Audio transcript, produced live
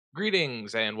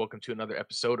Greetings and welcome to another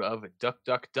episode of Duck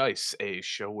Duck Dice, a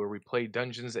show where we play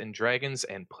Dungeons and Dragons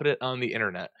and put it on the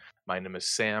internet. My name is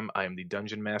Sam. I am the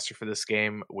dungeon master for this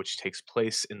game, which takes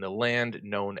place in the land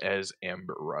known as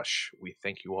Amber Rush. We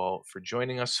thank you all for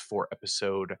joining us for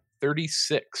episode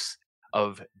 36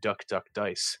 of Duck Duck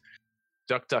Dice.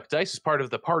 Duck Duck Dice is part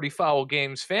of the Party Foul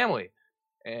Games family,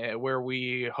 where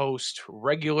we host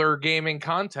regular gaming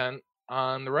content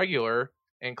on the regular.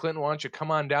 And Clinton, why don't you come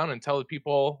on down and tell the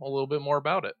people a little bit more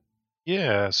about it?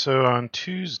 Yeah, so on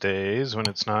Tuesdays, when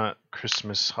it's not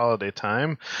Christmas holiday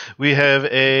time, we have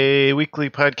a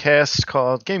weekly podcast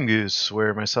called Game Goose,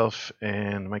 where myself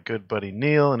and my good buddy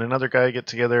Neil and another guy get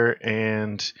together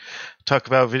and talk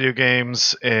about video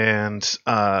games and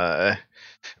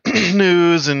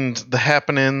news and the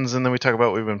happenings, and then we talk about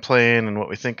what we've been playing and what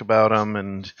we think about them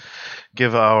and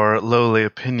give our lowly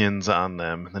opinions on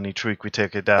them. And then each week we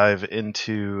take a dive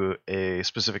into a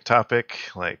specific topic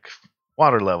like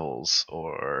water levels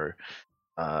or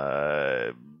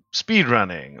speed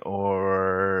running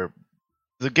or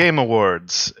the game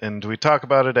awards, and we talk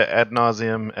about it ad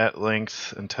nauseum at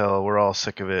length until we're all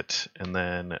sick of it, and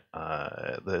then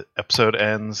the episode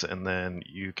ends, and then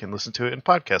you can listen to it in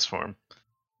podcast form.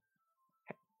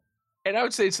 And I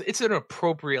would say it's an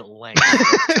appropriate length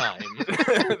of time.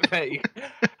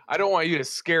 I don't want you to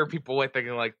scare people away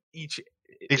thinking like each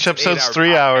episode's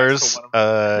 3 hours.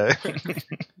 No.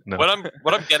 What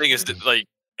I'm getting is that like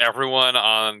everyone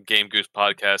on Game Goose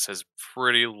podcast has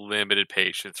pretty limited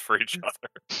patience for each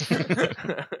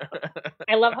other.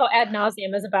 I love how ad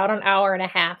nauseum is about an hour and a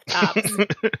half tops.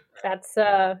 That's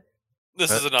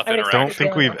this is enough interaction. I don't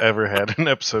think we've ever had an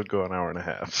episode go an hour and a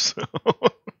half. So.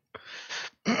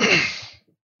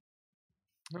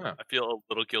 I feel a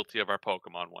little guilty of our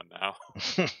Pokemon one now.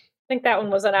 I think that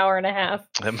one was an hour and a half.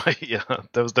 That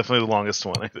was definitely the longest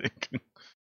one, I think.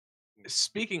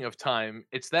 Speaking of time,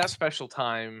 it's that special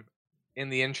time in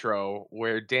the intro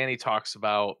where Danny talks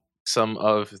about some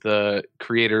of the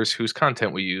creators whose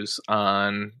content we use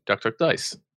on Duck Duck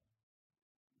Dice.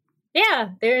 Yeah,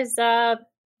 there's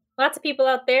lots of people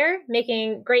out there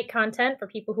making great content for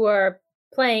people who are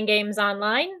playing games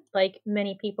online, like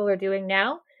many people are doing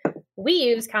now. We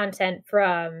use content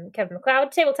from Kevin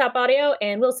MacLeod, Tabletop Audio,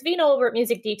 and Will Savino over at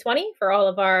Music D20 for all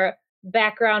of our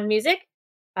background music.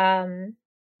 Some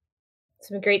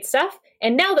great stuff.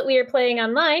 And now that we are playing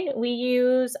online, we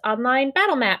use online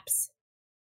battle maps.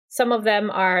 Some of them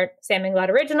are Sam and Glad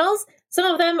originals. Some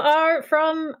of them are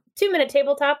from 2 Minute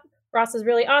Tabletop. Ross is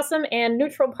really awesome. And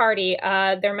Neutral Party.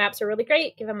 Their maps are really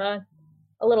great. Give them a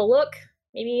little look.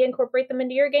 Maybe incorporate them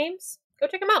into your games. Go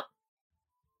check them out.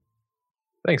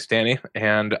 Thanks, Danny.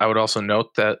 And I would also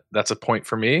note that that's a point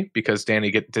for me because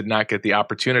Danny did not get the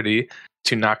opportunity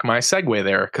to knock my segue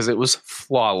there because it was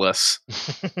flawless.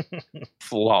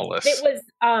 Flawless. It was,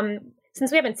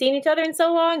 since we haven't seen each other in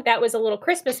so long, that was a little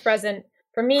Christmas present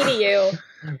from me to you.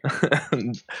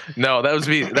 No, that was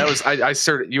me. I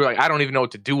started, you were like, I don't even know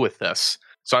what to do with this.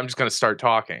 So I'm just going to start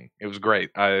talking. It was great.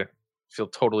 I feel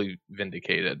totally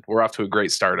vindicated. We're off to a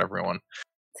great start, everyone.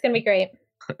 It's going to be great.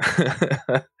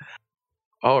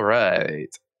 All right.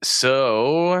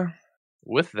 So,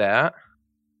 with that,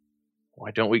 why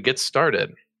don't we get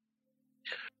started?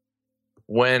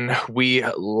 When we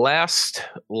last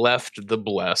left the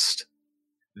Blessed,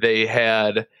 they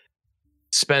had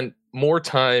spent more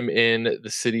time in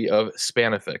the city of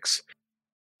Spanifix.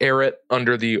 Eret,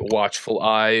 under the watchful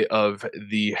eye of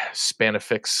the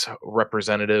Spanifix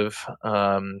representative,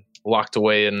 locked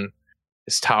away in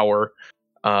his tower,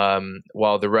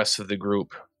 while the rest of the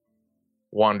group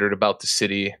wandered about the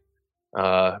city,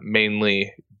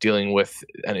 mainly dealing with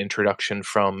an introduction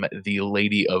from the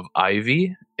Lady of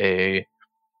Ivy, a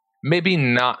maybe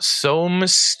not so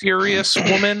mysterious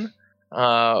woman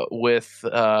with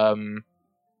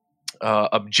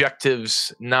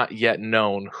objectives not yet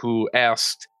known, who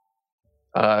asked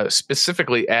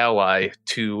specifically Ally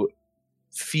to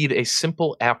feed a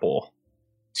simple apple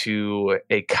to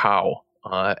a cow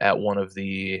at one of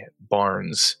the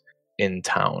barns in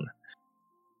town.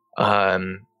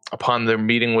 Upon their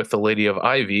meeting with the Lady of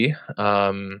Ivy,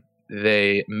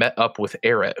 they met up with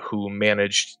Eret, who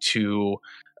managed to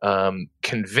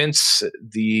convince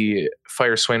the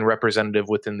Fire Swain representative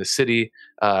within the city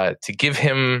to give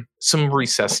him some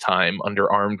recess time under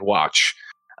armed watch.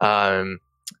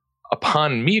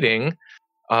 Upon meeting,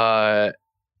 Ally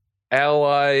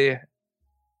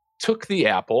took the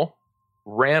apple,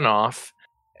 ran off,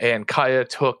 and Kaya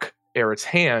took Eret's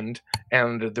hand,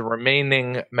 and the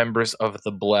remaining members of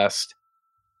the Blessed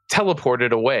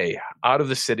teleported away out of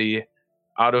the city,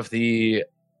 out of the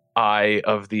eye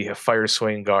of the Fire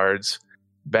Swain guards,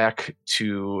 back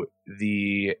to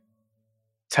the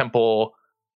temple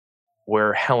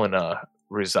where Helena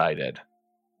resided.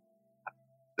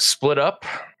 Split up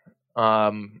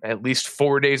at least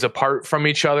 4 days apart from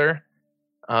each other,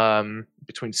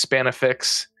 between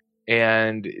Spanifix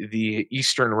and the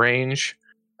Eastern Range.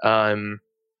 The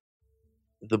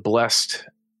Blessed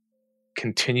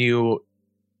continue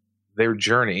their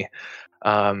journey.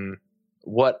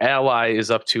 What Ally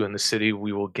is up to in the city,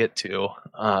 we will get to.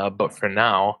 But for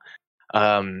now,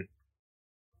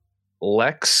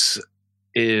 Lex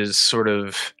is sort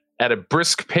of at a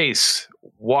brisk pace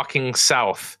walking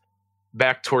south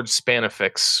back towards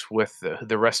Spanifix, with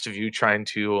the rest of you trying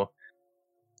to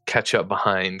catch up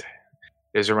behind.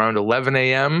 It is around 11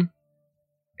 a.m.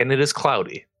 and it is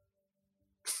cloudy.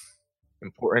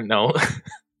 Important note.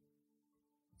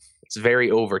 It's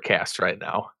very overcast right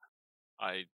now.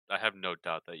 I have no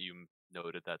doubt that you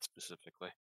noted that specifically.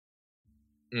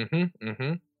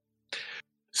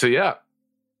 So yeah,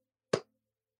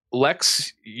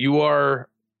 Lex, you are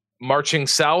marching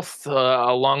south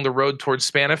along the road towards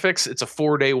Spanifix. It's a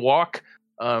 4-day walk.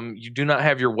 You do not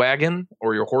have your wagon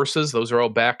or your horses; those are all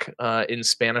back in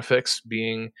Spanifix,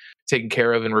 being taken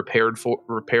care of and repaired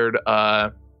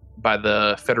by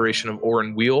the Federation of Ore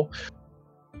and Wheel.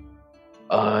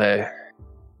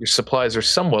 Your supplies are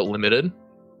somewhat limited,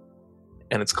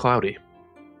 and it's cloudy.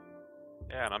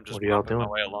 Yeah, and I'm just working my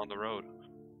way along the road.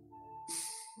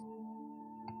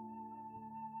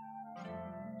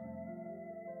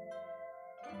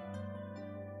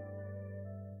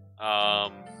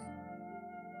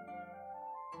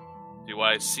 Do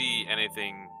I see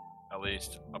anything at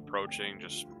least approaching,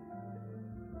 just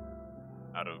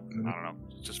out of, I don't know,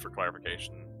 just for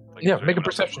clarification? Like, yeah, make a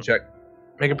perception check.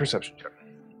 Make a perception check.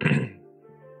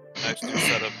 Nice new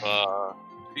set of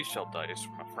seashell dice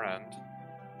from a friend.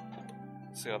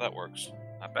 Let's see how that works.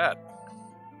 Not bad.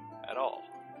 At all.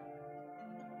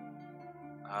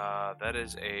 That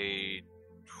is a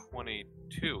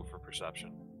 22 for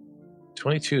perception.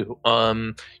 22.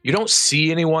 You don't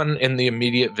see anyone in the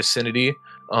immediate vicinity,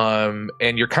 and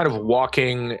you're kind of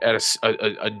walking at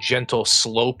a gentle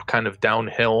slope, kind of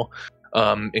downhill,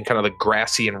 in kind of the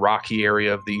grassy and rocky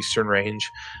area of the Eastern Range.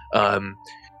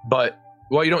 But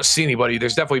while you don't see anybody,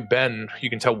 there's definitely been, you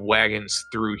can tell, wagons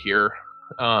through here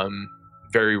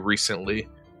very recently.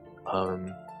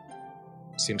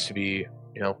 Seems to be,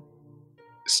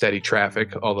 steady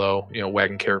traffic, although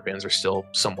wagon caravans are still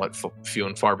somewhat few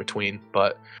and far between,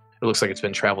 but it looks like it's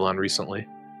been traveled on recently.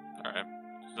 All right,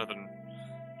 nothing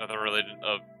really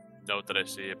of note that I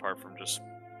see apart from just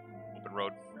open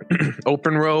road.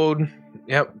 Open road,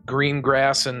 yep, green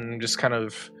grass and just kind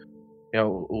of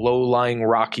low-lying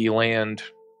rocky land,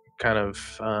 kind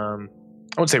of I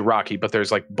wouldn't say rocky, but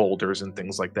there's like boulders and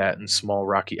things like that and small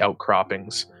rocky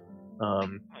outcroppings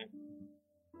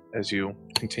as you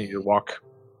continue to walk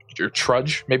your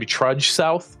trudge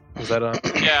south. Was that a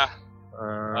yeah?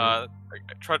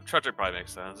 Trudge probably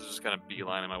makes sense. It's just kind of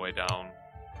beelining my way down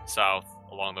south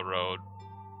along the road.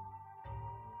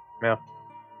 Yeah.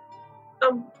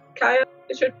 Kaya,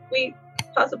 should we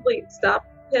possibly stop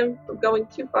him from going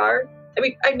too far? I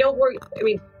mean,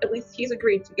 at least he's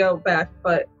agreed to go back,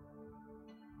 but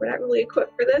we're not really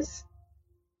equipped for this.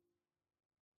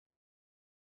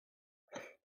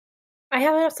 I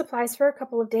have enough supplies for a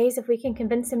couple of days. If we can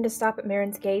convince him to stop at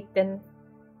Marin's Gate, then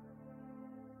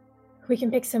we can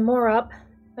pick some more up.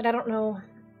 But I don't know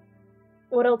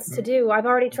what else to do. I've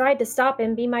already tried to stop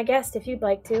him. Be my guest if you'd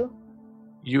like to.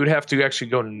 You would have to actually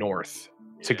go north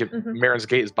to get Marin's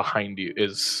Gate is behind you.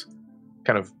 Is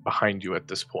kind of behind you at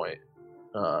this point,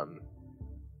 and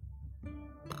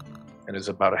is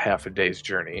about a half a day's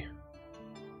journey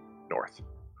north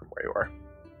from where you are.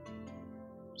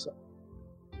 So.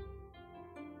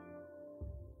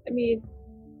 I mean,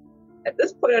 at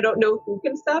this point, I don't know who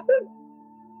can stop him.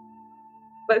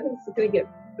 But I think it's going to get.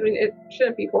 I mean, it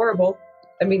shouldn't be horrible.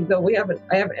 I mean, though I haven't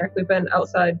actually been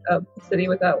outside of the city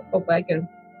without a wagon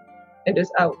and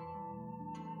just out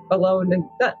alone. And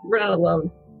we're not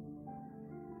alone.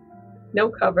 No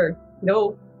cover,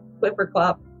 no flipper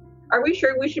clop. Are we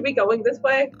sure we should be going this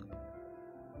way?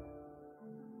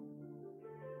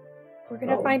 We're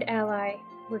gonna find Ally.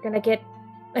 We're gonna get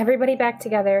everybody back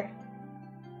together.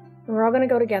 And we're all gonna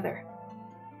go together.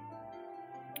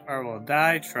 Or we'll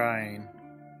die trying.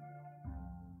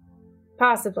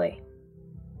 Possibly.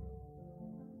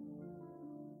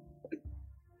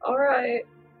 Alright.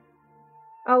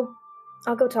 I'll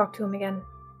go talk to him again.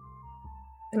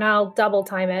 And I'll double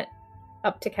time it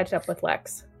up to catch up with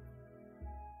Lex.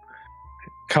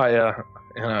 Kaya,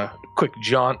 in a quick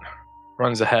jaunt,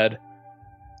 runs ahead,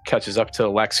 catches up to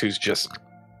Lex, who's just,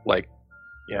 like,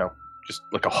 just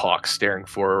like a hawk staring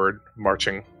forward,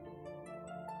 marching.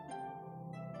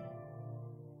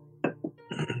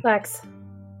 Lex.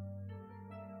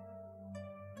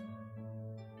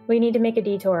 We need to make a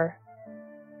detour.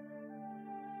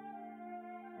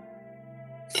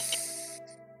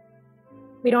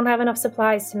 We don't have enough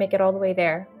supplies to make it all the way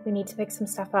there. We need to pick some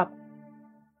stuff up.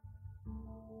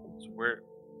 So where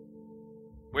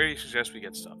do you suggest we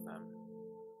get stuff then?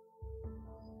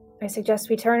 I suggest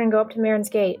we turn and go up to Marin's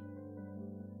Gate.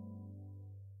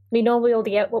 We know we'll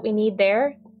get what we need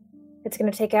there. It's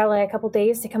going to take Ally a couple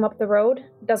days to come up the road.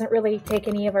 It doesn't really take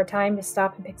any of our time to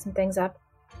stop and pick some things up.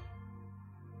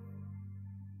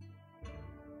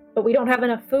 But we don't have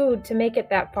enough food to make it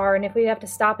that far, and if we have to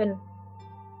stop and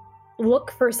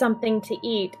look for something to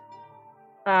eat,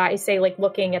 I say like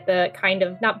looking at the kind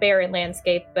of, not barren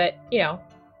landscape, but,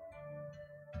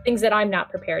 things that I'm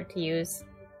not prepared to use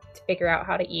to figure out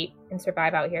how to eat and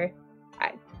survive out here.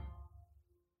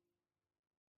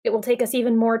 It will take us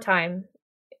even more time.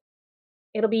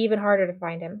 It'll be even harder to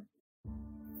find him.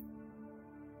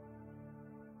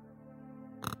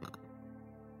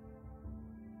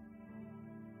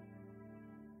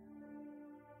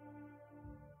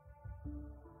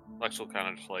 Lex will kind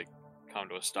of just like come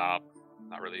to a stop,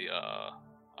 not really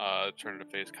turn to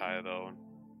face Kaya though.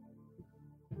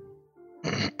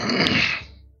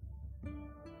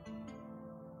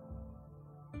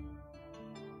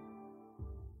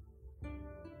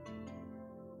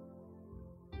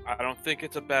 I don't think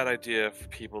it's a bad idea for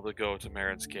people to go to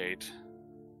Marin's Gate.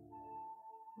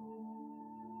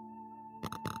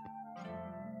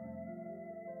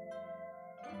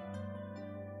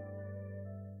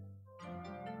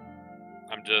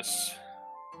 I'm just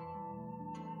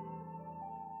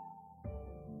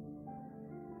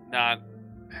not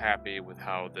happy with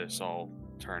how this all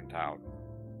turned out.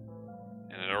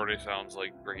 And it already sounds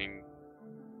like bringing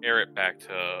Eric back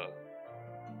to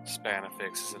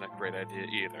Spanifix isn't a great idea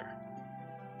either.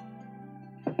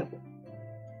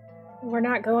 We're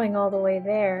not going all the way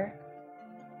there.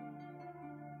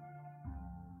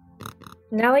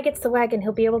 When Ally gets the wagon,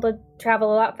 he'll be able to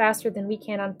travel a lot faster than we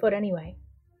can on foot anyway.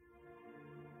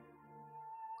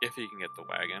 If he can get the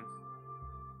wagon.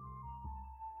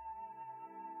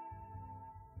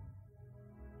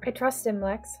 I trust him,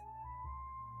 Lex.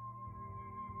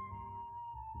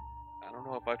 I don't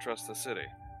know if I trust the city.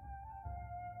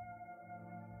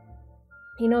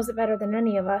 He knows it better than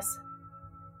any of us.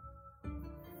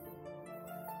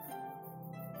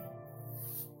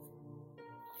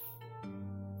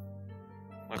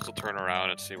 Lex will turn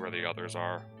around and see where the others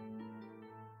are.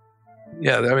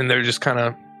 Yeah, I mean, they're just kind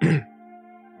of,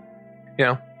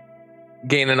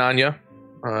 gaining on you.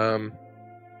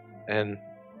 And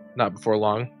not before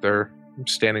long, they're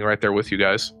standing right there with you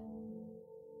guys.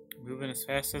 Moving as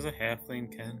fast as a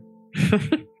halfling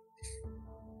can.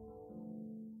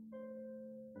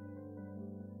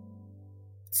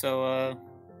 So,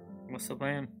 what's the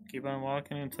plan? Keep on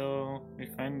walking until we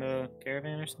find a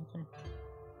caravan or something?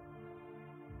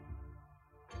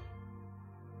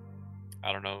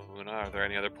 I don't know, Luna. Are there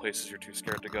any other places you're too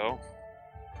scared to go?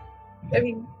 I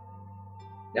mean,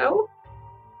 no.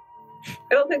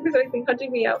 I don't think there's anything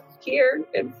hunting me out here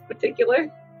in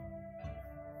particular.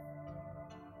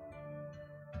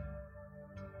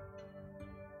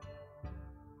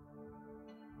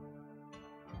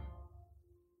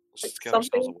 Let's get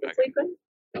Something ourselves a to wagon. sleep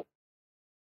in.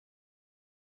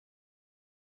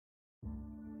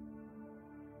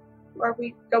 Are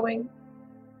we going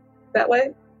that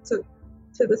way to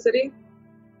the city?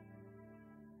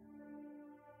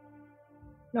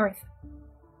 North.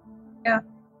 Yeah.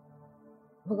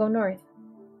 We'll go north.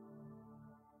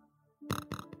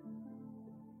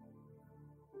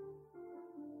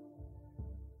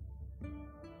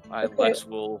 Okay. Lex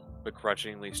will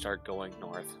begrudgingly start going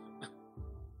north.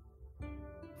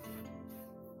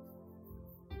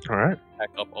 All right. Back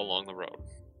up along the road.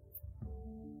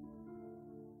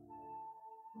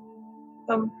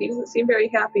 He doesn't seem very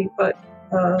happy, but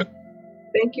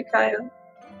thank you, Kaya.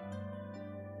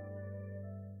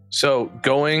 So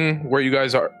going where you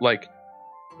guys are,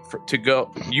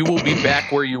 you will be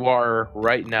back where you are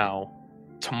right now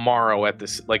tomorrow at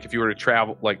this. Like, if you were to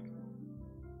travel,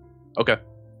 okay.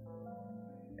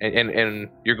 And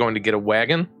you're going to get a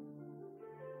wagon?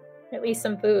 At least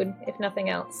some food, if nothing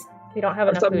else. We don't have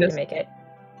Or enough some food to mis- make it.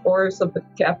 Or some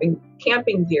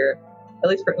camping gear, at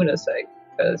least for Una's sake,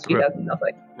 because she Okay. has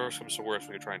nothing. Worst comes to worst,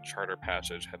 we could try and charter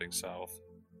passage heading south.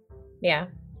 Yeah.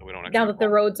 So we don't Now actually that the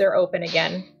roads are open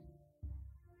again.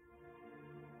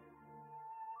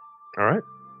 All right.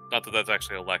 Not that that's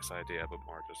actually a Lex idea, but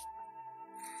more just...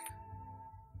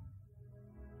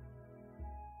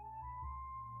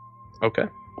 Okay.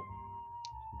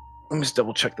 Let me just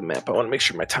double check the map. I want to make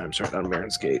sure my time's right on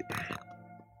Marin's Gate. I'm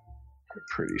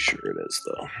pretty sure it is,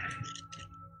 though.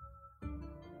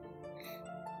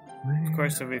 Of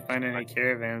course, if we find any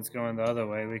caravans going the other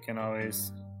way, we can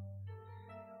always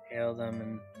hail them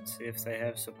and see if they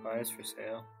have supplies for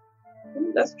sale.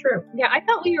 That's true. Yeah, I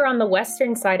thought we were on the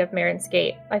western side of Marin's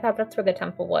Gate. I thought that's where the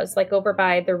temple was, like over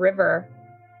by the river.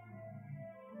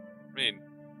 I mean,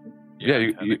 Yeah,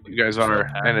 you guys are,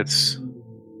 and it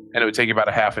would take you about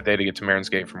a half a day to get to Marin's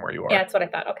Gate from where you are. Yeah, that's what I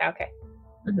thought. Okay.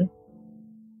 I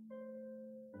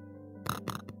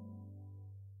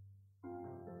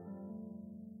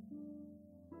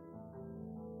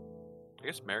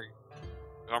guess if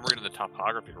I'm reading the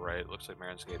topography right, it looks like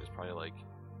Marin's Gate is probably like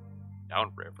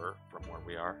downriver from where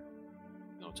we are.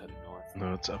 No, it's headed north.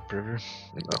 No, it's upriver.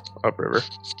 No, upriver. Okay.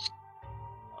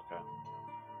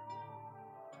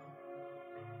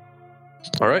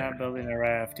 All right. Not building a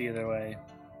raft either way.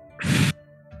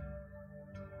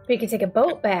 We could take a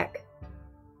boat back.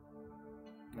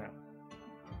 No.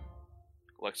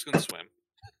 Lex can swim.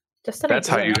 Just an That's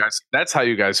how idea. you guys. That's how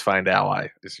you guys find ally.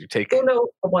 Is you take. Uno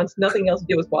wants nothing else to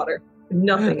do with water.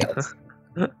 Nothing else.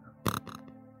 You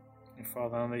fall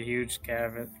down the huge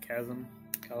chasm.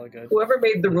 Call it good. Whoever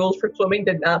made the rules for swimming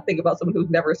did not think about someone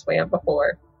who's never swam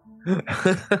before. You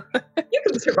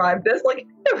can survive this. Like,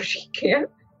 no, she can't.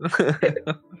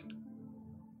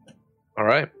 All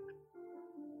right.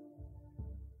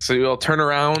 So you all turn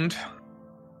around,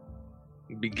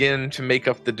 begin to make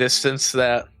up the distance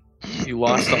that you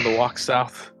lost on the walk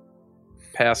south,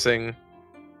 passing,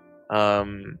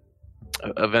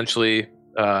 eventually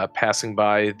passing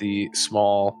by the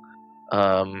small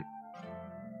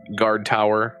guard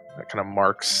tower that kind of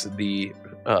marks the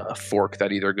fork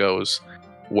that either goes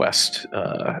west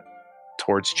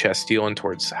towards Chastile and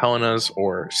towards Helena's,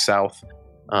 or south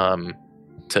to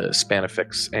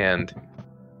Spanifix, and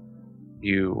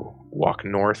you walk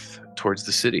north towards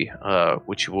the city,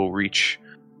 which you will reach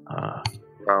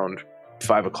around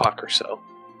 5 o'clock or so.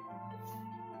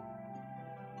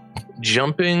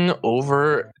 Jumping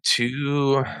over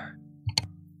to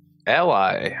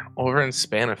Ally over in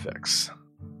Spanifix.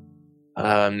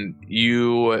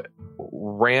 You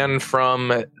ran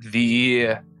from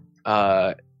the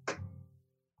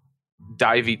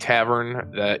Divey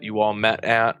Tavern that you all met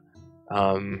at,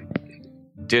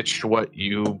 ditched what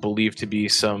you believe to be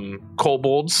some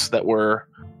kobolds that were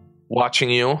watching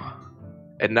you,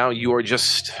 and now you are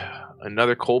just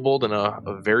another kobold in a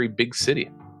very big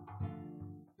city.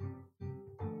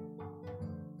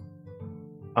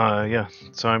 Yeah.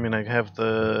 So I mean, I have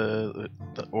the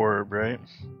orb, right?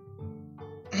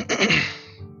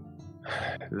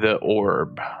 The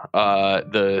orb,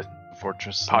 the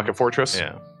Fortress. pocket fortress.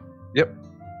 Yeah. Yep.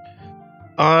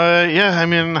 Yeah, I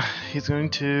mean, he's going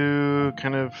to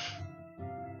kind of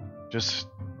just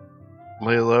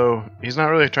lay low. He's not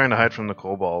really trying to hide from the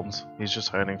kobolds. He's just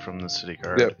hiding from the city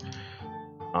guard. Yep.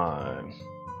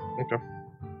 Okay.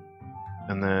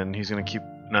 And then he's going to keep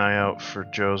an eye out for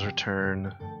Joe's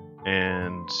return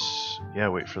and, yeah,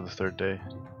 wait for the third day.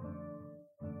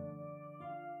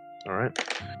 All right.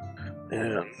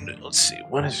 And let's see,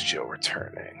 when is Joe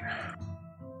returning?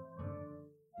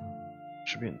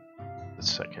 Should be the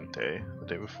second day, the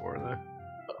day before the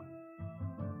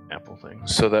apple thing.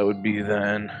 So that would be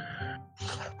then.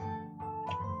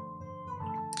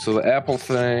 So the apple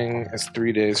thing is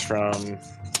 3 days from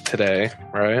today,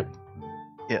 right?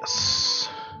 Yes.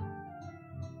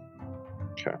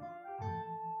 Okay.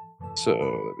 So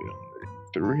that'd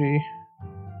be 3.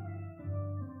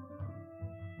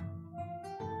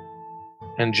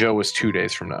 And Joe is 2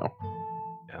 days from now.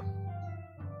 Yeah.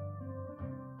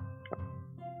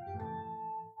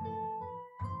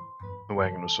 The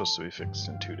wagon was supposed to be fixed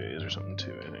in 2 days or something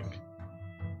too, I think.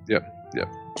 Yep.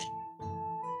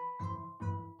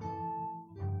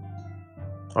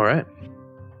 All right.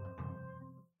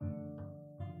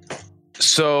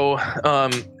 So,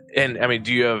 and I mean,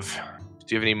 do you have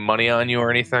any money on you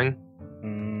or anything?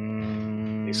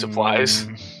 Any supplies?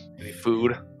 Any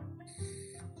food?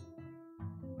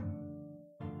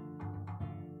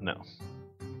 No.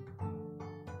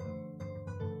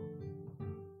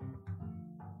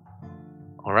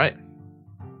 All right.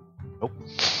 Nope.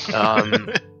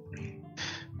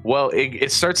 Well,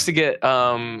 it starts to get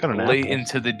an late apple.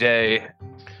 into the day.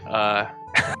 I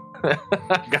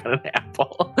got an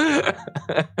apple.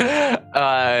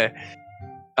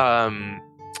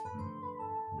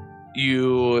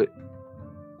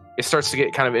 It starts to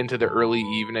get kind of into the early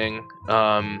evening,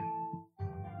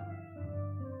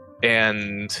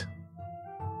 and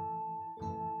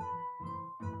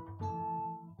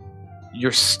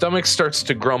your stomach starts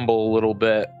to grumble a little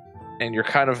bit, and you're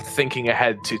kind of thinking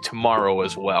ahead to tomorrow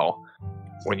as well,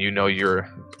 when you know you're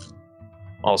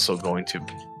also going to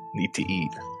need to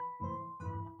eat.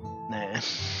 Nah.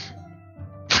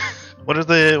 What's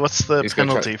the He's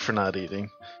gonna try- penalty for not eating?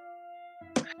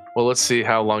 Well, let's see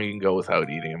how long you can go without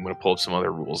eating. I'm going to pull up some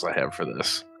other rules I have for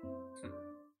this.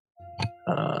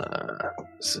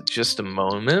 So just a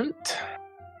moment.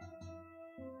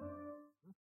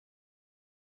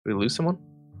 Did we lose someone?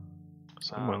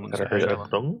 Someone Gotta hurry up.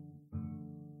 We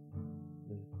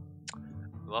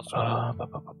lost one.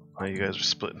 Oh, you guys are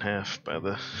split in half by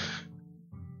the.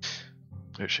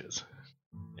 There she is.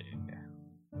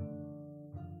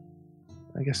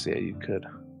 I guess, yeah, you could.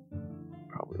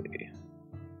 Probably.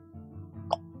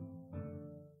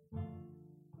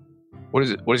 What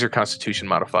is it? What is your constitution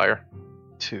modifier?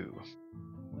 2.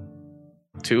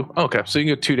 2? Oh, okay, so you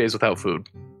can go 2 days without food.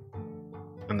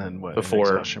 And then what? Before-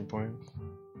 An exhaustion point?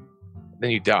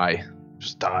 Then you die.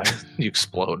 Just die. You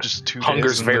explode. Just 2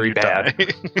 Hunger's days and then very you bad. die.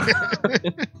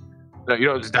 No, you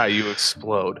don't just die, you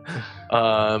explode.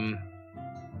 I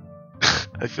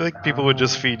feel like people would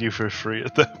just feed you for free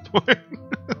at that point.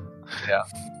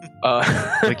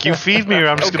 Like, you feed me or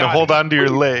I'm just Oh, going to God. hold on to your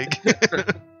leg.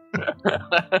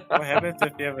 What happens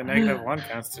if you have a -1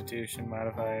 constitution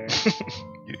modifier?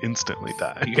 You instantly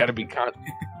die. You gotta be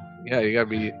yeah, you gotta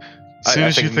be. As soon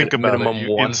as you think about minimum it,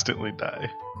 you 1. instantly die.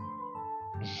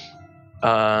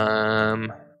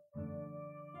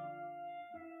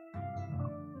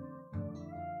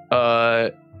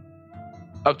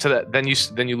 Up to that, then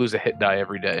you lose a hit die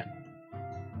every day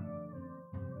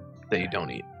that you don't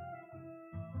eat.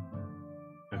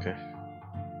 Okay.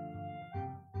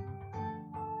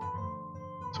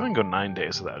 So I can go 9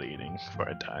 days without eating before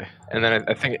I die. And then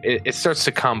I think it starts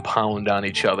to compound on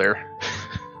each other.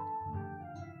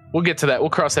 We'll get to that. We'll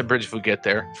cross that bridge if we get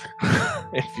there.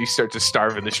 If you start to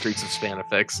starve in the streets of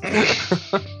Spanifex.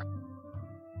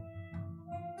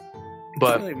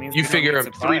 But Really means you we don't figure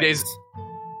get 3 days. supplies.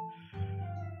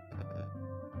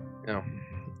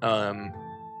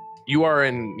 You are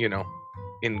in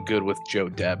good with Joe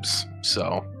Debs,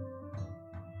 so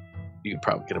you can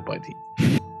probably get a bite to eat.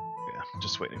 Yeah,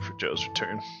 just waiting for Joe's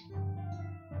return.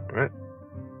 Right.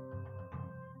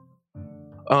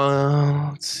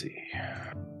 Let's see.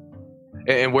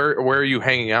 And where are you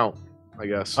hanging out? I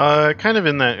guess. Kind of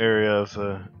in that area of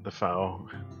the FAO,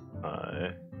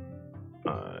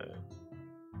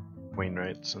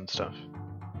 Wainwrights and stuff.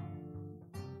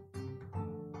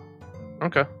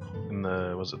 Okay. In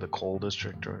the coal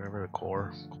district or whatever, the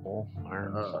coal,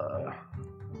 iron,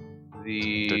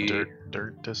 The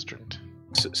dirt district.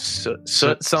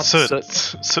 soot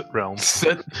realm.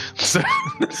 Soot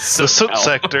The soot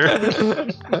sector.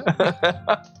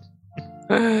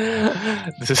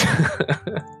 This is,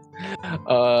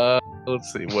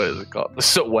 let's see, what is it called? The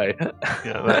Soot Way.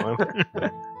 Yeah, that one.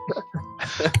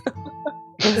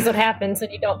 This is what happens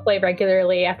when you don't play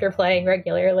regularly after playing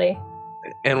regularly.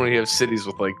 And when you have cities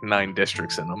with like 9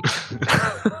 districts in them.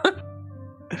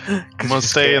 I'm gonna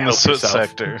stay in the soot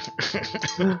sector.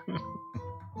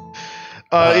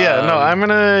 Yeah, no, I'm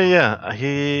gonna,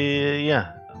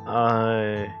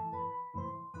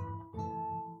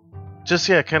 just,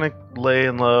 kind of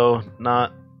laying low,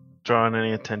 not drawing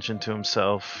any attention to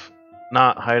himself,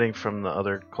 not hiding from the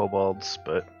other kobolds,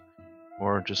 but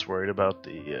more just worried about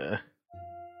the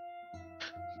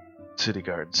city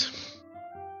guards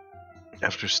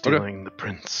after stealing the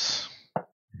prince.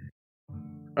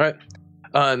 Alright.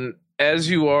 As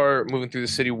you are moving through the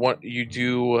city, what you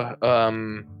do,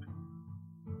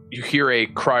 you hear a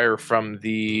crier from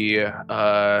the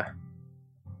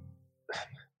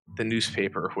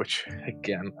newspaper, which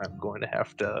again I'm going to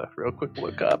have to real quick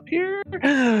look up here.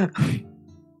 From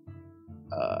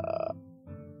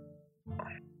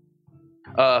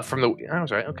the I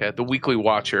was right, okay, the Weekly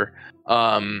Watcher.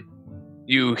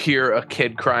 You hear a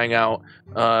kid crying out,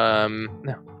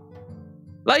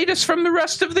 "Latest from the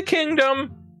rest of the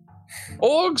kingdom.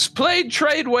 Orgs played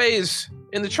tradeways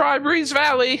in the Tri-Breeze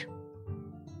Valley.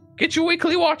 Get your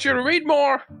Weekly Watcher to read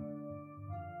more."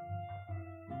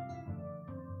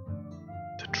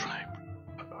 The tribe.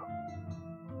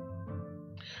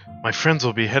 My friends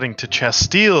will be heading to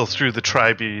Chastile through the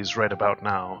Tribes right about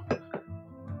now.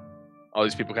 All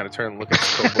these people kind of turn and look at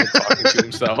the kobold talking to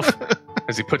himself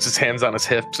as he puts his hands on his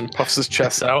hips and puffs his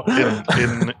chest out.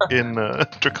 in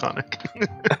Draconic.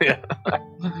 Yeah.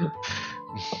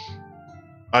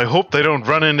 I hope they don't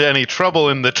run into any trouble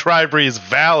in the Tri-Breeze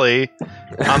Valley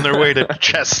on their way to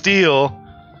Chastile.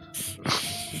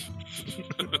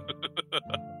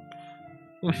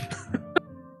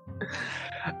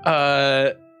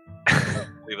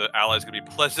 think the allies going to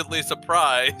be pleasantly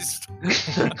surprised.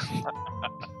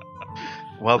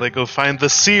 While they go find the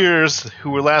Seers,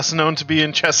 who were last known to be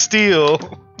in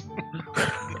Chastile.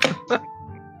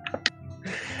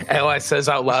 Ally says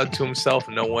out loud to himself,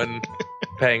 no one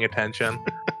paying attention.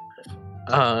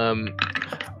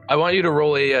 I want you to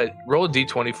roll a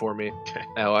d20 for me, Okay.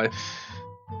 Ally.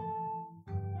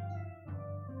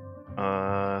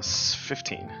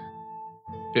 15.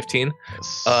 15.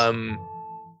 Yes.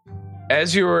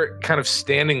 As you're kind of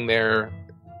standing there,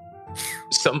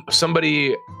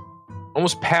 somebody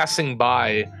almost passing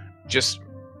by just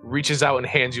reaches out and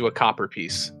hands you a copper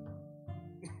piece.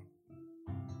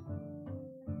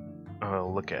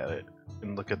 I'll look at it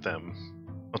and look at them.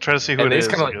 I'll try to see who And it they is.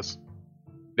 just kinda I like- guess.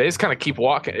 They just kind of keep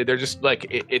walking. They're just like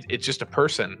it's just a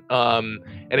person. And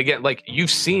again, like you've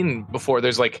seen before,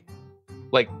 there's like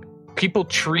people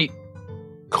treat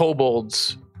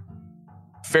kobolds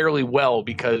fairly well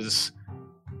because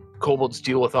kobolds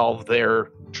deal with all of their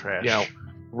Trash.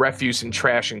 refuse and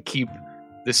trash and keep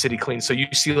the city clean. So you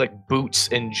see like boots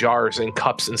and jars and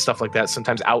cups and stuff like that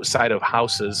sometimes outside of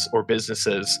houses or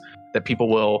businesses that people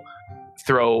will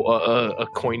throw a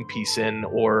coin piece in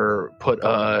or put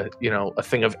a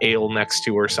thing of ale next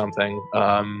to or something.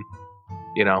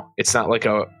 It's not like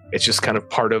it's just kind of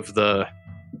part of the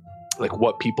like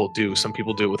what people do. Some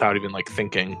people do it without even like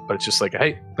thinking, but it's just like,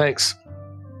 hey, thanks.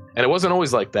 And it wasn't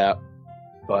always like that,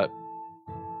 but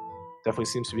definitely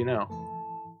seems to be now.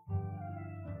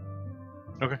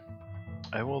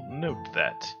 I will note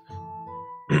that.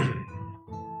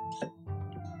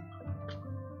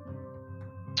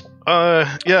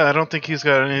 Yeah, I don't think he's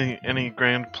got any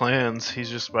grand plans. He's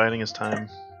just biding his time.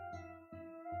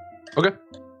 Okay.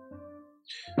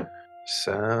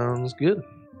 Sounds good.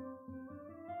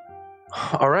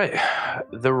 All right.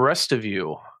 The rest of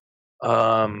you,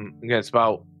 again, it's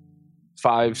about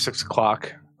 5-6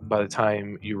 o'clock by the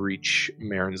time you reach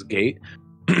Marin's Gate.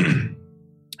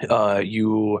 As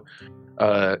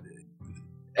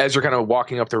you're kind of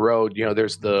walking up the road,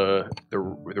 there's the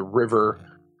river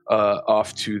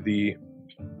off to the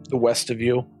west of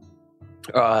you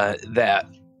that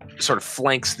sort of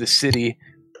flanks the city,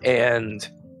 and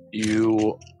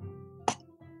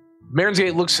Marin's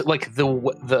Gate looks like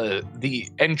the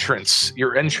entrance,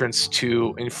 your entrance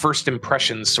to, and first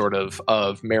impressions sort of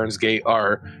Marin's Gate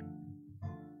are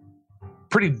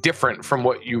pretty different from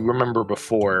what you remember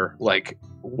before, like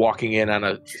walking in on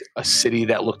a city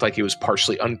that looked like it was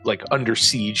partially under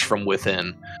siege from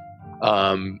within.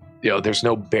 There's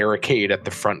no barricade at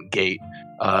the front gate.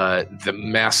 The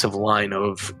massive line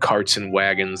of carts and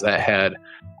wagons that had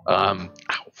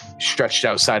stretched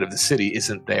outside of the city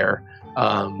isn't there.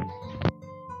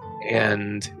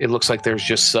 And it looks like there's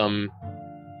just some,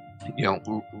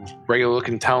 regular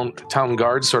looking town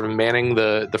guards sort of manning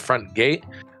the front gate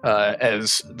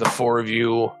as the four of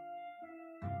you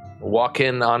walk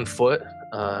in on foot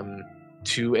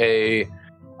to a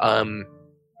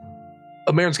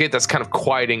Marin's Gate that's kind of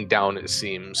quieting down, it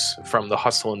seems, from the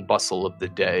hustle and bustle of the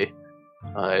day.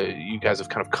 You guys have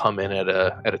kind of come in at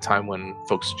a time when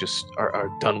folks just are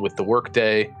done with the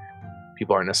workday.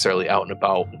 People aren't necessarily out and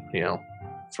about,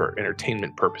 for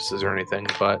entertainment purposes or anything.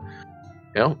 But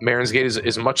Marin's Gate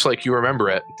is much like you remember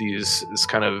it. This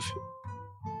kind of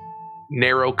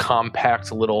narrow,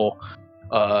 compact little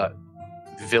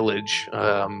village.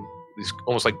 These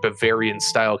almost like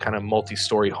Bavarian-style kind of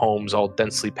multi-story homes, all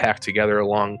densely packed together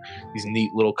along these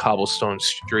neat little cobblestone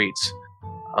streets.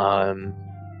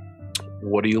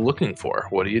 What are you looking for?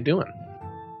 What are you doing?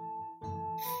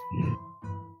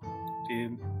 Do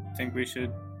you think we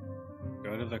should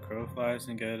go to the Crowflies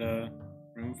and get a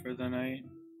room for the night?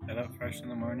 Head up fresh in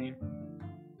the morning?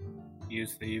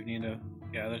 Use the evening to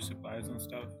gather supplies and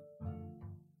stuff?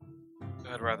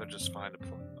 I'd rather just find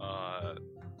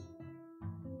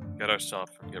get our stuff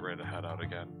and get ready to head out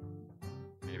again.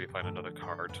 Maybe find another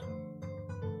cart.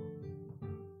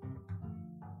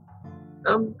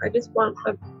 I just want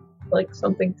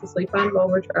something to sleep on while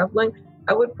we're traveling.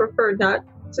 I would prefer not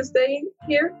to stay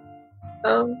here.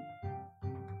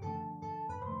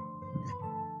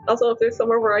 Also, if there's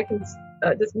somewhere where I can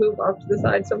just move off to the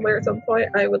side somewhere at some point,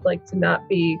 I would like to not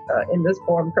be in this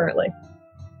form currently.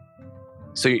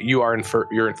 So you're in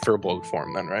Thurblog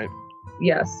form then, right?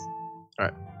 Yes. All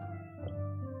right.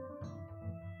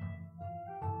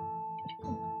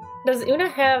 Does Una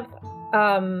have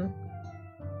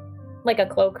a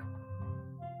cloak?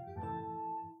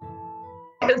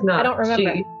 She does not. I don't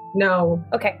remember. No.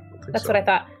 Okay, that's what I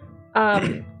thought.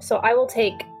 So I will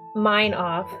take mine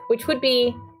off, which would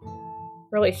be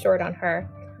really short on her,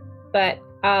 but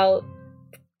I'll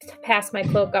pass my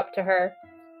cloak up to her.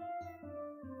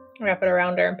 wrap it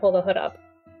around her and pull the hood up.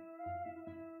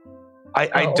 I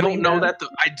Oh, don't wait, know no. that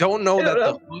I don't know I that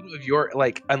don't the hood of your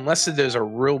like unless there's a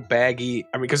real baggy.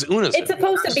 I mean, because Una's It's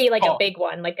supposed to be like a tall. big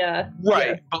one, like a right,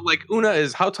 yeah. but like Una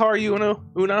is how tall are you,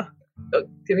 Una? Oh,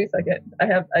 give me a second.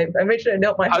 I made sure I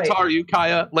note my How height. tall are you,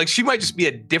 Kaya? Like she might just be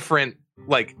a different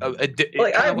like Like,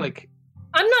 kind of I'm- like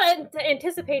I'm not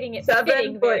anticipating it 7'9".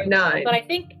 fitting very well, but I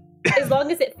think as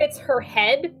long as it fits her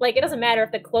head, like it doesn't matter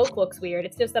if the cloak looks weird.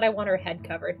 It's just that I want her head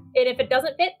covered. And if it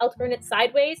doesn't fit, I'll turn it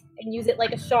sideways and use it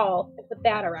like a shawl and put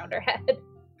that around her head.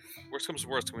 Worst comes to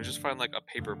worst, can we just find like a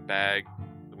paper bag?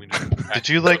 That we just Did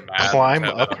you, like, climb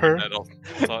up her?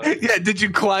 yeah. Did you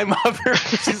climb up her?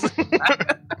 She's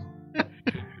like,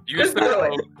 Use Just throw that it.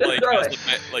 rope, Just throw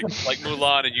it. like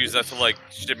Mulan and use that to like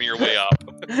shimmy your way up.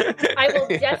 I will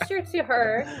gesture to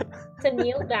her to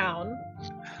kneel down.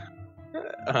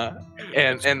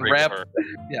 and Scrape wrap. her.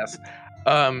 Yes.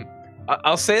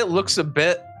 I'll say it looks a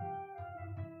bit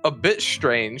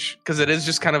strange because it is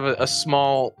just kind of a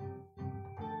small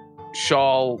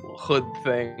shawl hood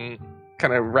thing,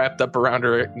 kind of wrapped up around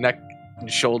her neck and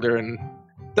shoulder, and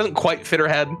doesn't quite fit her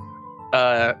head.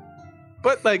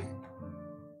 But like,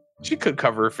 she could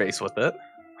cover her face with it.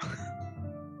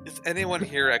 Is anyone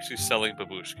here actually selling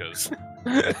babushkas?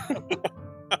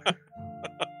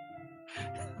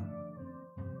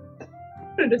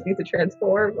 I just need to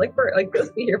transform,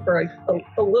 just be here for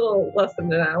a little less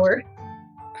than an hour.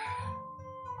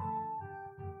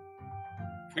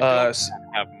 We don't S-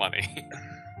 have money.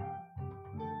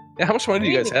 Yeah, how much money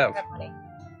do you guys have? Money.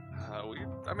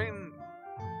 I mean,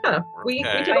 Yeah, we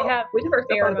Okay. do I have we have our a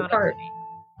fair stuff on the amount of cart. money.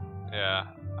 yeah,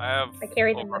 I have. I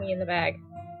carry the over- money in the bag.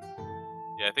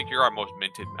 Yeah, I think you're our most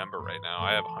minted member right now.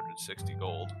 I have 160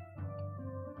 gold.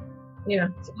 Yeah,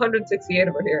 it's 168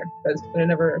 over here because I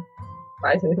never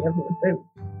buys anything other than food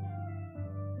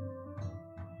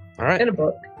All right. and a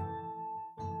book.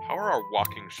 How are our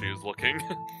walking shoes looking?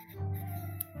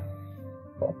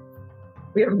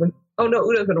 We haven't been. Oh no,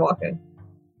 Una's been walking.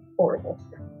 Horrible.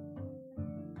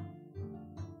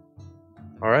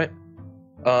 All right.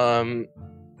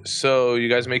 So you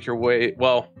guys make your way.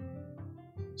 Well,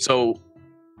 so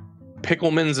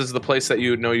Pickleman's is the place that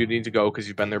you know you need to go because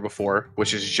you've been there before,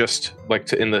 which is just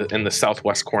like in the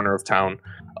southwest corner of town.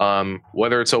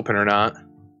 Whether it's open or not,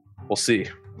 we'll see.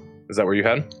 Is that where you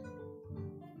head?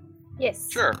 Yes.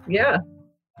 Sure. Yeah.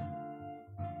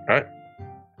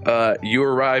 You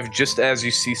arrive just as you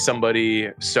see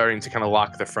somebody starting to kind of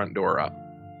lock the front door up.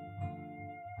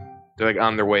 They're like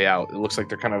on their way out. It looks like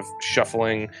they're kind of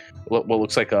shuffling what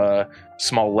looks like a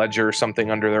small ledger or something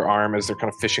under their arm as they're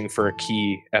kind of fishing for a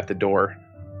key at the door.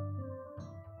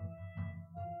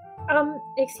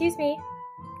 Excuse me.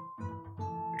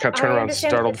 Kind of turn I around,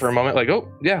 understand startled it's- for a moment, like, oh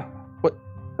yeah, what?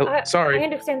 Oh, I sorry.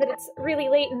 understand that it's really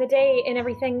late in the day and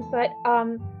everything, but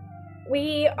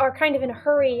we are kind of in a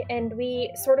hurry and we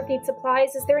sort of need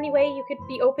supplies. Is there any way you could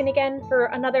be open again for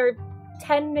another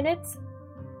 10 minutes?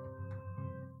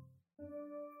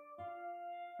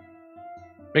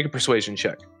 Make a persuasion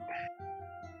check.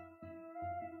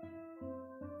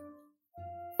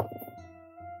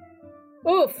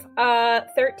 Oof.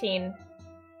 13.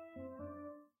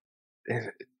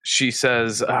 She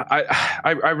says,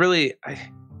 I really,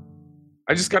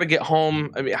 I just got to get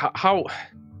home. I mean, how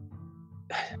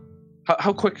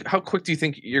quick do you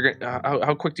think you're gonna?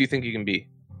 How quick do you think you can be?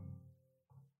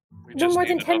 We No just more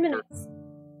than need 10 a number. minutes.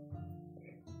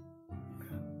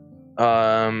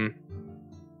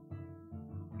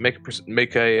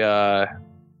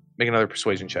 Make another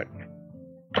persuasion check.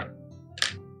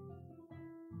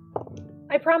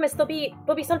 I promise there'll be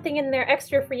something in there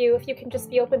extra for you if you can just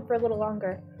be open for a little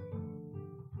longer.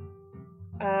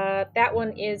 That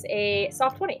one is a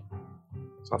soft 20.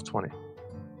 Soft 20.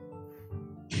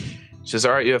 She says,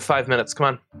 all right, you have 5 minutes. Come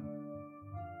on.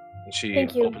 And she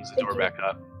Thank you. opens the Thank door you. back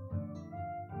up.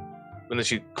 And then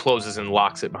she closes and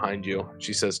locks it behind you.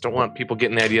 She says, don't want people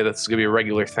getting the idea that this is going to be a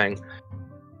regular thing.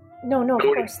 No, of What do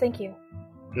you- course, thank you.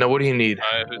 No, what do you need?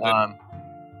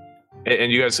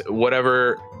 And you guys,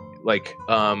 whatever, like,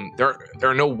 there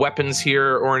are no weapons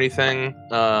here or anything.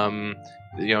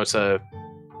 It's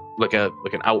like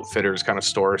an outfitter's kind of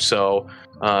store. So,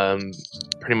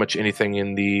 pretty much anything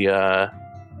in the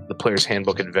player's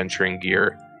handbook adventuring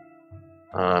gear,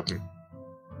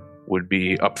 would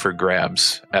be up for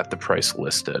grabs at the price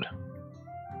listed.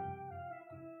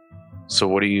 So,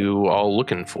 what are you all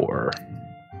looking for?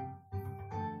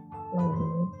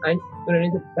 I'm gonna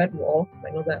need the bedroll. I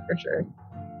know that for sure.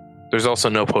 There's also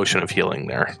no potion of healing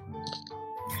there,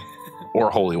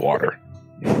 or holy water.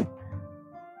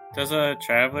 Does a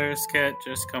traveler's kit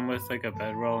just come with like a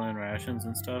bedroll and rations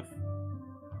and stuff?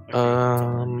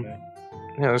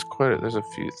 Yeah, there's a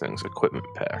few things. Equipment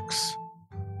packs.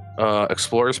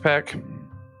 Explorer's pack.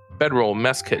 Bedroll,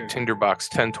 mess kit, tinderbox,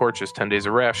 10 torches, 10 days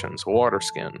of rations, water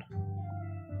skin.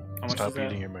 How much Stop is that?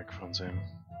 eating your microphone, Sam.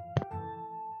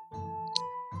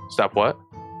 Stop what?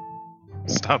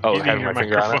 Stop Oh, eating having your my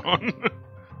finger on it? microphone.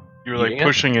 You were like Eating it?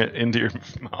 pushing it into your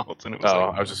mouth, and it was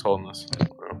I was just holding this.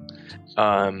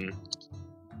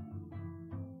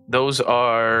 Those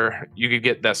are, you could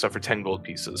get that stuff for 10 gold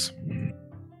pieces.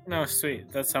 No,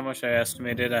 sweet. That's how much I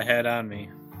estimated I had on me.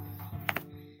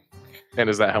 And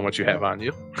is that how much you have on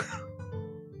you?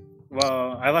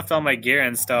 Well, I left all my gear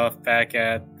and stuff back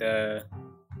at the,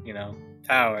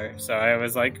 tower. So I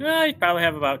was like, I probably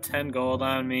have about 10 gold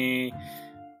on me.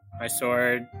 My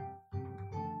sword.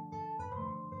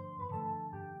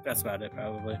 That's about it,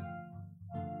 probably.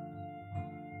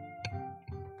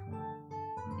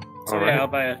 So All yeah, right. I'll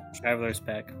buy a traveler's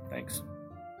pack. Thanks.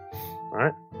 All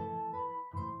right.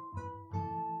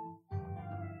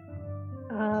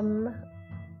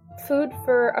 Food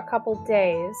for a couple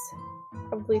days.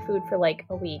 Probably food for like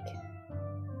a week.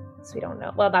 So we don't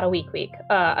know. Well, about a week.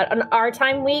 An our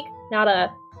time week, not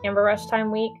a Amber Rush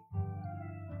time week.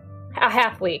 A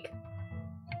half week.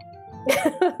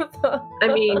 I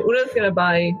mean, Una's gonna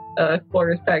buy a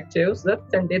Explorer's pack too, so that's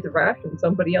 10 days of ration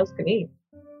somebody else can eat.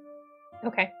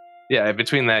 Okay. Yeah,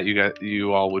 between that,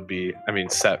 you all would be,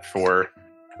 set for.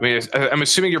 I'm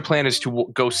assuming your plan is to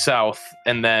go south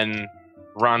and then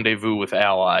rendezvous with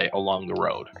Ally along the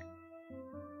road.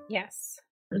 Yes.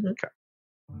 Okay.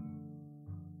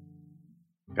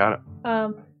 Got it.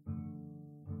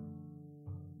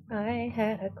 I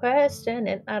had a question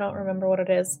and I don't remember what it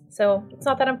is, so it's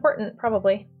not that important,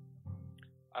 probably.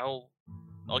 I'll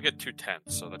get 2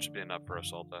 tents, so that should be enough for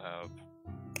us all to have.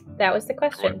 That was the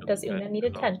question. Collectively, Does Una need a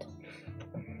tent?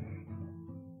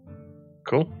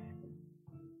 Cool.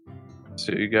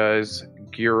 So you guys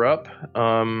gear up.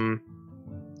 Are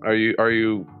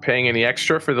you paying any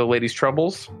extra for the lady's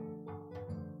troubles?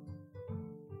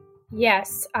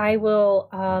 Yes, I will.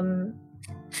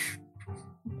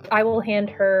 I will hand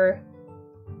her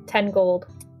 10 gold.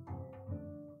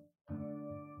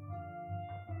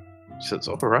 She says,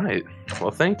 "All right.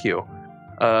 Well, thank you."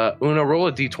 Una, roll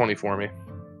a d20 for me.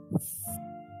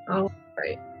 All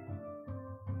right.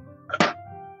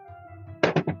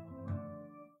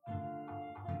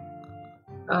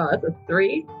 That's a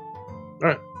 3. All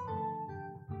right.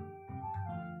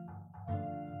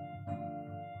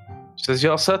 She says,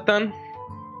 "You all set then?"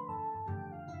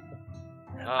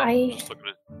 I- Just looking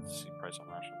to see price on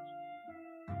rations.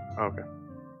 Okay.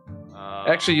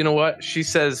 Actually, you know what? She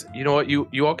says, "You know what?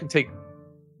 You all can take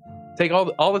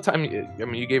all the time.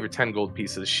 You gave her 10 gold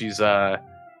pieces. She's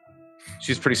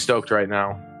pretty stoked right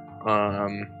now.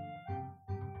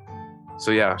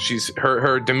 So yeah,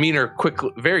 her demeanor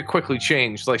very quickly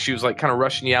changed. Like she was like kind of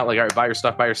rushing you out, like, all right, buy your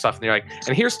stuff, and you're like,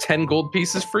 and here's 10 gold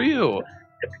pieces for you.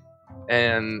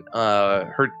 And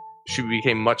she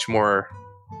became much more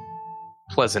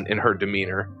pleasant in her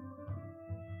demeanor.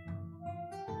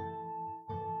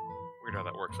 Weird how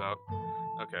that works out.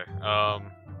 Okay.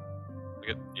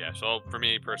 So for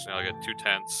me personally, I'll get 2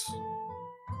 tents.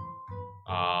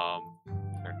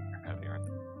 They're heavy, aren't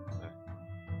they?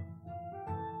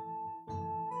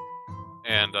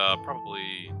 And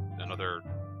probably another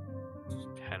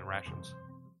 10 rations.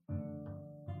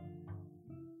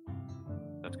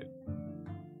 That's good.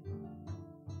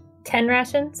 10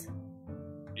 rations?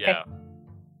 Yeah. I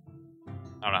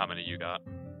don't know how many you got.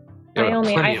 I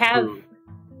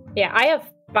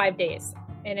have 5 days.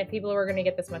 And if people were going to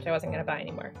get this much, I wasn't going to buy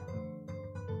anymore.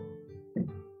 Well,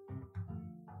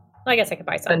 I guess I could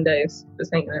buy 10 some. days.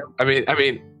 Just hanging out. I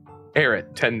mean, Aaron,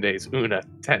 10 days. Una,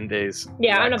 10 days.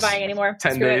 Yeah, I'm not Lex, buying anymore.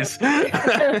 10 Screw days. Yeah,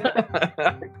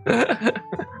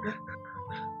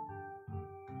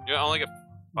 I only get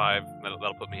 5.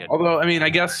 That'll put me at. Although, I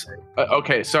guess.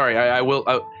 Okay, sorry. I will.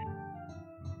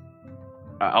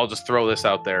 I'll just throw this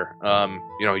out there.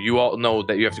 You all know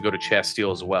that you have to go to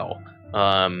Chastile as well.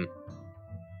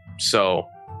 So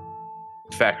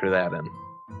factor that in.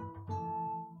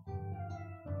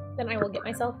 Then I will get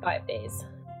myself 5 days.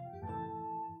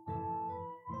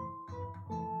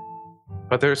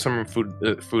 But there's some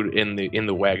food in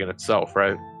the wagon itself,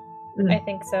 right? I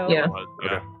think so. Yeah.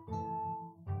 Yeah.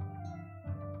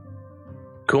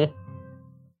 Cool.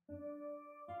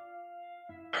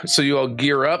 So you all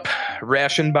gear up.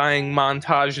 Ration buying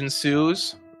montage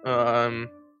ensues.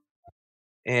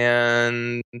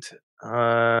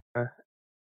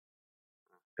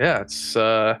 It's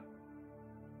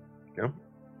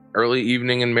early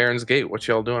evening in Marin's Gate. What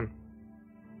y'all doing?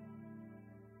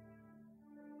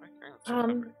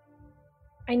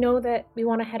 I know that we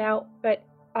want to head out, but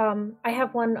I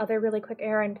have one other really quick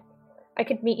errand. I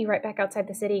could meet you right back outside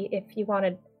the city if you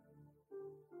wanted.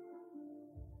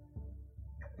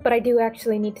 But I do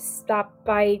actually need to stop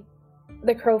by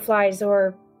the Crowflies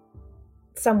or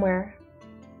somewhere.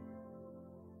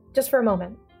 Just for a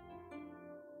moment.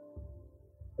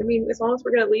 I mean, as long as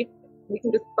we're gonna leave, we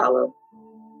can just follow.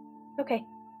 Okay.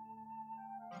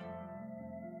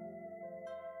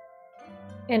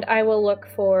 And I will look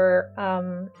for,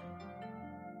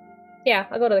 yeah,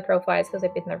 I'll go to the Crowflies because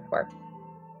I've been there before.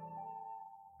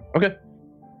 Okay.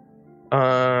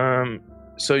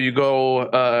 So you go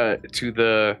to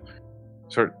the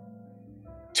sort of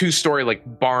two-story,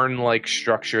 like barn-like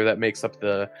structure that makes up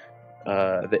the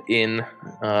inn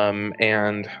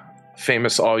and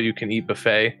famous all-you-can-eat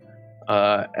buffet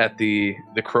at the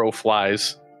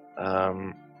Crowflies,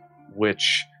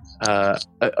 which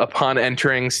upon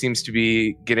entering seems to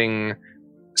be getting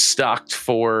stocked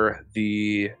for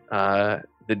the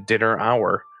dinner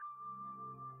hour.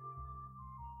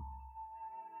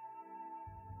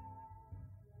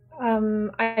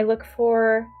 I look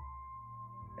for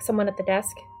someone at the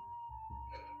desk.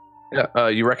 Yeah,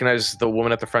 you recognize the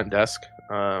woman at the front desk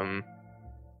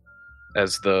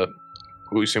as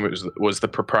who assume it was the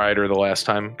proprietor the last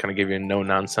time. Kind of gave you a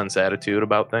no-nonsense attitude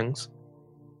about things.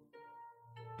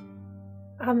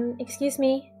 Excuse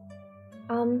me.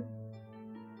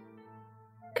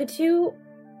 Could you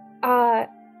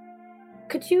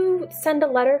send a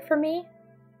letter for me?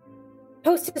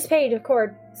 Postage paid, of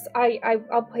course.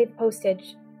 I'll pay the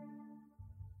postage.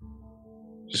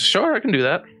 Sure, I can do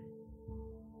that.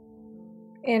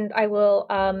 And I will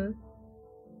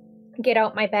get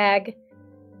out my bag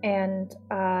and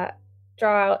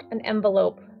draw out an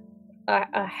envelope,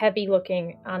 a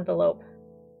heavy-looking envelope,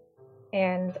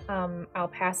 and I'll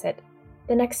pass it.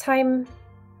 The next time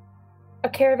a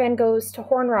caravan goes to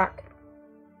Hornrock,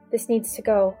 this needs to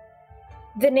go.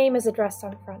 The name is addressed on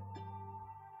the front.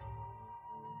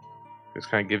 This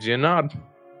kind of gives you a nod.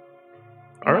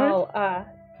 All right. I'll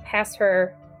pass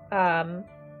her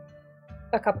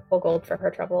a couple gold for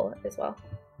her trouble as well.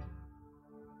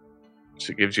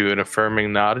 She gives you an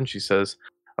affirming nod and she says,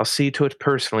 I'll see to it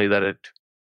personally that it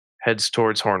heads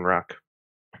towards Hornrock.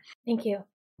 Thank you.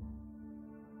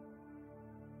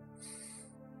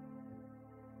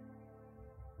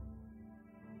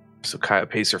 So Kaya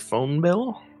pays her phone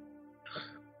bill.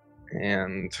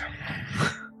 And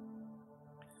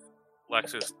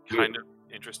Lex is kind of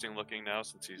interesting looking now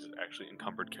since he's actually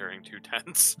encumbered carrying 2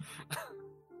 tents.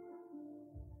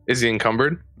 Is he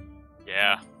encumbered?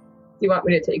 Yeah. Do you want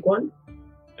me to take one?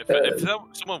 If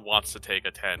someone wants to take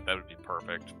a tent, that would be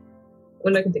perfect.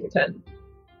 When I can take a 10.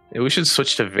 Yeah, we should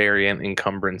switch to variant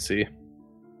encumbrancy.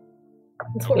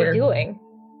 That's what we're doing.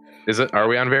 Is it? Are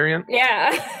we on variant?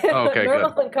 Yeah. Oh, okay,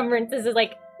 Normal good. encumbrances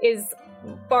is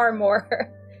far more.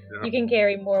 Yeah. You can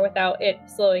carry more without it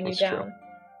slowing That's you down. true.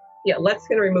 Yeah, Lex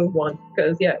gonna remove one,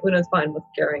 because, yeah, Una's fine with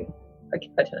carrying a 10.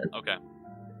 Okay.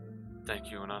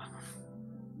 Thank you, Una.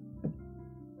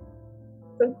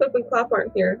 Since Cliff and Clop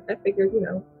aren't here, I figured,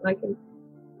 I can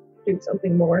do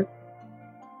something more.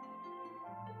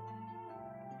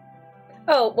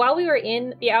 Oh, while we were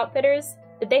in the Outfitters,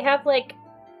 did they have,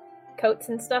 coats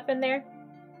and stuff in there?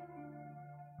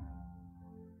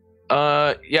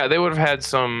 Yeah, they would have had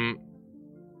some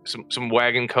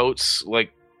wagon coats,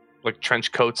 like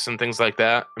trench coats and things like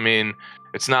that. I mean,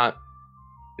 it's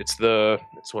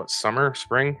what, summer,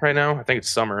 spring right now? I think it's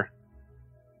summer.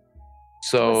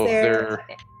 So Was there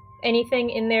anything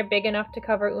in there big enough to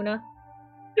cover Una?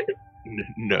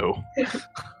 No.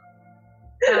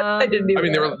 I didn't even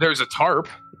I mean, there's a tarp.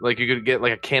 Like, you could get,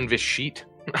 a canvas sheet.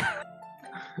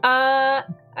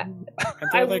 Aren't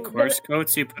there I- horse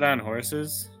coats you put on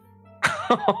horses?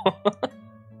 Not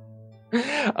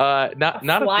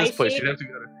at fly this place. sheet? You'd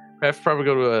have to probably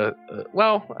go to a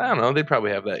well, I don't know. They'd probably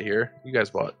have that here. You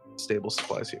guys bought stable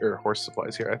supplies here, or horse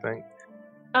supplies here, I think.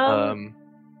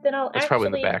 Then I'll It's actually probably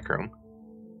in the back room.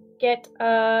 get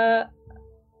a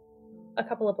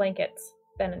couple of blankets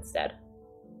then instead.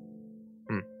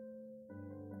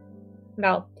 And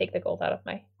I'll take the gold out of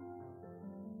my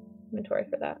inventory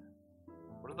for that.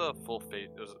 What are the full face?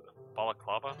 Is it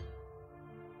balaclava?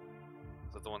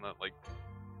 Is that the one that, kind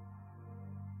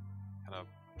of...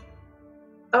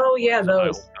 Oh, yeah,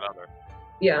 those. Another.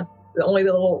 Yeah, only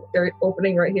the little area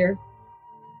opening right here.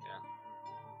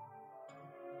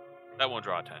 That won't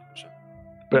draw attention.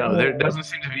 But no, there doesn't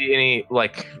seem to be any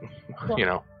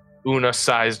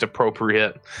Una-sized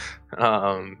appropriate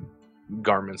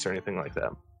garments or anything like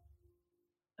that.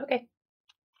 Okay.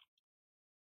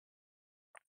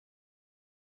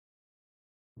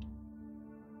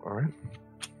 All right.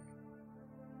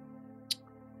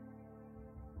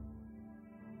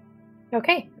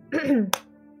 Okay.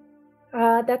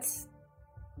 That's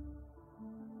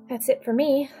it for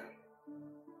me.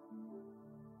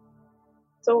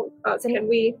 So, can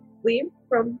we leave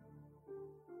from...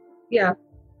 Yeah,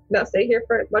 not stay here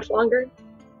for much longer?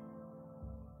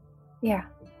 Yeah.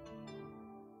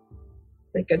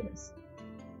 Thank goodness.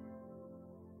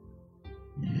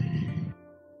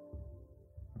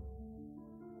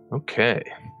 Okay.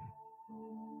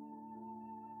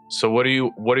 So what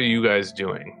are you guys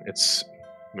doing? It's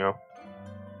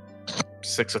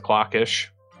 6 o'clock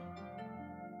ish.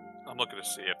 I'm looking to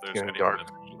see if there's Getting anyone dark.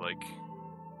 that's like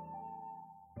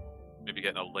maybe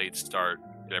getting a late start,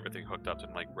 get everything hooked up,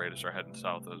 and like ready to start heading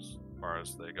south as far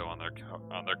as they go on their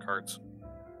carts.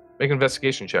 Make an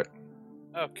investigation check.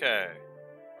 Okay,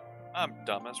 I'm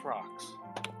dumb as rocks.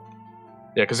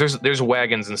 Yeah, because there's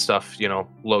wagons and stuff,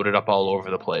 loaded up all over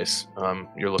the place.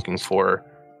 You're looking for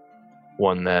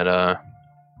one that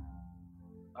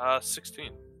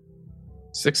 16.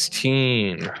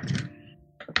 16.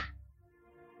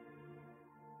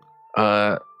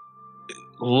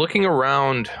 Looking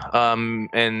around,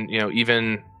 and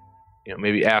even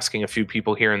maybe asking a few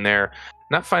people here and there,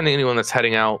 not finding anyone that's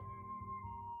heading out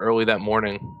early that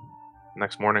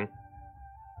next morning.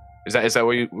 Is that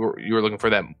what you were looking for,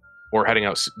 that, or heading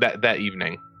out that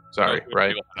evening? Sorry, No,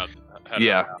 right? heading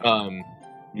out.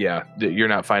 Yeah. You're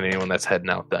not finding anyone that's heading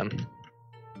out then.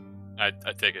 I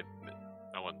take it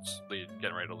no one's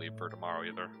getting ready to leave for tomorrow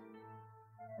either.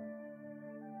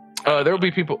 There will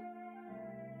be people.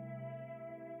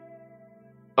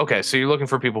 Okay, so you're looking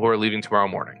for people who are leaving tomorrow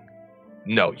morning.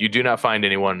 No, you do not find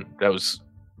anyone. That was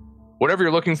whatever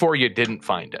you're looking for. You didn't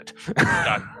find it.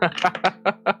 That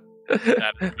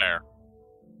is fair.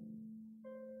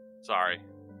 Sorry.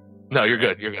 No, you're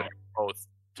good. You're good. Both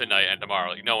tonight and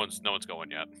tomorrow. Like no one's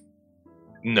going yet.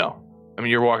 No, I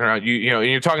mean you're walking around. And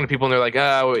you're talking to people, and they're like,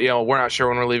 we're not sure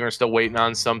when we're leaving. We're still waiting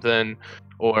on something,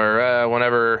 or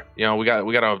whenever.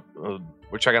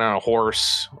 We're checking on a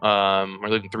horse. We're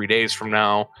leaving 3 days from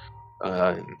now.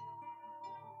 No.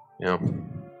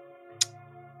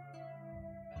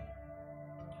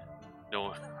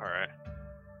 All right.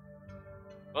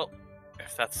 Well,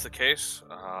 if that's the case,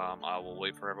 I will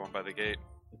wait for everyone by the gate.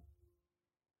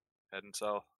 Heading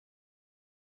south.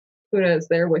 Una is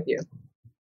there with you.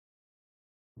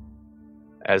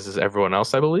 As is everyone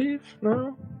else, I believe.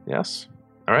 No. Yes.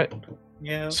 All right.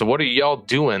 Yeah. So what are y'all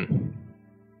doing?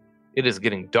 It is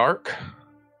getting dark.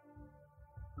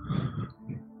 I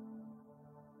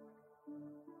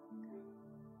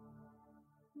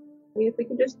mean, if we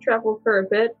could just travel for a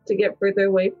bit to get further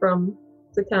away from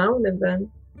the town, and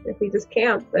then if we just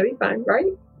camp, that'd be fine,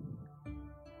 right?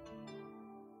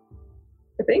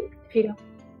 I think.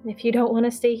 If you don't want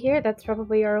to stay here, that's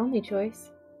probably our only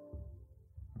choice.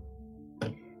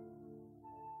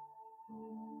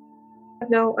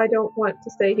 No, I don't want to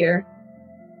stay here.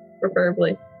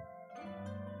 Preferably.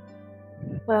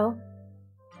 Well,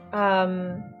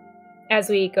 as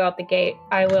we go out the gate,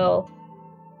 I will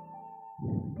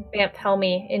vamp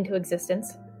Helmy into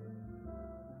existence.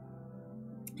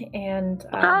 And,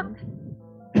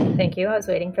 thank you, I was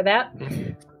waiting for that.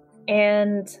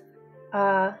 And,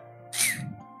 I'll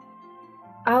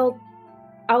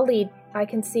lead. I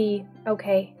can see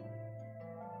okay.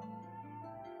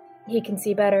 He can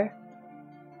see better.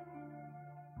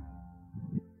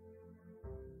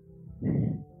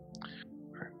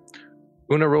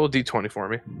 Una, roll a d20 for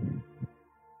me.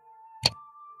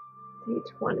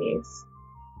 D20s.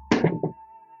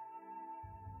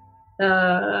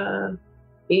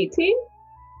 18?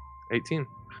 18.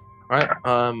 All right.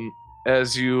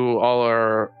 As you all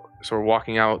are sort of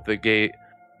walking out the gate,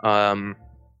 a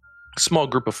small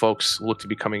group of folks look to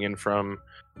be coming in from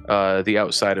the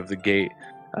outside of the gate,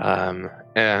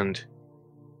 and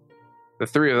the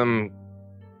three of them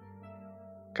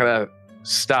kind of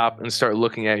stop and start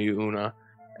looking at you, Una.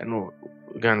 And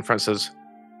the guy in front says,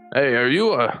 "Hey, are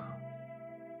you a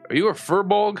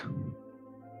furbolg?"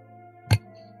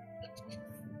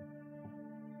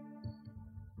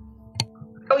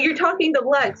 Oh, you're talking to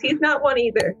Lex. He's not one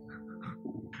either.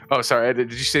 Oh, sorry.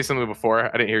 Did you say something before?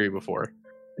 I didn't hear you before.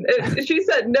 She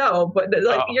said no, but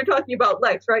You're talking about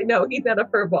Lex, right? No, he's not a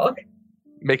furbolg.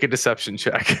 Make a deception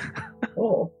check.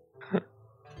 Oh.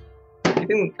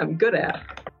 I'm good at.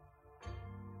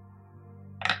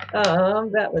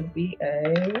 That would be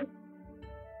a...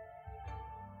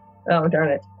 Oh, darn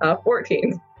it.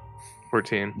 14.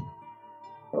 14.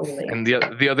 Only. And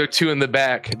the other two in the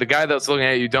back, the guy that's looking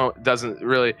at you doesn't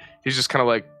really. He's just kind of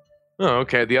like, oh,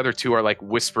 okay. The other two are like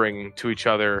whispering to each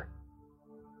other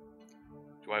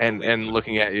and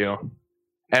looking at you.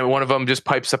 And one of them just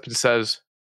pipes up and says,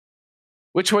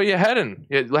 Which way you heading?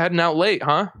 You're heading out late,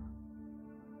 huh?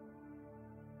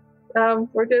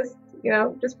 We're just,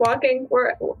 just walking. We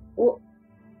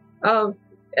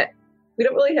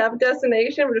don't really have a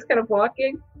destination. We're just kind of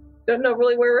walking. Don't know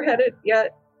really where we're headed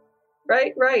yet.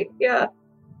 Right, yeah.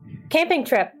 Camping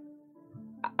trip.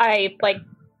 I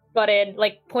butt in,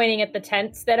 pointing at the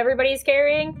tents that everybody's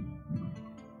carrying.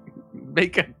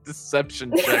 Make a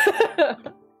deception check.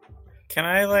 Can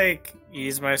I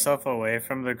ease myself away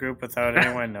from the group without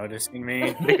anyone noticing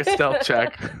me? Make a stealth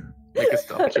check. Lex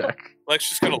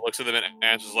just kind of looks at them and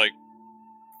answers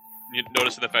you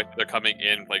noticing the fact that they're coming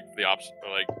in the opposite,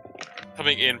 or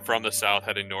coming in from the south,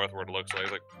 heading northward. Looks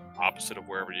like opposite of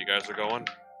wherever you guys are going.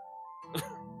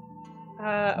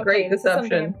 Okay, Great this is something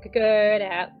deception. I'm good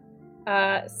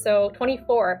at. So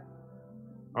 24.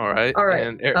 All right.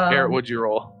 And Eric, what'd you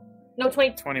roll? No,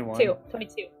 22. 21.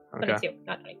 22. Okay. 22,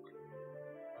 not 20.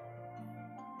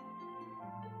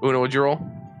 Una, what'd you roll?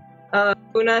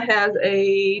 Una has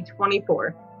a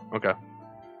 24. Okay.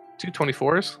 2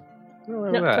 24s?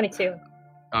 No, 22.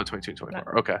 Oh, 22,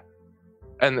 24. Okay.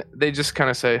 And they just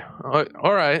kind of say, "Oh,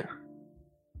 all right.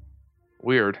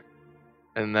 Weird."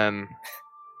 And then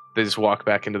they just walk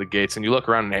back into the gates, and you look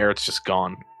around and Eric's just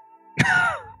gone.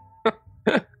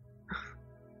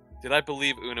 Did I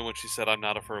believe Una when she said I'm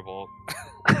not a furball?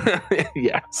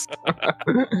 Yes.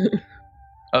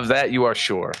 Of that you are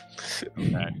sure. Okay.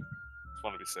 Just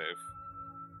want to be safe.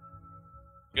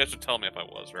 You guys would tell me if I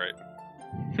was, right?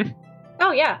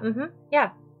 Oh, yeah. Mm-hmm. Yeah.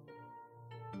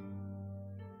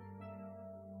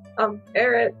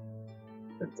 Eric,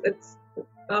 it's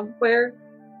where?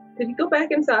 Did you go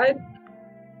back inside?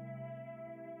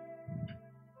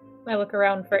 I look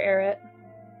around for Eric.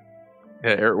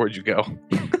 Yeah, Eric, where'd you go?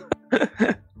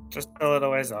 Just a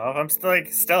little ways off. I'm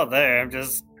still there. I'm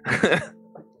just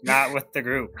not with the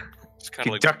group. Just kind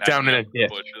You of ducked down in a ditch.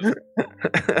 bushes.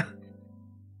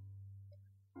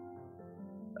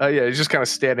 Yeah, he's just kind of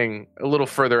standing a little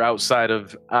further outside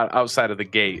of the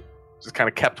gate. Just kind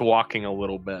of kept walking a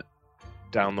little bit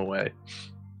down the way.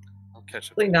 I'll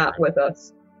catch Actually, it. not with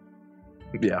us.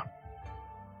 Yeah.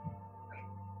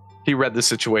 He read the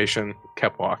situation,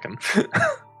 kept walking.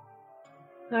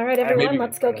 All right, everyone, Maybe-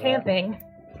 let's go camping.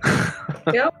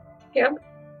 Yep.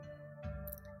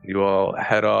 You all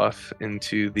head off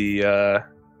into the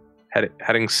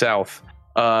heading south.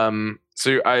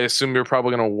 So I assume you're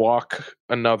probably gonna walk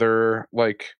another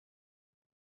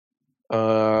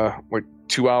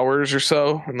 2 hours or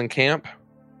so, and then camp.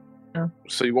 Yeah.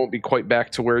 So you won't be quite back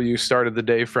to where you started the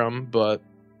day from, but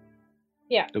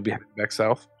Yeah. you'll be heading back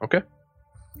south. Okay.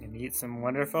 And eat some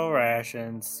wonderful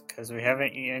rations, because we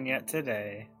haven't eaten yet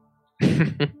today.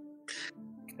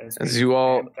 'Cause As we you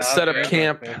all camped out set up very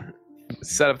camp, quickly.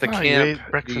 set up the You camp. ate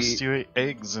breakfast. You ate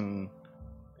eggs and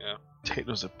Yeah.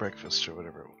 potatoes at breakfast or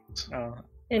whatever it was. Oh,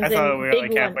 And I thought then we were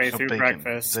big halfway lunch. Oh, through bacon.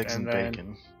 breakfast, Eggs and then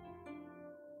bacon.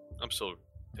 I'm still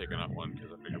taking out one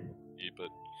because I figured I'd eat, but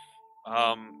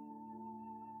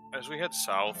as we head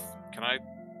south, can I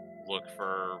look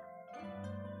for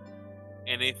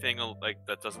anything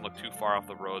that doesn't look too far off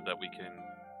the road that we can,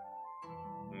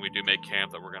 when we do make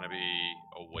camp, that we're going to be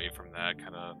away from that,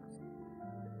 kind of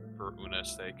for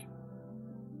Una's sake?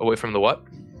 Away from the what?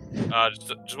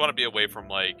 Just want to be away from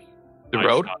The eye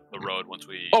road? shot of the road once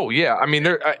we. Oh yeah, I mean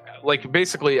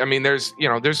basically, I mean there's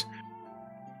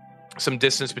some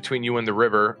distance between you and the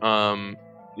river,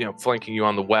 flanking you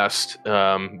on the west,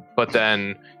 but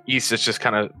then east is just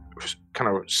kind of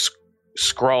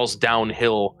scrawls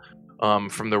downhill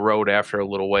from the road after a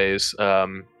little ways,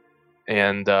 and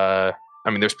I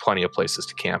mean there's plenty of places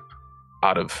to camp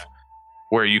out of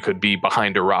where you could be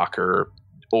behind a rock or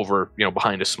over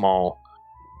behind a small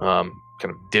kind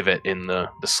of divot in the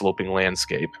sloping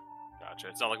landscape. Gotcha.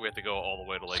 It's not like we have to go all the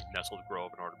way to Nestled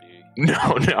Grove in order to be.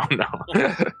 No.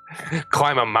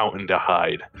 Climb a mountain to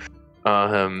hide.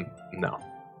 No.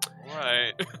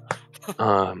 Right.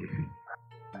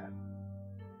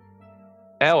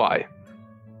 Ally,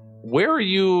 where are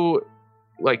you?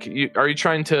 Are you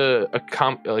trying to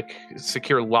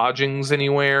secure lodgings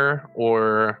anywhere,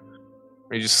 or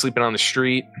are you just sleeping on the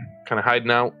street, kind of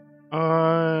hiding out?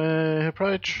 I'll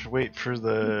probably wait for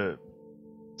the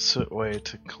way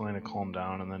to kind of calm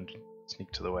down and then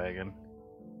sneak to the wagon.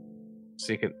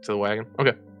 Sneak it to the wagon.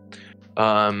 Okay.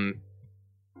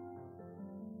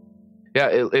 Yeah,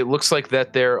 it looks like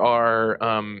that there are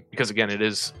because again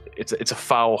it's a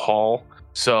foul hall,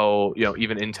 so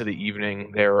even into the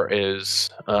evening there is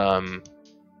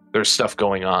there's stuff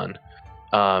going on.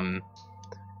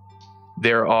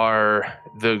 There are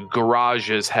the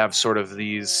garages have sort of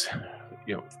these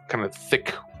kind of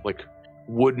thick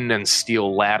wooden and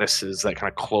steel lattices that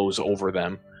kind of close over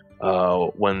them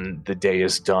when the day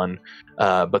is done.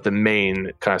 But the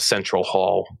main kind of central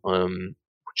hall,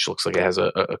 which looks like it has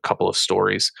a couple of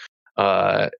stories,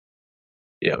 has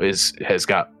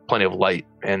got plenty of light,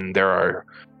 and there are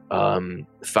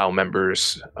FOW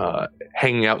members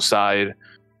hanging outside,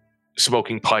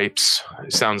 smoking pipes.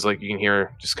 It sounds like you can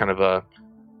hear just kind of a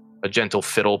gentle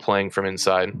fiddle playing from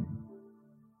inside.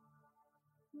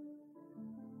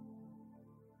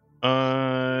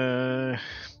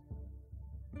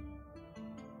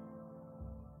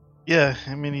 Yeah,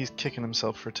 I mean, he's kicking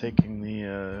himself for taking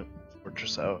the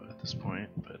fortress out at this point,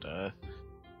 but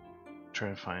try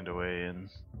and find a way in.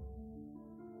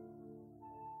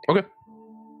 Okay.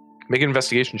 Make an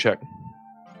investigation check.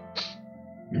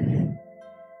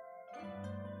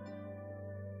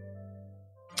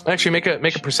 Actually, make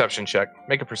a perception check.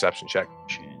 Make a perception check.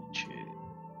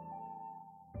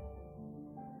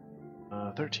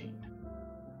 13.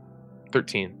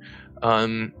 13.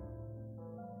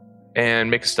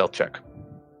 And make a stealth check.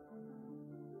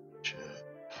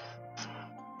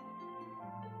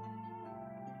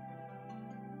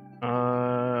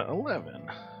 11.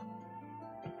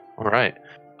 All right.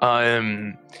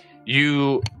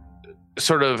 You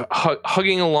sort of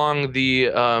hugging along the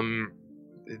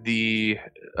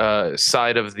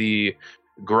side of the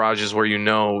garages where you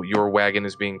know your wagon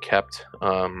is being kept.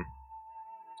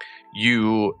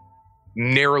 You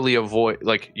narrowly avoid,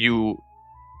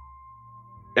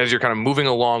 as you're kind of moving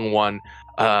along one,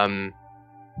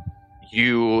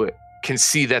 you can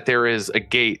see that there is a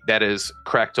gate that is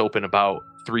cracked open about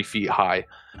 3 feet high.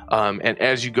 And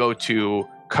as you go to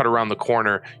cut around the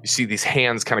corner, you see these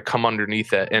hands kind of come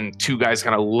underneath it, and 2 guys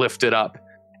kind of lift it up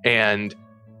and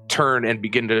turn and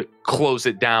begin to close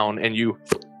it down, and you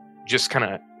just kind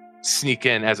of sneak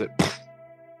in as it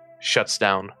shuts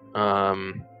down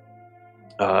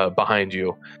behind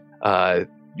you.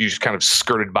 You just kind of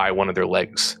skirted by one of their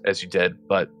legs as you did,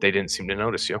 but they didn't seem to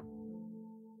notice you.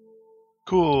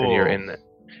 Cool. And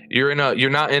you're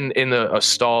not in a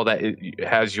stall that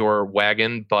has your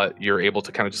wagon, but you're able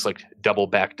to kind of just like double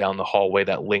back down the hallway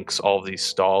that links all of these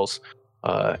stalls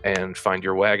and find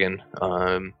your wagon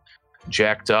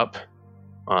jacked up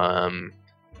and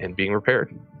being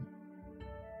repaired.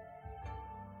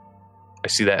 I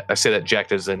say that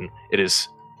jacked as in it is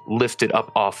lifted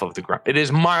up off of the ground. It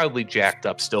is mildly jacked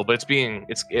up still, but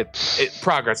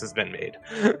progress has been made.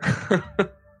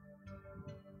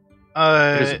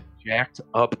 It is a jacked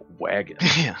up wagon.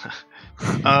 Yeah.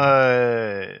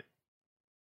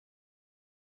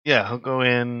 Yeah, he'll go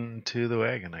into the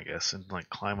wagon, I guess, and like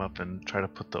climb up and try to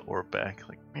put the ore back.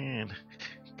 Like, man,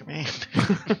 come in.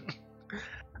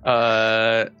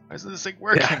 Why is this thing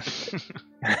working?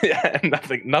 Yeah,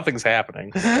 nothing's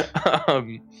happening.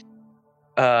 Hold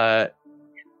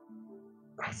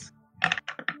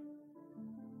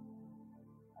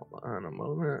on a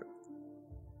moment.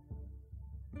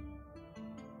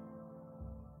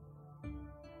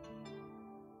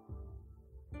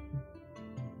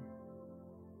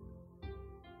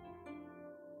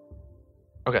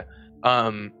 Okay.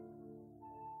 And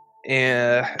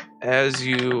as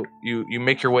you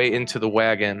make your way into the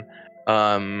wagon,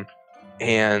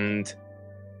 and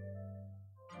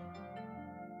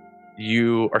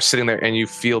you are sitting there and you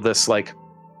feel this like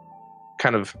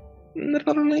kind of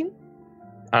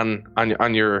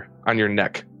on your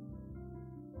neck.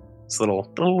 This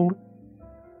little on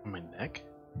my neck?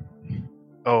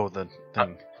 Oh, the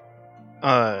thing.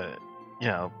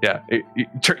 Yeah. Yeah.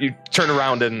 You turn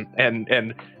around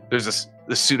and there's this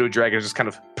pseudo dragon just kind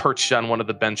of perched on one of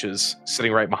the benches,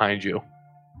 sitting right behind you.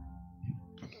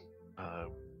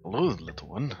 Hello, little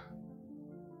one.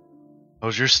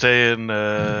 How's your stay in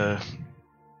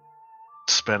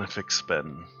Spanifix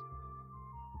been?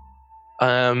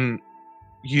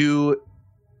 You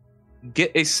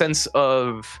get a sense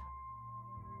of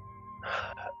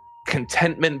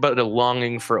contentment, but a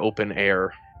longing for open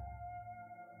air.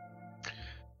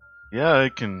 Yeah, I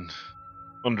can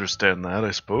understand that,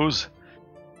 I suppose.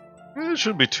 It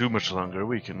shouldn't be too much longer.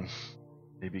 We can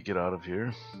maybe get out of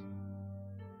here.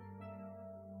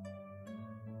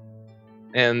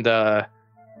 And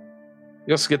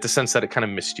you also get the sense that it kind of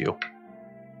missed you.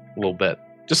 A little bit.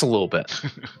 Just a little bit.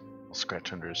 I'll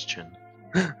scratch under his chin.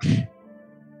 And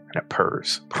it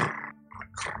purrs.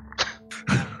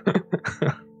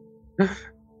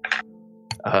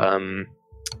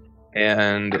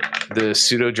 And the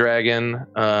pseudo dragon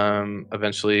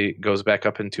eventually goes back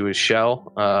up into his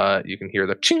shell. You can hear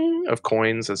the ching of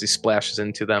coins as he splashes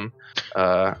into them,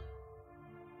 is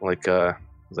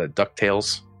that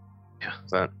DuckTales? Yeah.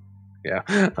 Is that?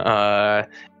 Yeah.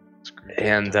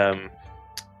 And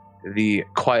the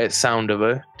quiet sound of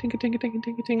a tink tink tink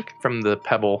tink tink from the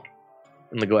pebble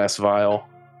in the glass vial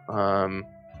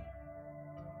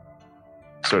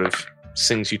sort of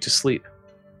sings you to sleep.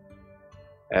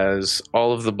 As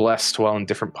all of the blessed, while in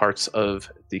different parts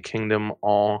of the kingdom,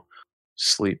 all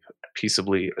sleep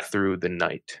peaceably through the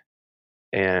night.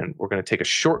 And we're going to take a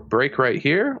short break right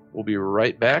here. We'll be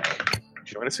right back.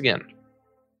 Join us again.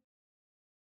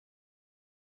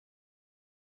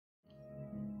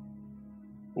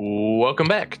 Welcome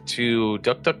back to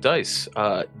Duck Duck Dice.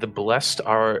 The blessed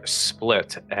are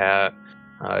split at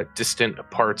distant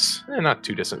parts, not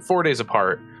too distant, 4 days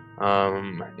apart,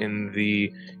 in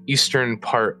the eastern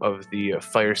part of the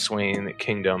Fireswain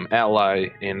Kingdom. Ally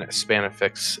in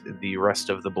Spanifix, the rest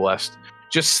of the blessed,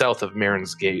 just south of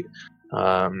Marin's Gate.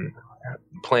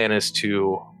 Plan is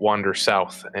to wander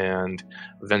south and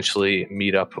eventually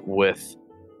meet up with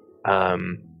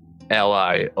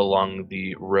Ally along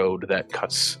the road that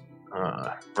cuts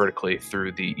vertically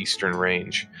through the eastern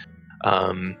range.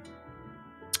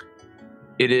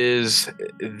 It is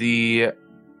the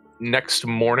next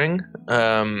morning.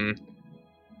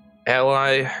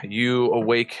 Ally, you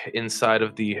awake inside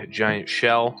of the giant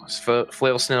shell,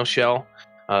 flail snail shell,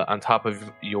 on top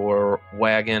of your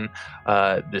wagon.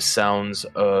 The sounds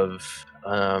of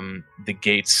the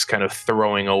gates kind of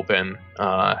throwing open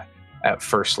at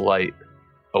first light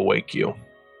awake you.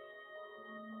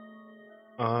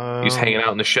 He's hanging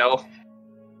out in the shell?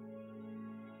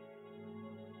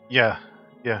 Yeah.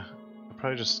 I'll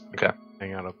probably just Okay.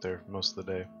 hang out up there most of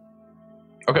the day.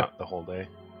 Okay. Not the whole day.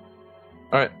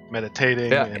 All right.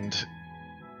 Meditating Yeah. and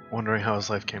wondering how his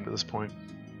life came to this point.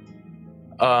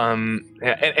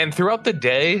 And throughout the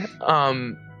day,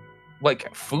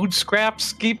 like food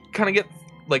scraps kind of get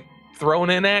like thrown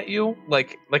in at you.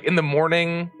 Like in the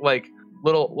morning, like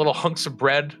little hunks of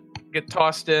bread get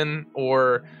tossed in,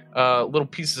 or little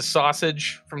pieces of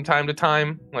sausage from time to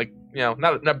time. Like,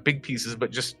 not big pieces, but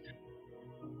just.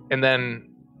 And then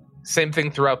same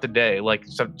thing throughout the day. Like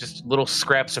just little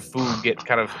scraps of food get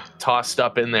kind of tossed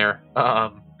up in there,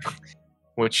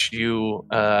 which you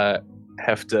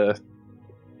have to.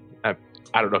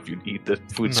 I don't know if you'd eat the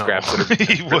food scraps that are.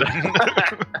 He wouldn't.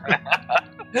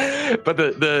 But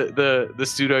the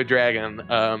pseudo dragon,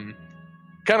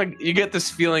 kind of, you get this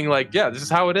feeling like, yeah, this is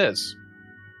how it is.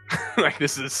 Like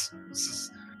this is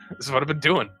what I've been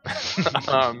doing.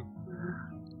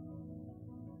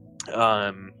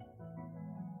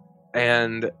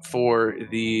 And for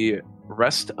the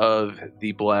rest of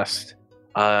the blessed,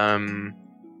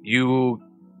 you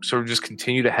sort of just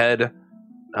continue to head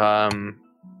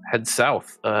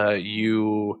south.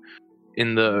 You,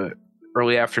 in the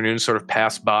early afternoon, sort of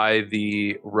pass by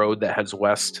the road that heads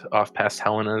west off past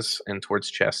Helena's and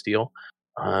towards Chastile.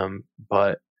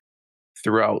 But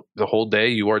throughout the whole day,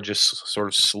 you are just sort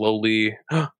of slowly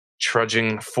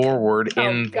trudging forward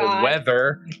in the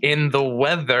weather.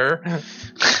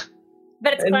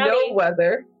 But it's And cloudy. no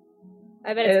weather.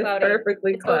 I bet it's cloudy.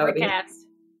 Perfectly It's cloudy. overcast.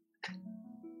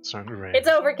 It's starting to rain. It's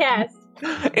overcast.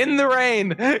 In the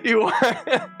rain, you. What's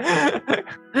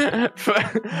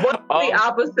the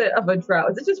opposite of a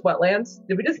drought? Is it just wetlands?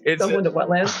 Did we just It's stumble into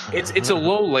wetlands? It's a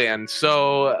lowland,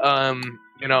 so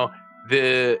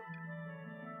the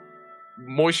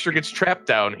moisture gets trapped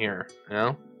down here.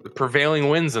 The prevailing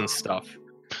winds and stuff.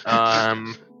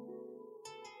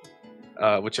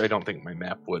 Which I don't think my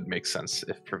map would make sense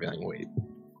if prevailing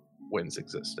winds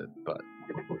existed, but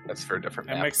that's for a different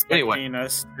map. I'm expecting Anyway.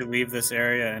 us to leave this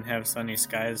area and have sunny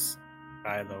skies,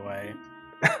 by the way.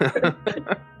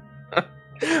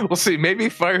 We'll see. Maybe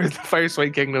the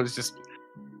Fireswain Kingdom is just.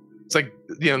 It's like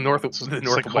the Northwest,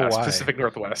 like Hawaii. Pacific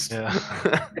Northwest. Yeah.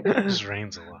 It just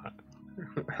rains a lot.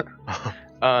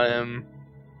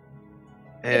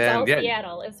 It's all And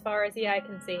Seattle, as far as the eye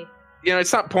can see.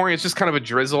 it's not pouring. It's just kind of a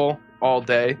drizzle all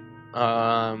day,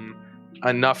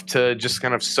 enough to just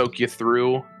kind of soak you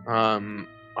through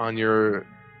on your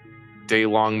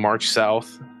day-long march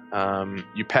south.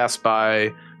 You pass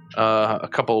by a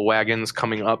couple of wagons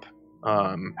coming up,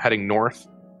 heading north,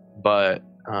 but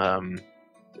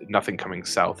nothing coming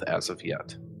south as of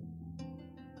yet.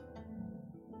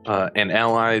 And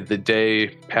Ally, the day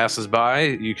passes by.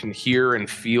 You can hear and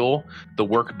feel the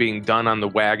work being done on the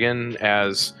wagon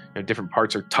as different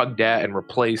parts are tugged at and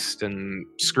replaced and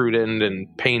screwed in and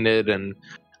painted, and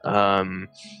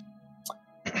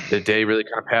the day really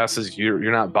kind of passes.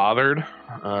 You're not bothered,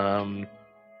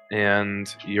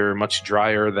 and you're much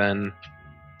drier than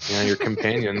your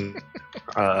companion.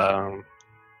 How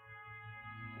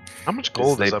much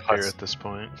gold They is up here putz. at this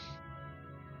point?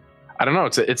 I don't know.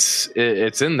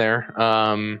 It's in there.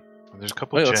 There's a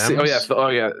couple Wait, gems. let's see. Oh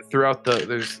yeah. Throughout the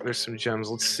there's some gems.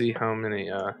 Let's see how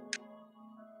many.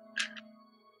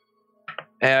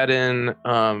 Add in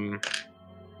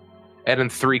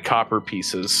 3 copper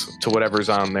pieces to whatever's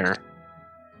on there.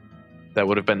 That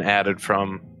would have been added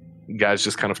from you guys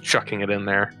just kind of chucking it in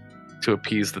there to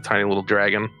appease the tiny little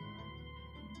dragon.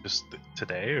 Just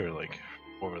today, or like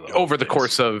Over the days?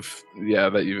 course of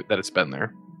that it's been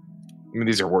there. I mean,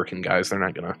 these are working guys. They're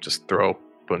not gonna just throw a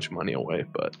bunch of money away.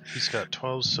 But He's got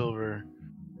 12 silver,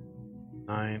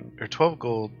 12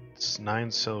 gold,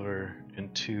 9 silver,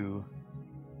 and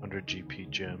 200 GP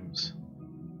gems.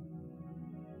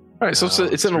 all right, so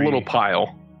it's in a little 3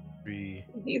 pile. 3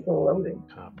 He's loading.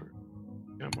 copper.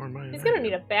 Got more money. He's gonna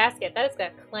need a basket. That is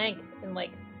gonna clank and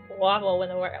like wobble when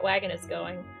the wagon is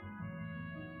going.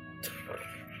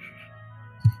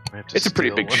 I have to It's a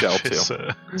pretty steal big one shell, of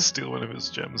his, steal one of his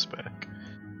gems back.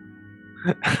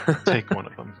 Take one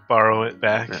of them, borrow it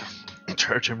back, and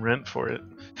charge him rent for it.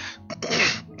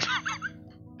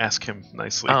 Ask him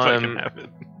nicely if I can have it.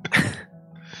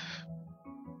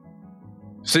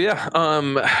 So yeah,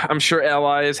 I'm sure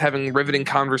Ally is having riveting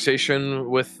conversation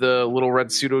with the little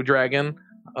red pseudo dragon.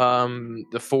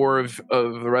 The 4 of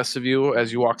the rest of you,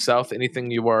 as you walk south,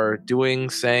 anything you are doing,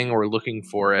 saying, or looking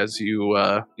for as you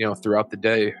throughout the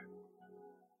day,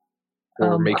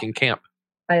 or making camp.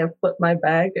 I have put my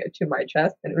bag to my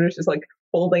chest, and Ruth is like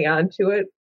holding on to it,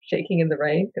 shaking in the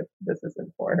rain because this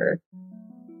isn't for her.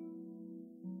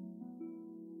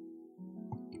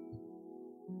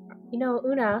 You know,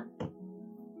 Una,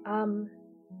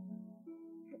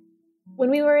 when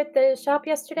we were at the shop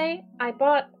yesterday, I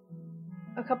bought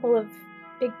a couple of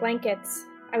big blankets.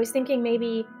 I was thinking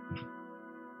maybe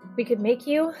we could make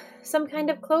you some kind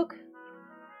of cloak.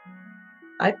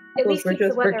 I At those least were keep the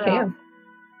just for weather camp.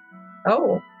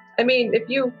 Oh, I mean, if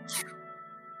you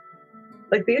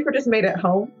like, these were just made at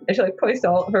home, and she like placed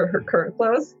all her current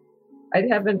clothes. I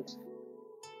haven't.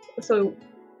 So,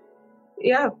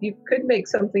 yeah, you could make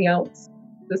something else,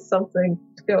 just something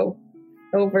to go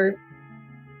over.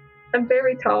 I'm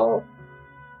very tall.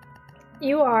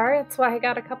 You are. That's why I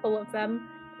got a couple of them.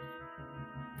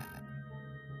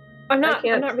 I'm not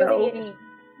really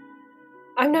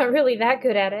that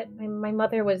good at it. My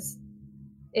mother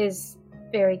is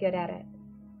very good at it.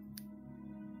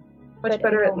 Much But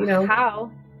better I at, you know.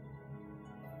 how.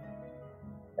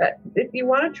 If you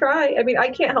want to try, I mean, I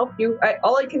can't help you.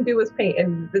 All I can do is paint,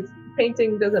 and this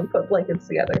painting doesn't put blankets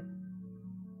together.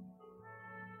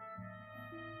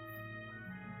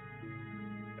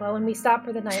 Well, when we stop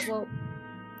for the night, we'll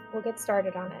get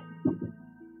started on it.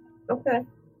 Okay.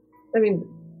 I mean,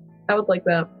 I would like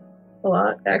that a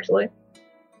lot, actually.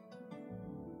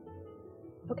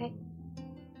 Okay.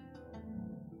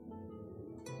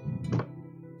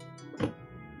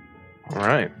 All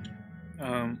right.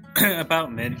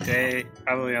 About midday,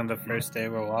 probably on the first day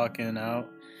we're walking out,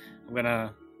 I'm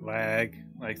gonna lag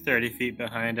like 30 feet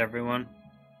behind everyone.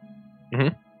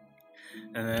 Mhm.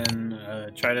 And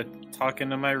then try to talk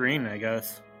into my ring, I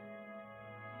guess.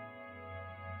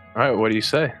 All right. What do you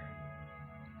say?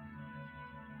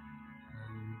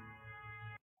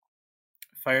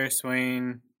 Fire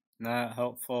Swain, not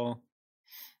helpful.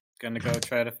 Gonna go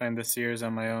try to find the seers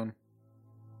on my own.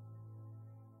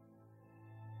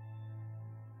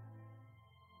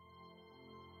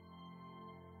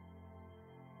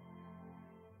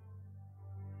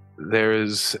 There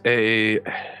is a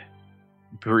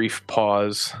brief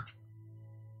pause,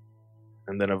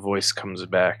 and then a voice comes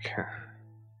back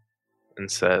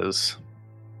and says,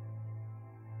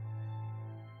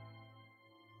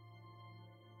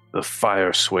 "The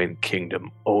Fire Swain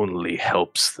Kingdom only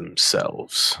helps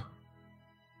themselves.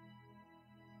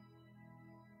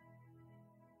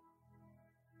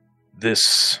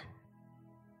 This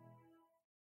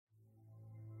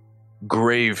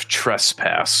grave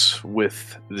trespass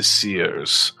with the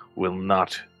seers will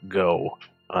not go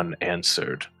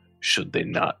unanswered should they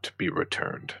not be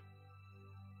returned.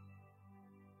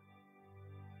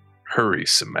 Hurry,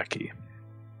 Semeki."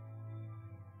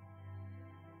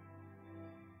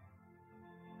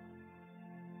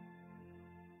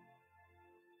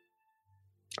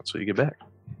 That's what you get back.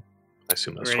 I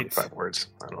assume that's Great. 25 words.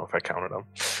 I don't know if I counted them.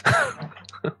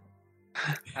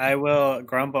 I will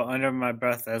grumble under my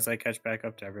breath as I catch back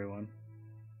up to everyone.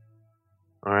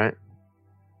 All right.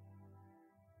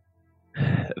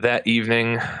 That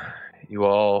evening, you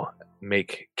all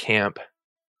make camp.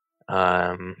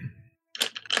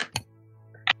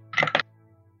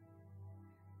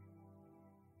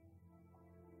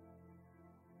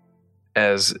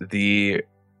 As the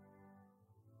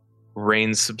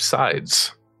rain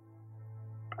subsides.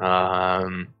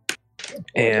 And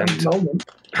Moment.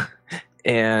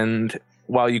 And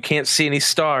while you can't see any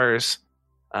stars,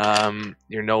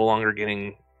 you're no longer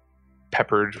getting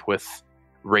peppered with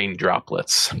rain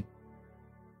droplets.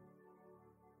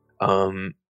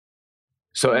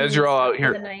 So as you're all out For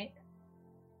here, the night,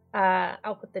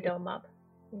 I'll put the dome up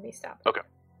when we stop. Okay.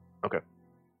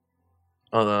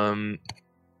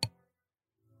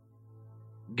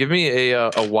 Give me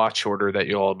a watch order that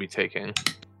you'll all be taking.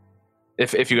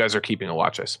 If you guys are keeping a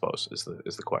watch, I suppose is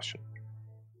the question.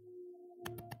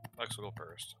 Lex will go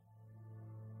first.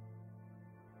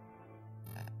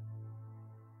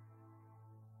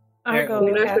 I'll go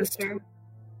You know, after.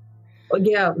 Well,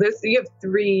 yeah, you have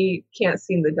 3 can't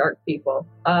see in the dark people.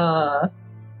 I'll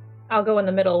go in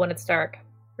the middle when it's dark,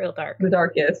 real dark. The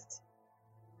darkest.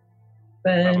 I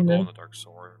will Then go in the dark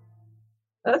sword.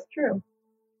 that's true.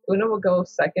 Una will go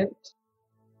second.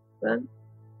 Then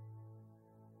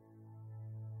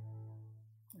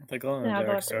The glow in the Yeah, I'll go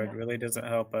dark after sword that. really doesn't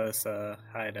help us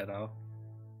hide at all.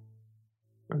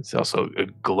 It's also a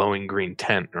glowing green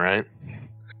tent, right?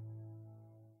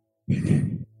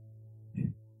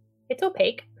 It's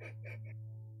opaque.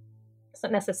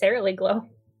 Doesn't necessarily glow.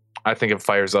 I think it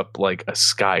fires up like a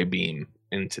sky beam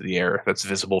into the air that's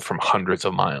visible from hundreds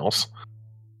of miles.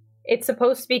 It's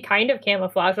supposed to be kind of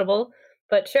camouflageable,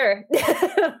 but sure.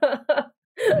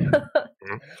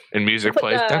 And music Put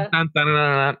plays. the- Dun, dun, dun,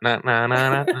 dun, dun, dun,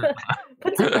 dun, dun.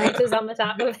 Put some branches on the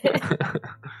top of it.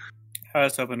 I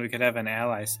was hoping we could have an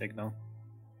ally signal.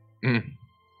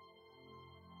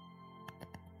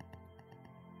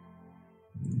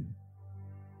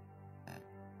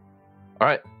 All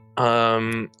right.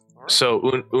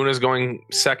 So Una's going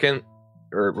second,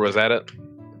 or was that it?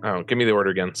 Oh, give me the order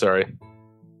again. Sorry.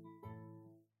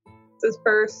 this is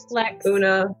first. Lex.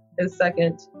 Una is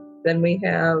second. Then we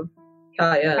have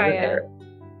Kaya. And then Kaya. Eric.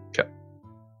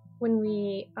 When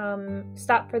we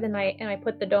stop for the night and I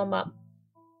put the dome up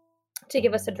to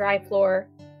give us a dry floor,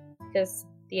 because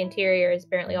the interior is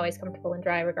apparently always comfortable and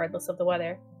dry regardless of the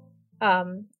weather,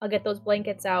 I'll get those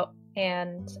blankets out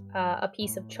and a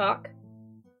piece of chalk,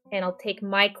 and I'll take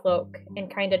my cloak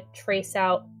and kind of trace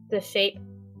out the shape,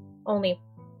 only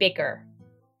bigger,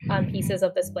 on pieces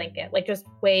of this blanket, like just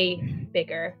way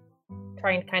bigger,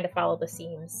 trying to kind of follow the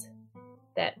seams.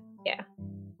 That, yeah.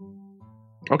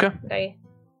 Okay. And I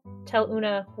tell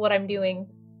Una what I'm doing,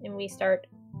 and we start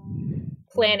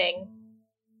planning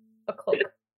a cloak.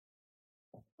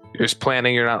 You're just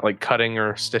planning. You're not like cutting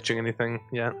or stitching anything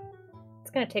yet.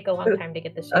 It's gonna take a long time to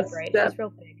get this shape That's right. step- It's real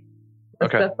big. A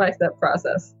Okay. step-by-step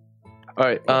process. All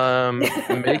right.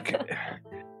 Make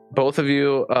both of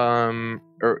you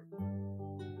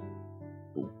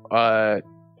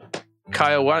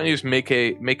Kyle, why don't you just make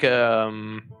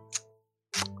an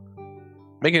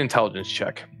intelligence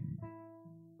check.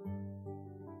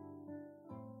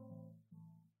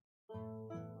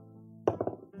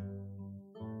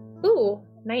 Ooh,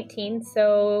 19,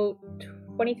 so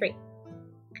 23.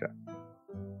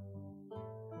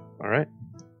 All right.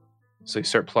 So you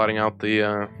start plotting out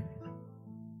the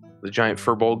giant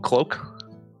furbolg cloak,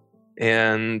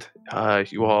 and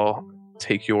you all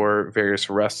take your various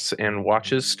rests and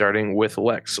watches, starting with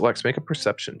Lex. Lex, make a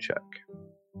perception check.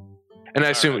 And I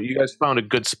assume you guys found a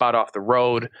good spot off the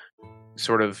road,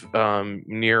 sort of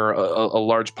near a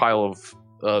large pile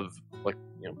of like,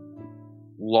 you know,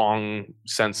 long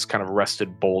since kind of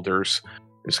rested boulders,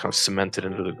 just kind of cemented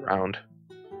into the ground.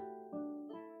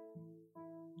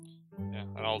 Yeah,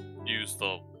 and I'll use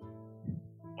the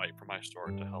light from my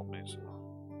sword to help me. So.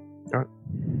 Alright.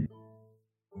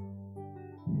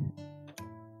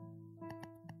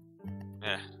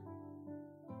 Yeah.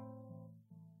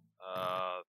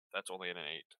 That's only an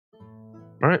 8.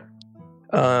 All right.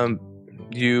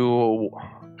 You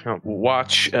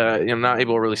watch. You're not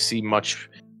able to really see much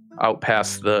out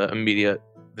past the immediate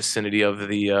vicinity of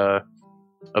the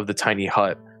tiny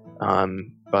hut,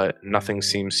 but nothing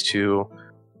seems to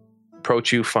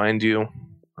approach you, find you,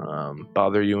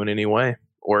 bother you in any way,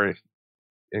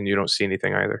 and you don't see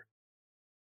anything either.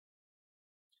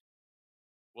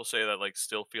 We'll say that, like,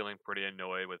 still feeling pretty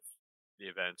annoyed with the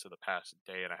events of the past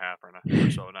day and a half or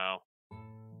so now.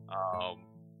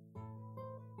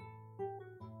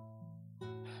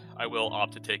 I will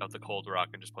opt to take out the cold rock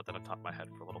and just put that on top of my head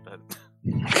for a little bit.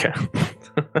 Okay.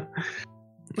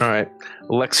 All right.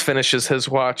 Lex finishes his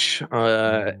watch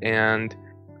and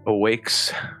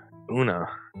awakes Una.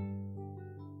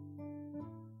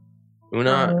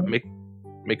 Una, make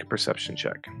a perception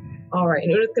check. All right,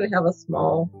 and Una's going to have a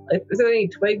small. If there's any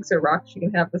twigs or rocks she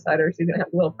can have beside her, she's going to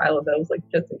have a little pile of those, like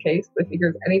just in case. But if she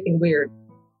hears anything weird,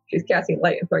 she's casting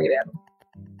light and throwing it at him.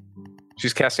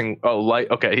 She's casting light.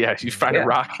 Okay, yeah. You find a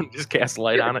rock and just cast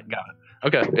light on it. Got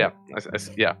Okay, yeah.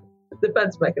 Yeah.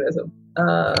 Defense mechanism.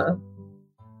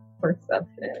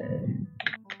 Perception.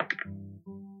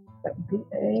 That would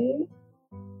be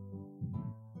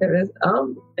there is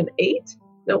an 8?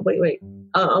 No, wait.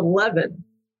 11.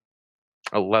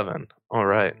 11. All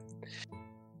right.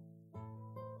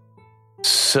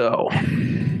 So,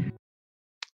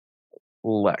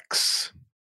 Lex.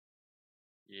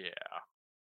 Yeah,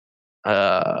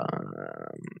 Uh,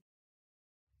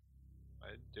 I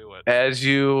do it. as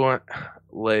you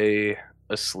lay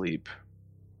asleep,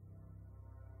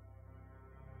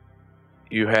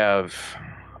 you have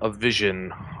a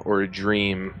vision or a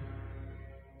dream,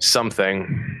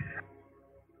 something.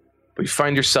 But you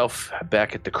find yourself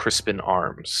back at the Crispin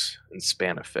Arms in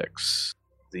Spanifix,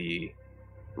 the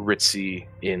ritzy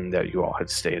inn that you all had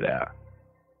stayed at.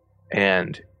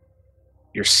 And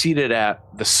you're seated at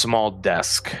the small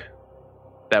desk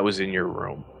that was in your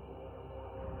room.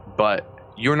 But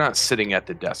you're not sitting at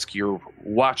the desk. You're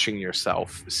watching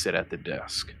yourself sit at the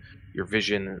desk. Your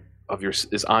vision of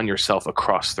is on yourself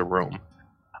across the room.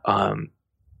 And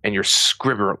you're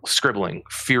scribbling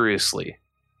furiously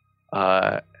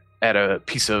at a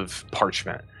piece of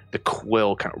parchment, the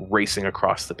quill kind of racing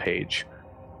across the page.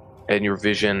 And your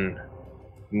vision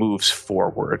moves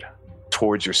forward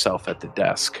towards yourself at the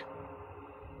desk.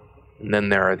 And then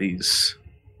there are these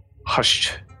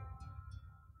hushed,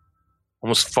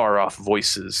 almost far off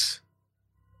voices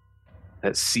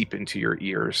that seep into your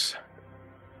ears.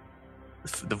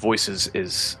 The voices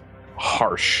is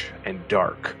harsh and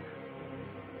dark.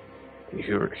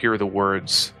 You hear the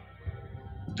words,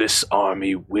 "This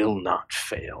army will not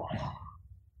fail."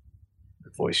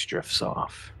 The voice drifts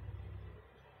off.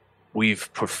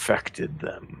 "We've perfected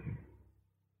them,"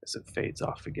 as it fades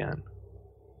off again.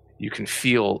 You can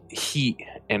feel heat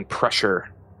and pressure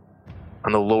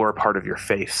on the lower part of your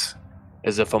face,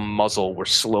 as if a muzzle were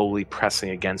slowly pressing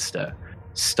against it,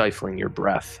 stifling your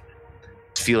breath.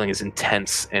 This feeling is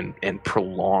intense and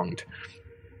prolonged.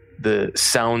 The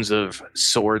sounds of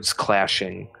swords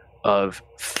clashing, of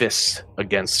fists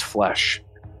against flesh,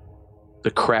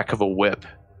 the crack of a whip,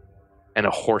 and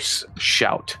a hoarse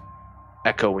shout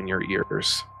echo in your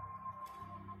ears.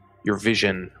 Your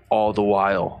vision, all the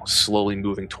while, slowly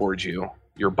moving towards you,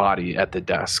 your body at the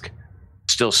desk,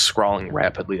 still scrawling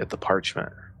rapidly at the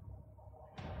parchment.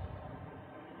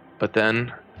 But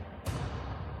then,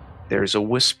 there's a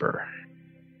whisper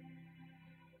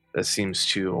that seems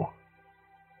to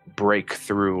break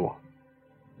through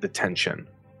the tension.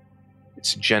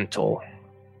 It's gentle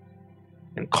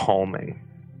and calming.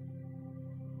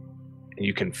 And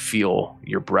you can feel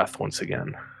your breath once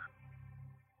again.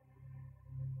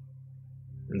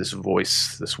 And this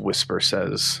voice, this whisper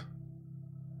says,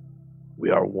 "We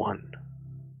are one.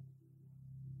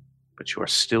 But you are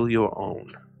still your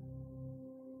own."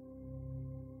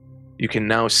 You can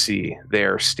now see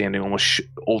there, standing almost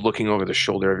looking over the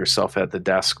shoulder of yourself at the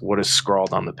desk, what is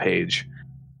scrawled on the page.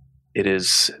 It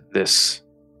is this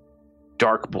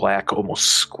dark black, almost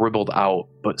scribbled out,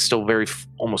 but still very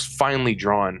almost finely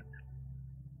drawn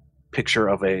picture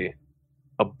of a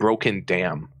broken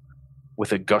dam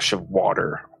with a gush of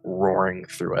water roaring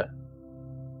through it.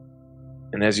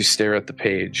 And as you stare at the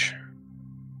page,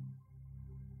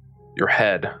 your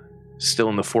head, still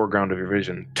in the foreground of your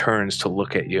vision, turns to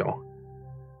look at you.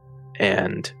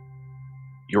 And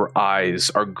your eyes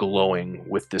are glowing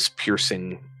with this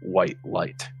piercing white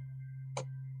light.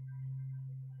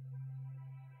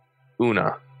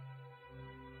 Una,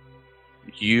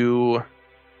 you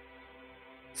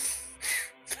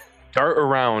dart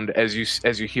around as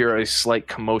you hear a slight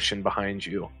commotion behind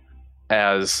you,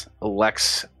 as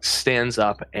Lex stands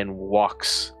up and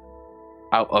walks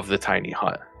out of the tiny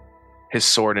hut, his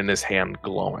sword in his hand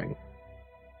glowing,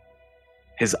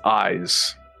 his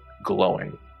eyes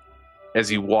glowing. As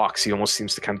he walks, he almost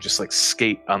seems to kind of just like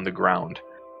skate on the ground.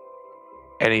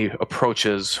 And he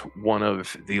approaches one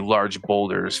of the large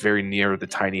boulders very near the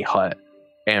tiny hut,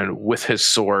 and with his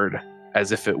sword,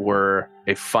 as if it were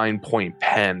a fine point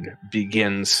pen,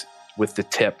 begins with the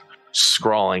tip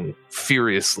scrawling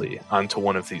furiously onto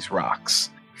one of these rocks.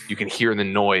 You can hear the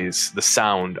noise, the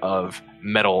sound of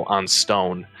metal on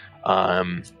stone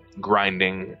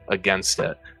grinding against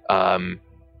it.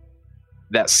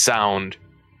 That sound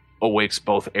awakes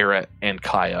both Eret and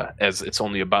Kaya, as it's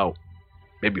only about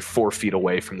maybe 4 feet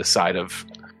away from the side of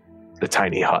the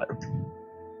tiny hut.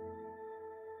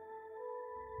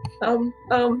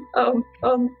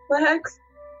 Lex?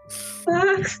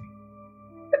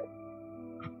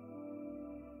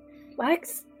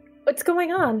 Lex? What's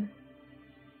going on?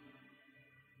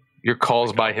 Your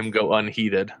calls by him go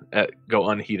unheeded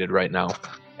right now,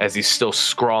 as he's still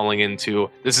scrawling into.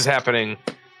 This is happening.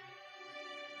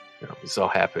 It's all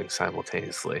happening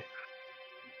simultaneously.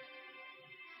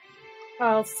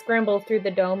 I'll scramble through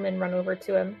the dome and run over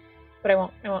to him, but I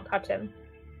won't touch him.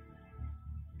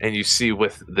 And you see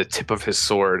with the tip of his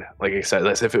sword, like I said,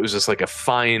 as if it was just like a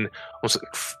fine, almost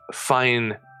like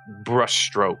fine brush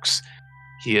strokes,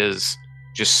 he is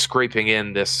just scraping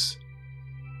in this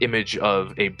image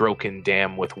of a broken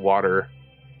dam with water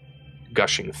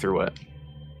gushing through it.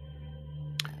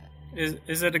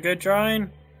 Is it a good drawing?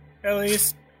 At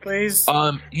least, please.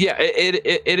 Yeah,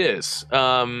 it is.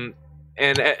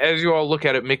 And as you all look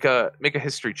at it, make a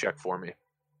history check for me.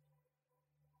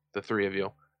 The three of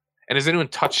you. And has anyone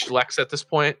touched Lex at this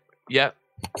point yet?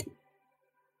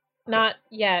 Not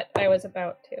yet. I was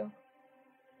about to.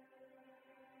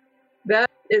 That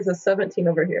is a 17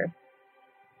 over here.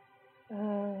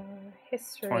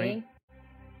 History. 20.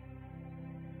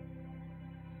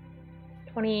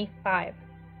 25.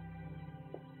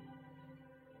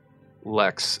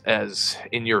 Lex, as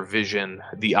in your vision,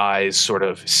 the eyes sort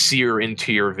of sear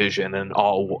into your vision and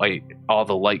all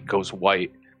the light goes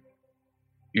white.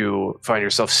 You find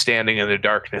yourself standing in the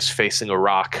darkness facing a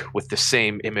rock with the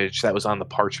same image that was on the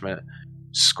parchment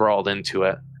scrawled into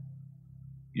it.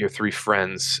 Your three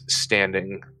friends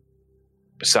standing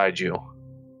beside you.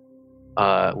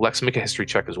 Lex, make a history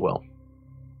check as well.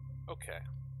 Okay.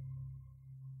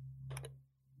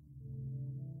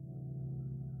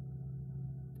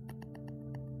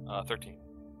 Uh, 13.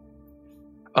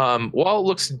 While it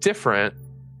looks different,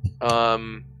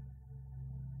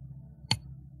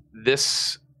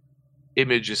 this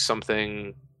image is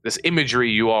something, this imagery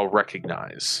you all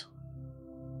recognize.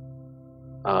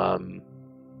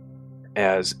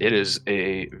 As it is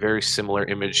a very similar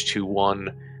image to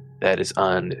one that is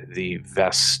on the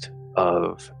vest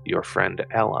of your friend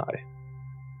Ally.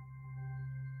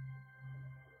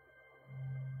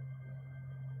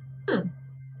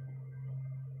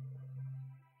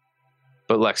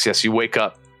 But Lex, yes, you wake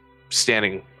up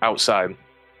standing outside.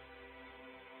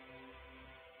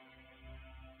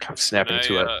 Kind of snapping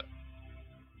to it.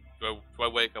 Do I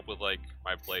wake up with like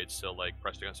my blade still like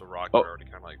pressed against a rock? Oh. Or already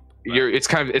kind of like It's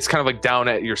kind of like down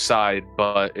at your side,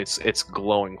 but it's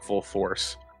glowing full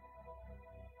force.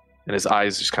 And his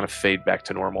eyes just kind of fade back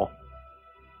to normal.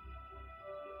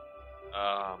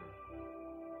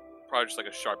 Probably just like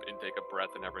a sharp intake of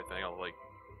breath and everything. I'll like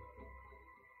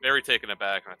very taken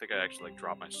aback, and I think I actually like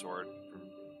dropped my sword from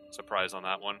surprise on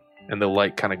that one. And the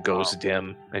light kind of goes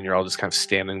dim, and you're all just kind of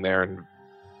standing there and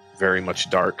very much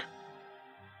dark.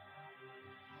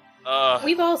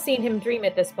 We've all seen him dream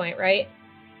at this point, right?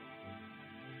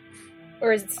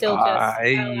 Or is it still just Ally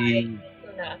and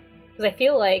Una? Because I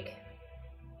feel like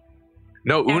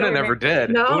No, Una never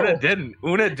did. No. Una didn't.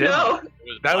 Una didn't. No.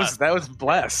 That was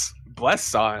Bless. Bless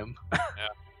saw him.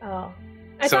 oh,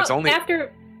 I So thought it's only-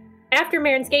 after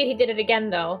Marin's Gate he did it again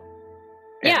though.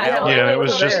 And Yeah, Ally- Yeah, it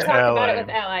was we just talked about it Ally. with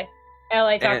Ally.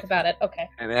 Ally talked And- about it. Okay,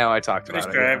 And now I talked Pretty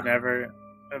about sure it.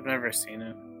 I've never seen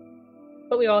it.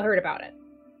 but we all heard about it.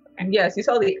 Yes, you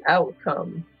saw the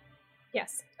outcome.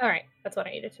 Yes. All right, that's what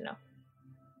I needed to know.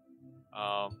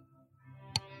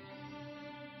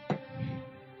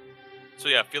 So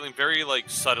yeah, feeling very like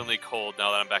suddenly cold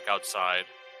now that I'm back outside,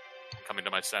 coming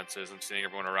to my senses and seeing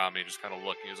everyone around me, just kind of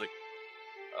looking. He was like,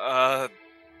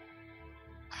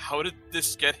 how did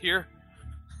this get here?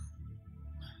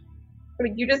 I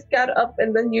mean, you just got up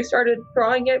and then you started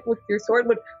drawing it with your sword.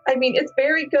 I mean, it's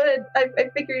very good. I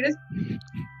figured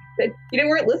you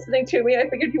weren't listening to me. I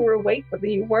figured you were awake, but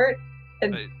you weren't.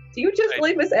 And do you just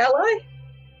believe Miss Ally?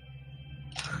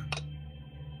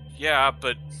 Yeah,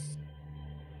 but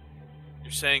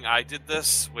you're saying I did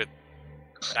this with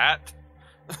that?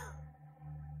 Is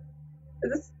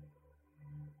this?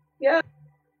 Yeah.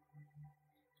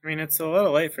 I mean, it's a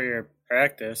little late for your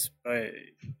practice, but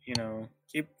you know,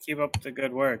 keep up the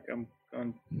good work. I'm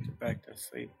going back to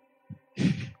sleep.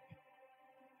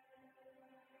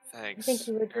 Thanks. I think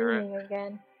you were Eric. dreaming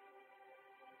again.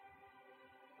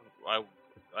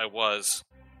 I was.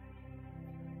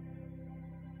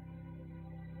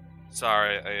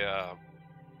 Sorry, I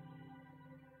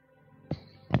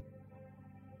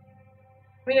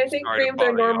mean, I think sorry to dreams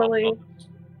are bother you all. normally. I'll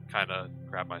kind of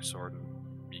grab my sword and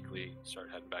meekly start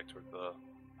heading back toward the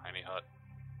tiny hut.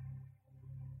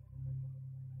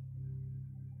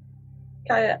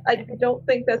 I don't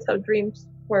think that's how dreams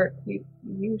work. You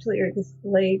usually are just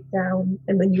laid down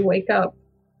and then you wake up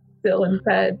still in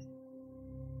bed.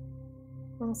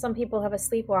 Well, some people have a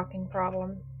sleepwalking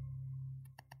problem.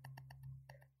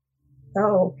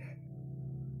 Oh,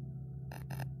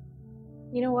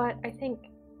 You know what? I think,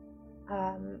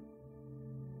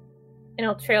 And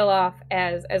I'll trail off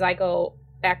as I go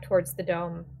back towards the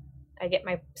dome. I get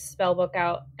my spell book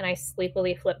out and I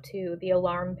sleepily flip to the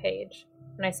alarm page.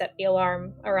 And I set the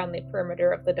alarm around the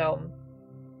perimeter of the dome.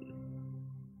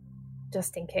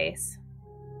 Just in case.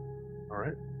 All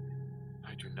right.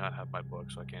 I do not have my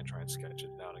book, so I can't try and sketch it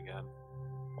down again.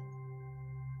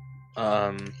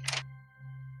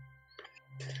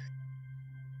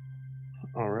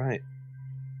 All right.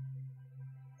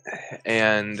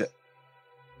 And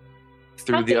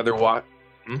through How the big- other walk.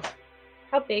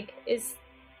 How big is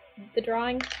the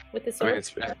drawing with the I sword? mean,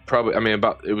 it's probably. I mean,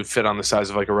 about it would fit on the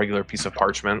size of like a regular piece of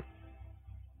parchment.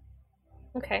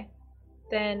 Okay.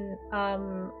 Then,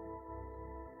 never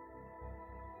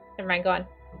mind, go on.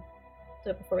 Do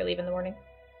it before we leave in the morning.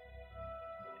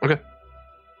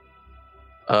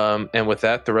 And with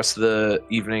that, the rest of the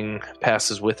evening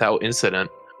passes without incident.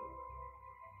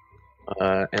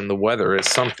 And the weather is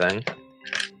something.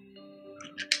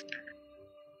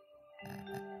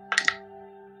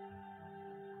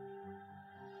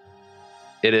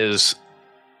 It is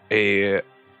a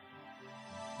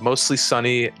mostly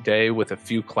sunny day with a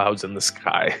few clouds in the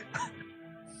sky.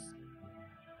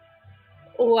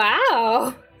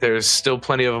 Wow! There's still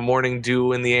plenty of morning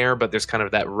dew in the air, but there's kind of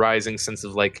that rising sense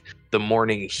of like the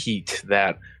morning heat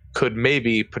that could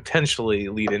maybe potentially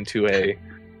lead into a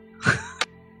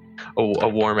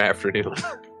warm afternoon.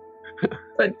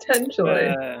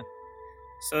 Potentially.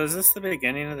 So is this the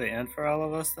beginning of the end for all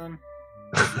of us then?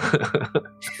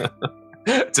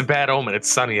 It's a bad omen.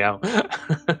 It's sunny out. That's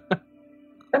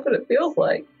what it feels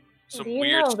like. Some Do you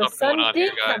weird know, the stuff going sun on here,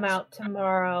 did guys. come out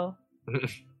tomorrow.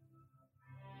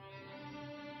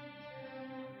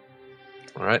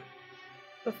 All right.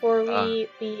 Before we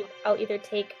leave, I'll either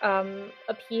take a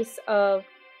piece of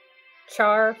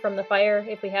char from the fire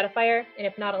if we had a fire, and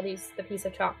if not, I'll use the piece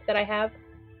of chalk that I have,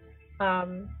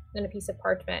 and a piece of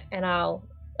parchment, and I'll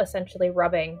essentially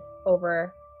rubbing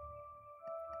over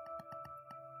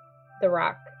the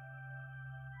rock.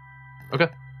 Okay.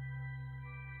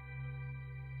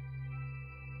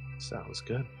 Sounds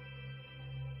good.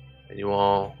 And you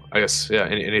all, I guess, yeah,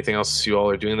 anything else you all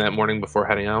are doing that morning before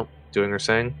heading out, doing or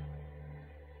saying?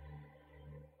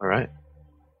 All right.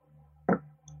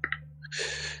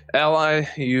 Ally,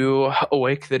 you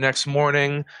awake the next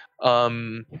morning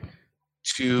to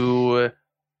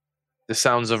the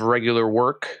sounds of regular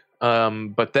work.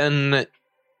 But then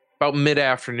about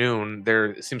mid-afternoon,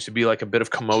 there seems to be like a bit of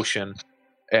commotion,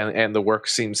 and the work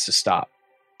seems to stop.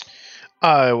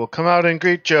 I will come out and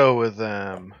greet Joe with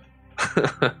them.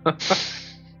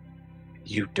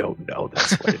 You don't know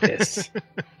that's what it is.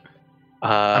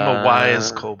 I'm a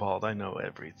wise kobold. I know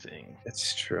everything.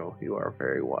 It's true. You are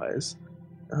very wise.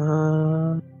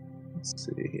 Let's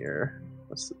see here.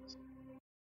 What's this?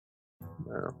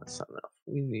 No, that's not enough.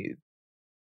 We need.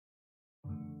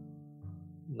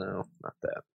 No, not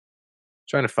that.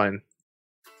 Trying to find.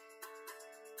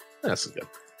 This is good.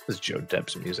 This is Joe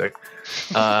Depp's music.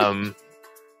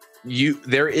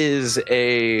 There is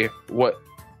a what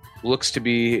looks to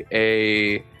be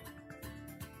a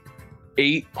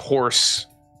 8-horse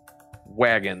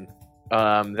wagon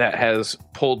that has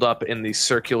pulled up in the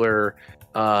circular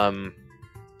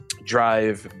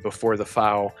drive before the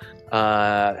FOW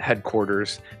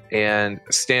headquarters, and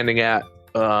standing at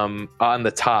on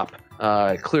the top,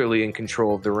 clearly in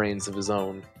control of the reins of his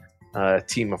own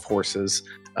team of horses.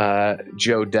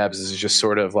 Joe Debs is just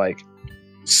sort of like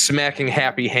smacking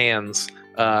happy hands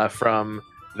from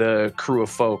the crew of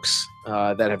folks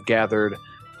that have gathered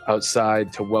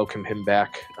outside to welcome him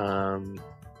back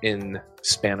in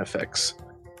Spanifex.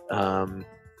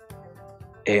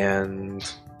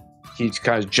 And he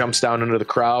kind of jumps down into the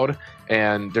crowd,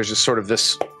 and there's just sort of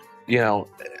this,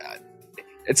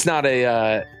 it's not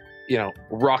a,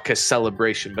 raucous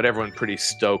celebration, but everyone pretty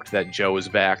stoked that Joe is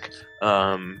back.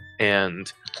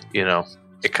 And,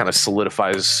 it kind of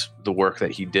solidifies the work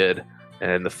that he did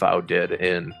and the FOW did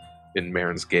in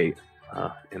Marin's Gate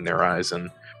in their eyes, and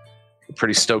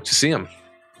pretty stoked to see him.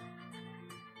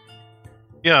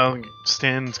 Yeah, I'll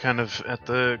stand kind of at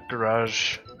the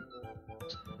garage,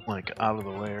 like out of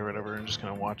the way or whatever, and just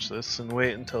kind of watch this and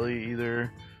wait until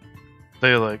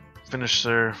they like finish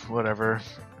their whatever,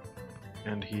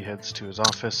 and he heads to his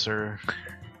office, or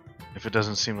if it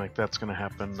doesn't seem like that's going to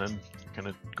happen, then kind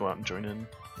of go out and join in.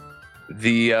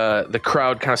 The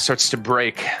crowd kind of starts to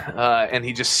break, and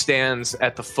he just stands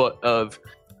at the foot of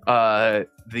or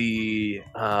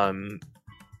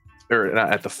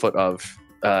not at the foot of,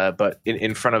 but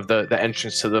in front of the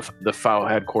entrance to the FOW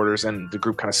headquarters, and the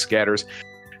group kind of scatters,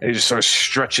 and he just sort of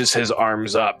stretches his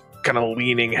arms up, kind of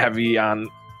leaning heavy on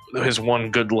his one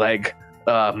good leg.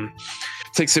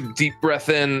 Takes a deep breath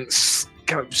in,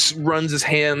 kind of just runs his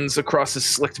hands across his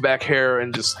slicked back hair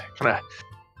and just kind of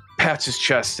pats his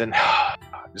chest and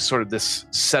just sort of this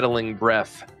settling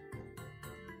breath.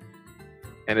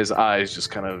 And his eyes just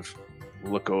kind of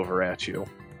look over at you.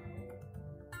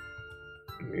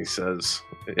 And he says,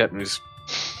 and he just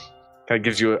kind of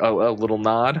gives you a little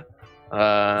nod.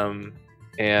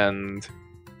 And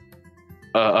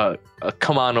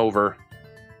come on over,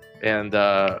 and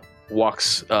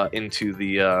walks into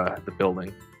the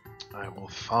building. I will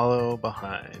follow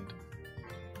behind.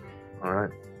 All right.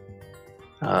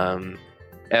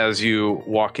 As you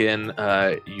walk in,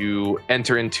 you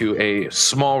enter into a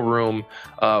small room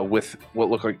with what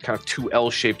look like kind of two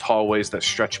L-shaped hallways that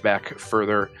stretch back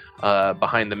further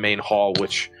behind the main hall,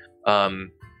 which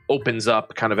opens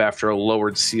up kind of after a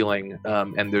lowered ceiling.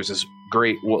 And there's this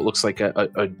great, what looks like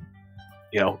a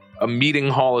meeting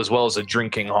hall as well as a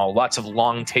drinking hall. Lots of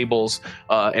long tables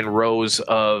and rows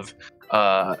of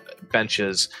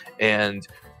benches. And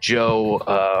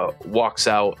Joe walks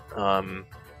out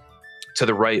to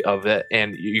the right of it,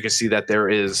 and you can see that there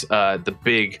is the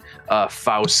big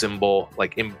Fau symbol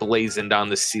like emblazoned on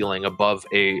the ceiling above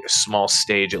a small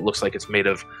stage. It looks like it's made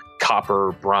of copper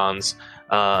or bronze.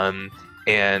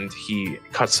 And he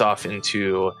cuts off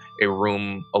into a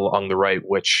room along the right,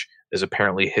 which is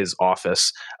apparently his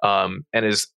office, and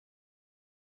is,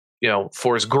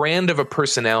 for as grand of a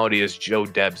personality as Joe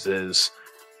Debs is,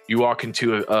 you walk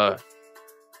into a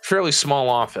fairly small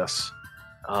office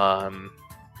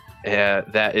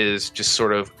that is just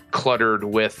sort of cluttered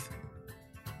with,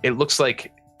 it looks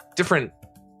like different,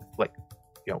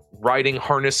 riding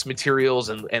harness materials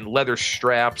and leather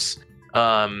straps,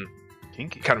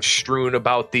 Kinky. kind of strewn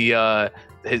about the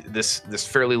this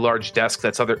fairly large desk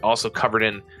that's also covered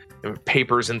in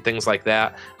papers and things like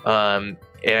that.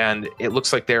 And it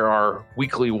looks like there are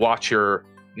Weekly Watcher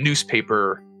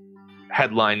newspaper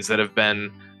headlines that have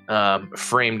been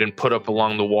framed and put up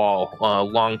along the wall,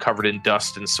 long covered in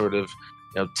dust and sort of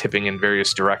tipping in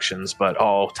various directions, but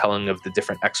all telling of the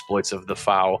different exploits of the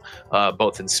Fau,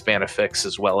 both in Spanifix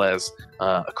as well as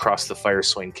across the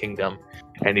Fireswain Kingdom.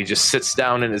 And he just sits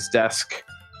down in his desk,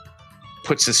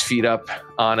 puts his feet up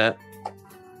on it,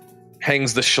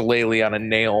 hangs the shillelagh on a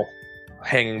nail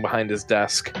hanging behind his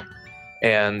desk,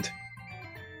 and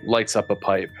lights up a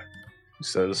pipe. He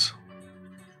says,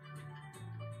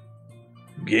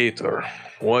 "Gator,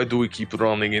 why do we keep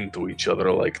running into each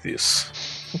other like this?"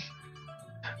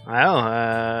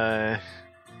 Well,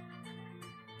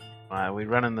 we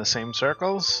run in the same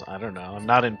circles? I don't know. I'm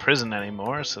not in prison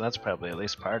anymore, so that's probably at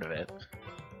least part of it.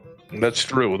 That's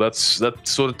true. That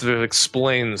sort of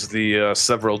explains the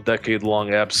several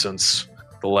decade-long absence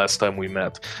the last time we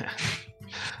met.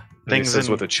 He says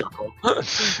with a chuckle.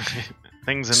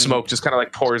 Smoke just kind of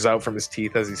like pours out from his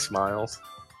teeth as he smiles.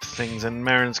 Things in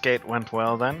Marin's Gate went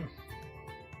well then?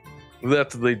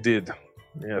 That they did.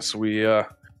 Yes, we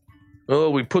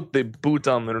put the boot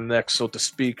on their neck, so to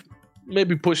speak.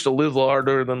 Maybe pushed a little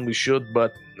harder than we should,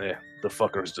 but the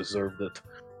fuckers deserved it.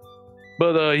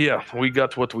 But we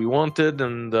got what we wanted,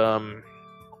 and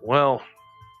well,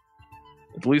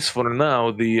 at least for now,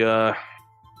 at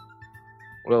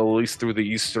least through the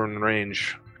Eastern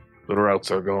Range, the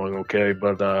routes are going okay.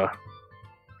 But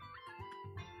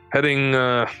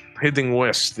heading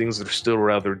west, things are still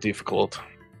rather difficult.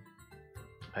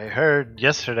 I heard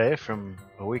yesterday from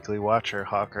a Weekly Watcher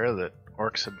hawker that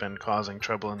orcs had been causing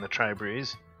trouble in the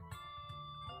Tri-Breeze.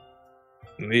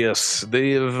 Yes,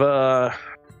 they have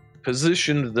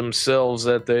positioned themselves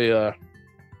at an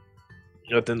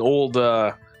old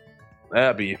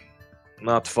abbey,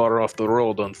 not far off the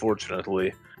road,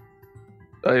 unfortunately.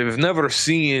 I've never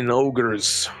seen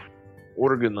ogres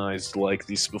organized like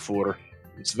this before.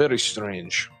 It's very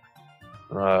strange.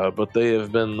 But they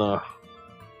have been,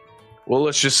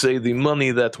 let's just say the money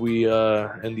that we,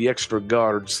 and the extra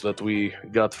guards that we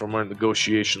got from our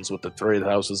negotiations with the trade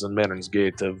houses in Marin's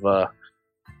Gate have,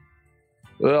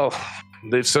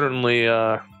 they've certainly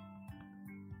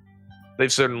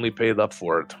paid up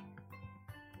for it.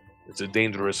 It's a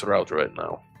dangerous route right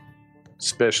now,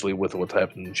 especially with what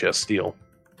happened in Chastile.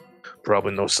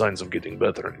 Probably no signs of getting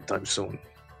better anytime soon.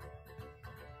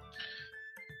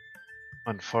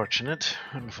 Unfortunate.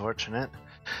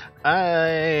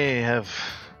 I have...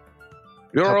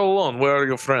 You're all alone. Where are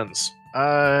your friends?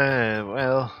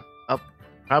 Up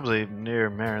probably near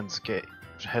Marin's Gate,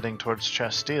 heading towards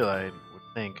Chastile, I would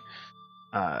think.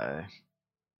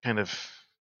 Kind of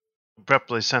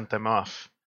abruptly sent them off.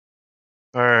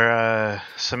 Our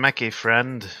Sameki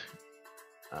friend,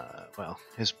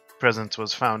 his presence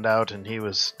was found out and he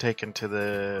was taken to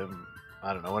the,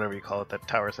 I don't know, whatever you call it, that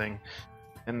tower thing.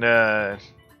 And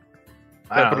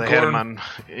I don't know, they had him Peppercorn?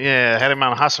 had him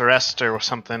on house arrest or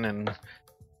something, and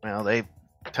well, they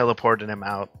teleported him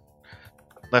out,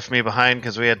 left me behind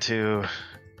because we had to.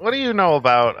 What do you know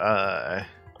about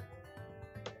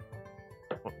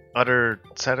utter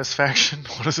satisfaction?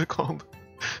 What is it called?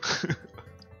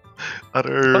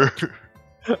 utter.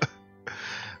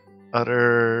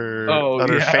 Utter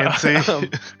fancy.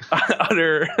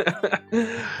 Utter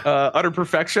utter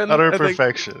perfection. Utter I think.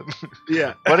 perfection.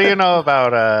 Yeah. What do you know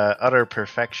about utter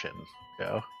perfection,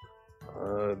 Joe?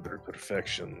 Utter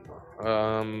perfection.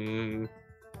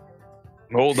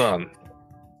 Hold on.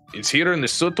 It's here in the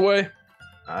Sutway?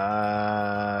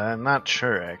 I'm not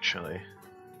sure actually.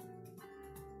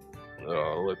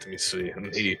 Oh, let me see.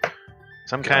 And he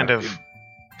Some kind of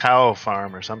cow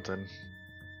farm or something.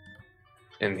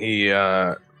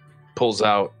 pulls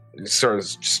out,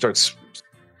 starts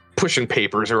pushing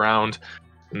papers around.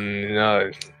 Yeah,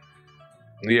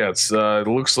 it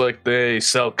looks like they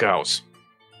sell cows.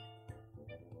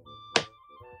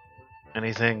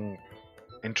 Anything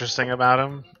interesting about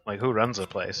him? Like who runs the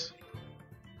place?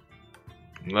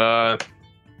 I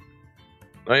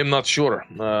am not sure.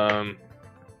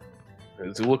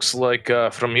 It looks like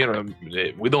from here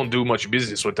we don't do much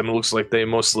business with them. It looks like they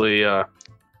mostly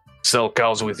sell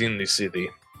cows within the city.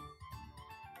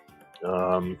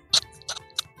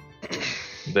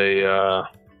 They yeah,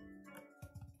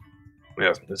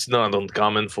 it's not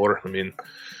uncommon for. I mean,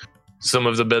 some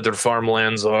of the better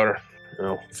farmlands are,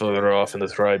 further off in the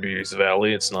Tiberias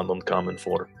Valley. It's not uncommon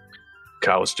for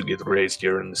cows to get raised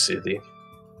here in the city.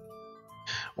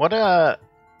 What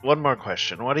one more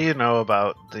question. What do you know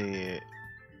about the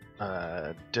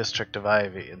District of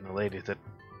Ivy and the lady that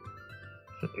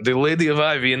The Lady of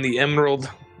Ivy in the Emerald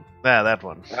that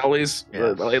one. Alleys.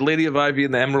 Yeah. Lady of Ivy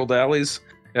in the Emerald Alleys.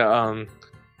 Yeah.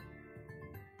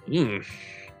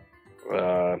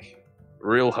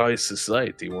 Real high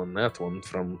society won that one,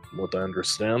 from what I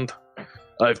understand.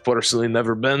 I've personally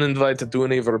never been invited to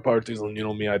any of her parties, and you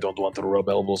know me, I don't want to rub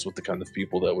elbows with the kind of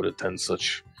people that would attend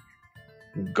such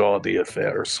gaudy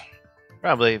affairs.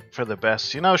 Probably for the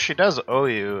best. You know, she does owe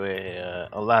you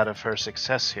a lot of her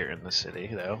success here in the city,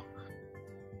 though.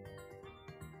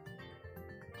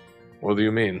 What do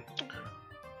you mean?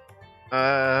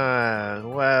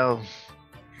 Well,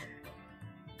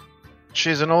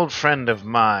 she's an old friend of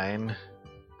mine,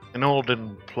 an old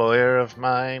employer of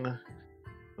mine,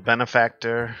 a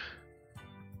benefactor.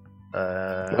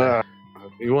 The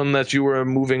one that you were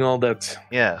moving all that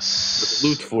Yes,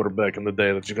 loot for back in the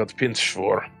day that you got pinched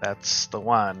for. that's the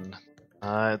one.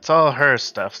 It's all her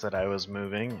stuff that I was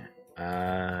moving.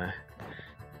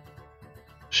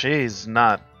 She's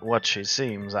not what she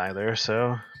seems either,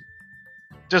 so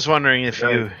just wondering if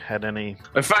you had any.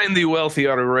 I find the wealthy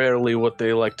are rarely what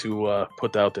they like to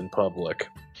put out in public.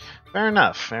 Fair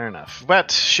enough.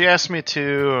 But she asked me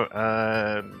to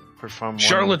perform one.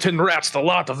 Charlatan rats, a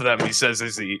lot of them, he says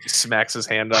as he smacks his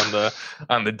hand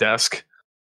on the desk.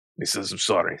 He says, I'm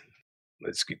sorry.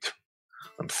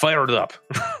 I'm fired up.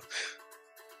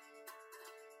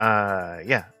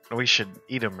 Yeah, we should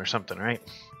eat them or something, right?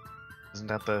 Isn't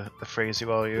that the phrase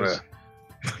you all use?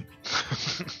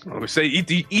 We say eat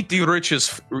the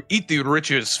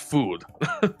richest food.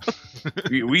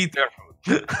 we eat their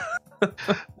food.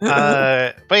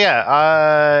 But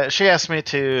yeah, she asked me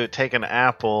to take an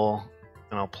apple,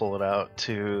 and I'll pull it out,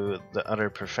 to the utter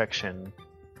perfection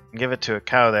and give it to a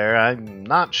cow there. I'm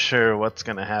not sure what's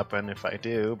going to happen if I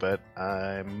do, but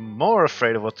I'm more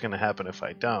afraid of what's going to happen if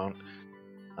I don't.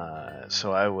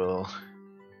 So I will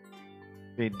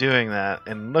be doing that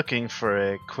and looking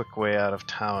for a quick way out of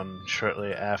town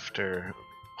shortly after,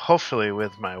 hopefully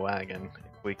with my wagon,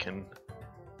 if we can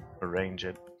arrange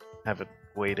it, have it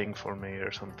waiting for me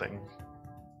or something.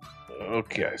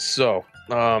 Okay, so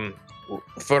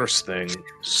first thing,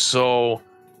 so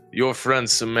your friend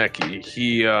Sameki,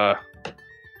 he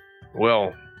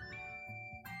well,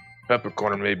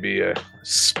 Peppercorn may be a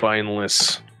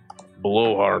spineless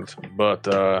blowhard, but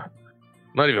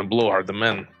not even blowhard. The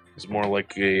man is more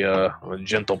like a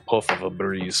gentle puff of a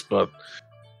breeze, but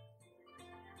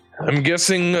I'm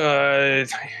guessing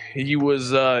he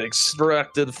was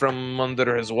extracted from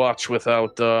under his watch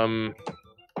without,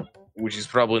 which is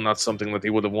probably not something that he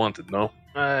would have wanted, no?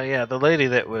 Yeah, the lady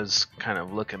that was kind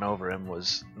of looking over him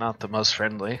was not the most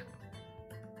friendly.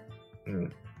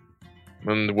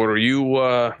 And were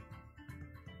you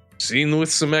seen with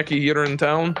Sameki here in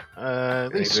town? At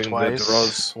least Anything that twice.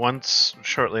 draws- Once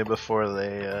shortly before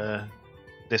they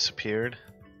disappeared.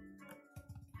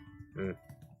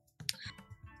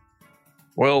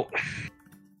 Well,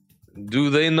 do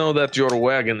they know that your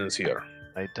wagon is here?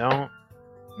 I don't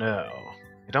know.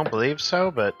 I don't believe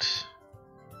so, but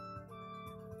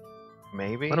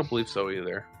Maybe. I don't believe so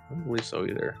either.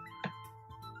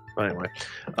 But anyway,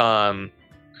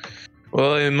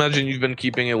 well, I imagine you've been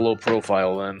keeping a low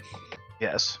profile then.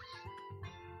 Yes.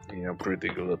 Yeah, pretty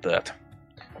good at that.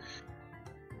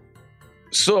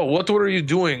 So, what were you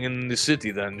doing in the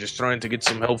city then? Just trying to get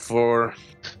some help for...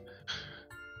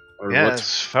 Or Yeah, what?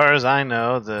 as far as I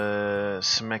know, the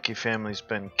Semeki family's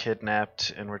been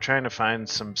kidnapped, and we're trying to find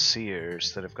some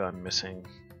seers that have gone missing.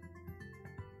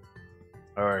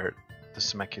 Or the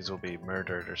Semekis will be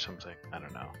murdered or something. I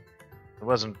don't know. It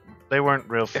wasn't. They weren't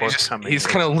real forthcoming. He's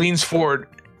kind of leans forward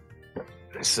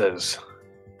and says,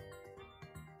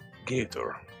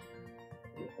 Gator,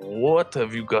 what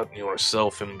have you gotten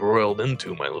yourself embroiled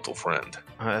into, my little friend?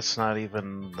 That's not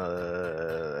even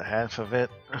the half of it.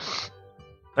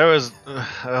 There was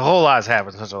a whole lot's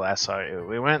happened since I last saw you.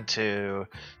 We went to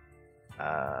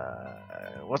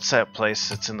what's that place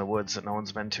that's in the woods that no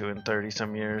one's been to in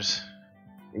 30-some years?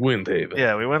 Windhaven.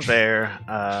 Yeah, we went there.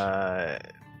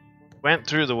 Went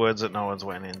through the woods that no one's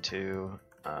went into.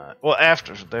 Well,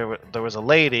 after there was a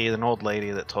lady, an old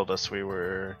lady, that told us we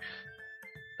were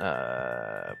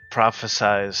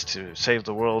prophesized to save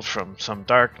the world from some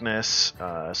darkness.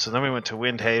 So then we went to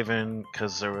Windhaven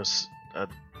because there was a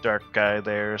dark guy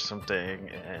there or something,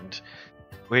 and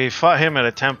we fought him at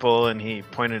a temple, and he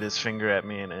pointed his finger at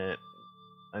me, and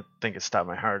I think it stopped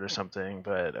my heart or something.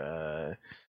 But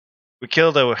we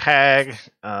killed a hag,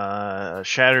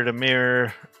 shattered a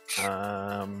mirror,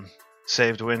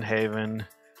 saved Windhaven.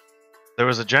 There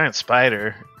was a giant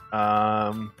spider,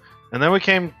 and then we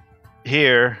came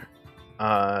here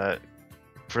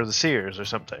for the seers or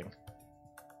something.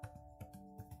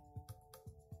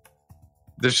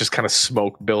 There's just kind of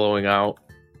smoke billowing out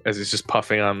as he's just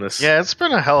puffing on this. Yeah, it's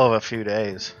been a hell of a few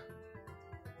days.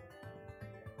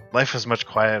 Life was much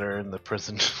quieter in the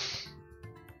prison.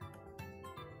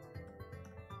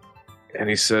 And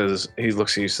he says, he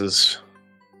looks at you and says,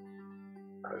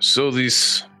 so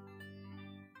this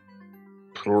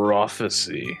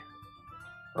prophecy,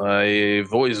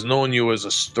 I've always known you as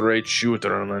a straight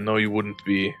shooter, and I know you wouldn't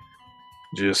be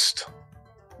just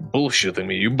bullshitting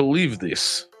me. You believe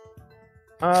this?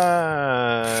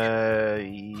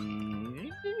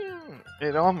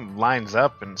 It all lines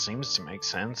up and seems to make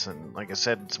sense, and like I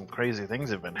said, some crazy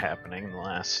things have been happening in the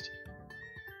last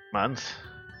month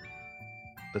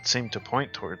that seem to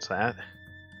point towards that.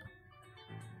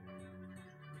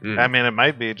 I mean, it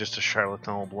might be just a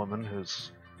charlatan old woman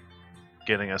who's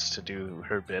getting us to do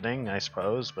her bidding, I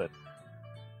suppose, but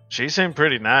she seemed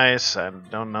pretty nice. I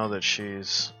don't know that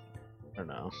she's... I don't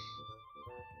know.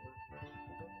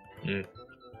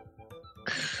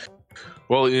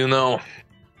 Well, you know,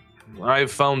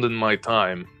 I've found in my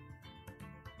time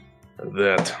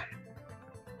that,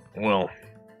 well,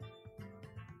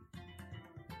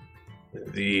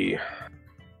 the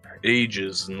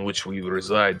ages in which we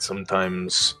reside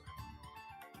sometimes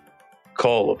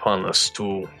call upon us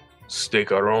to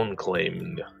stake our own claim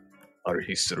in our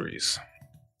histories.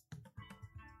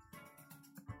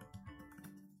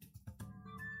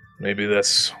 Maybe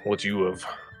that's what you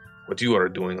are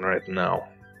doing right now.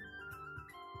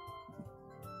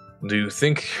 Do you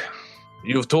think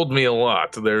you've told me a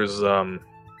lot? There's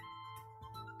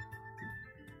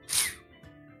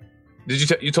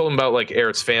you told him about like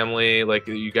Eric's family, like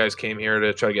you guys came here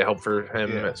to try to get help for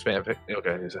him at Spanfic?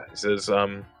 Okay, he says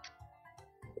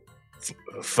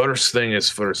first thing is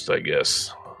first, I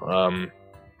guess.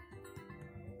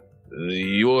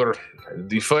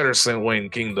 The Fire St. Wayne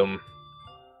Kingdom,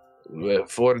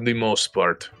 for the most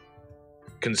part,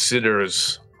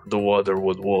 considers the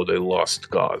Waterwood Wood a lost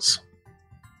cause.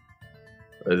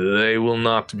 They will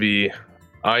not be...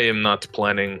 I am not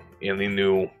planning any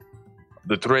new...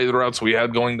 The trade routes we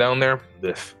had going down there,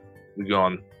 they're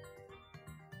gone.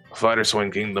 Fire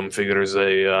St. Kingdom figures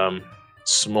a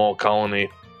small colony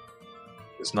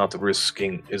is not worth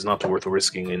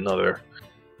risking another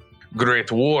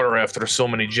great war after so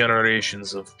many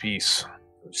generations of peace,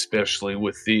 especially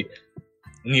with the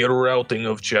near routing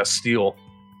of Chastile.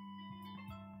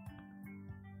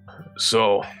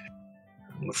 So,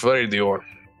 I'm afraid your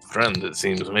friend, it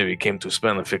seems, maybe came to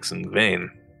Spanifix in vain.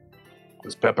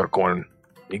 Because Peppercorn,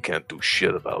 he can't do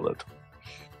shit about it.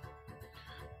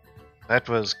 That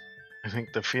was, I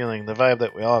think, the feeling, the vibe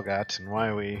that we all got, and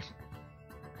why we...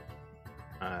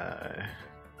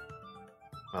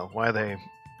 why they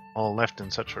all left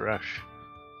in such a rush.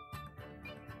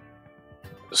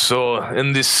 So,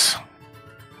 in this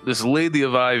Lady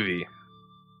of Ivy,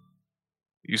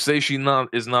 you say she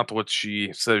is not what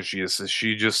she says she is. Is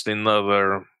she just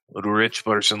another rich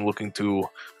person looking to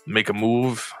make a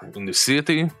move in the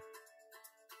city?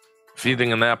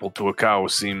 Feeding an apple to a cow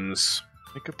seems...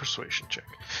 Make a persuasion check.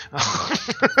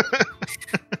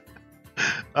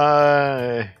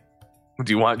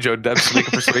 Do you want Joe Debs to make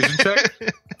a persuasion check?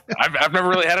 I've never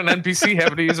really had an NPC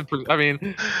have to use a... I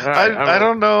mean... I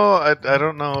don't know. I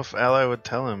don't know if Ally would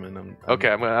tell him. And I'm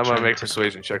gonna make a to-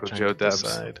 persuasion check with trying Joe to Debs.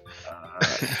 decide.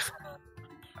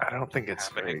 I don't think it's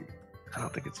very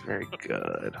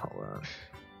good. Hold on.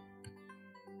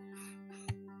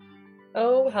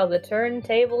 Oh, how the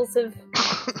turntables have.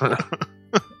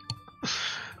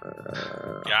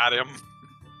 Got him.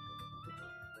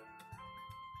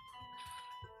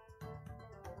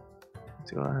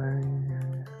 Do I?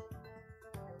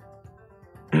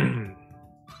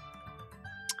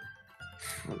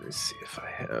 Let me see if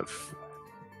I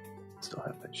still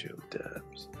have my Joe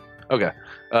Debs. Okay.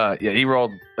 Yeah, he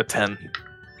rolled a 10.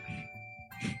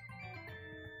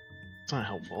 It's not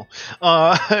helpful.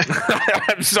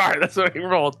 I'm sorry, that's what he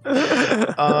rolled.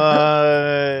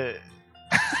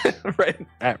 Right.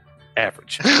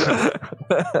 Average. No.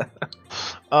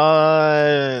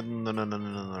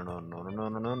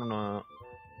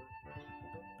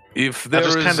 If I there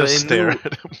just is kind of a stare new,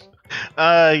 at him.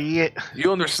 Yeah.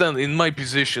 you understand, in my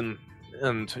position,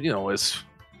 and as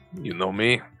you know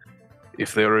me,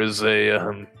 if there is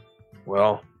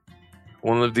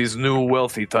one of these new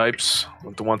wealthy types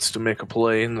that wants to make a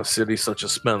play in a city such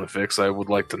as Spinifex, I would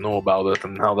like to know about it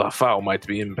and how the file might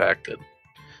be impacted.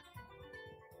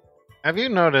 Have you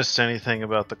noticed anything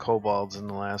about the kobolds in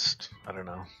the last,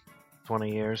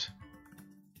 20 years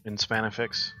in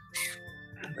Spanifix?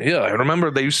 Yeah, I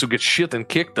remember they used to get shit and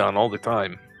kicked on all the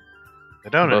time. They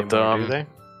don't But, anymore, do they?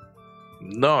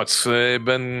 No, it's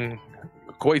been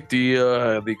quite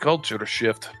the culture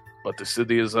shift, but the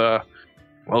city is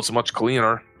it's much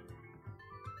cleaner.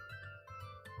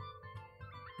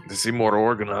 They seem more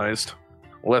organized,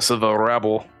 less of a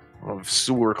rabble of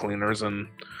sewer cleaners, and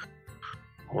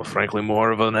frankly,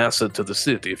 more of an asset to the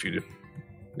city. If you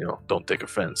don't take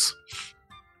offense.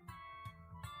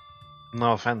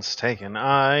 No offense taken.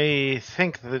 I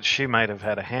think that she might have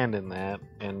had a hand in that,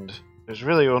 and there's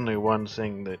really only one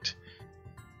thing that,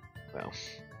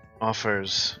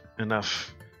 offers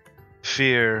enough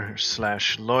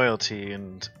fear/loyalty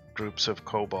in groups of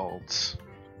kobolds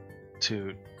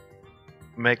to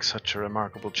make such a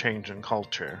remarkable change in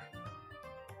culture.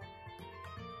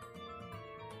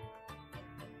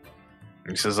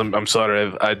 He says, "I'm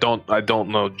sorry, I don't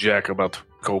know jack about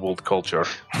kobold culture."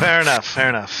 Fair enough.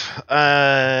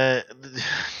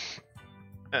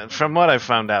 From what I've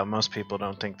found out, most people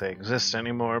don't think they exist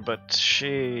anymore, but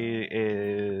she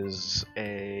is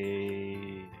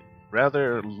a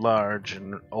rather large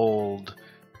and old,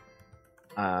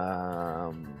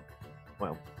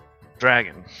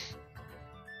 dragon.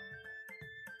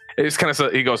 He just kind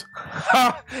of he goes,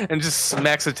 "Ha!" and just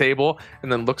smacks the table,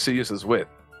 and then looks at you and says, "Wait,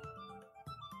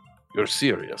 you're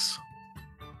serious?"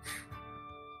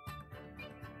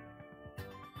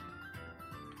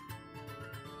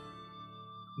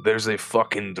 There's a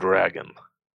fucking dragon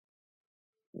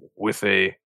with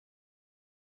a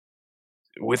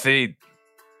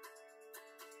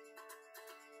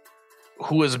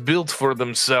who has built for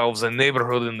themselves a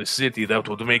neighborhood in the city that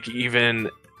would make even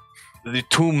the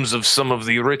tombs of some of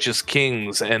the richest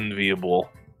kings enviable.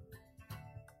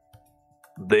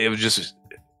 They have just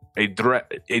a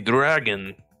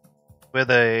dragon With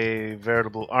a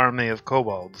veritable army of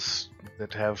kobolds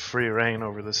that have free reign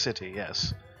over the city,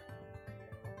 yes.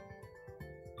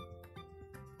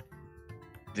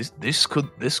 This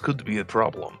could be a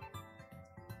problem.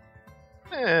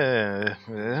 And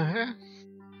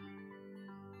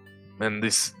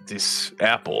this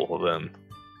apple then.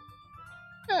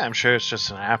 Yeah, I'm sure it's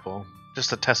just an apple.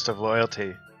 Just a test of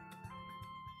loyalty.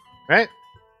 Right?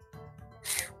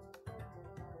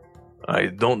 I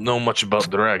don't know much about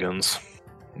dragons.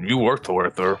 You worked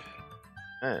with her.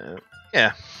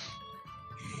 Yeah.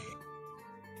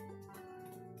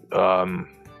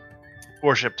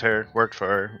 Worshipped her, worked for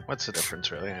her. What's the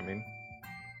difference, really? I mean,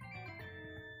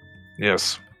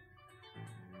 Yes.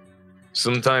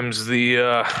 Sometimes the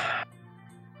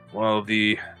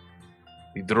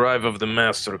drive of the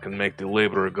master can make the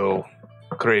laborer go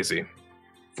crazy,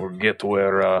 forget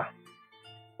where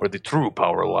the true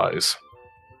power lies.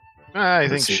 I It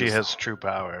think she seems- has true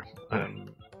power.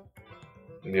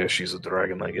 Yeah, she's a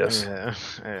dragon, I guess. Yeah.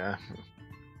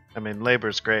 I mean,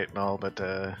 labor's great and all, but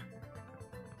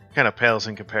kind of pales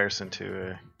in comparison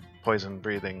to a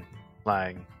poison-breathing,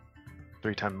 flying,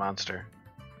 3-ton monster.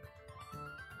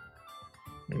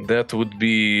 That would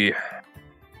be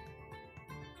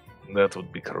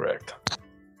correct.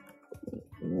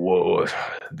 Whoa,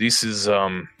 this is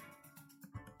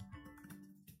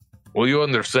Well, you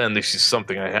understand this is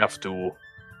something I have to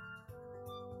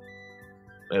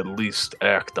at least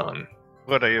act on.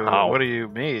 What do How? you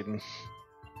mean?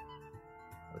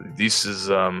 This is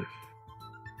personally,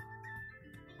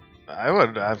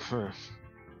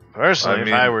 I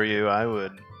if I mean- were you, I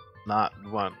would not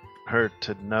want her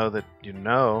to know that you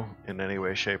know in any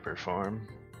way, shape, or form.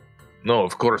 no,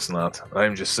 of course not.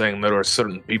 I'm just saying there are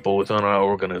certain people within our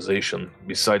organization,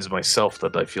 besides myself,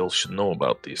 that I feel should know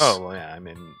about this. Oh, well, yeah, I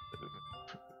mean,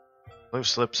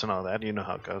 loose lips and all that, you know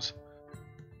how it goes.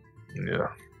 Yeah.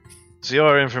 It's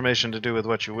your information to do with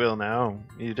what you will now.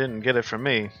 You didn't get it from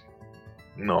me.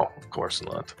 No, of course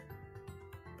not.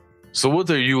 So what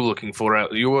are you looking for?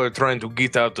 You are trying to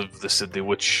get out of the city,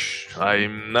 which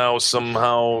I'm now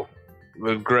somehow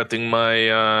regretting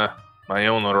my my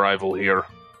own arrival here.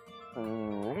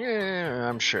 Yeah,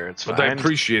 I'm sure it's But fine. I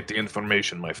appreciate the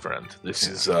information, my friend. This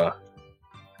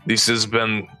has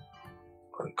been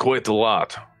quite a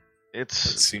lot. It It's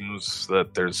seems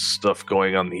that there's stuff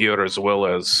going on here as well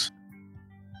as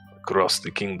across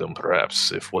the kingdom,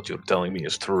 perhaps, if what you're telling me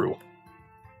is true.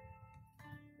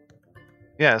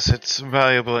 yes, it's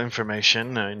valuable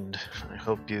information, and I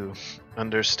hope you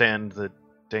understand the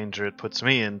danger it puts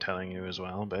me in telling you as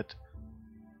well. But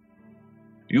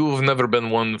You've never been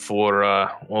one for,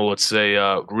 well, let's say,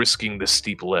 risking the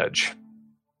steep ledge.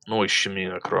 Always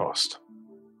shimmying across.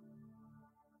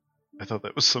 I thought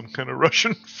that was some kind of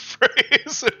Russian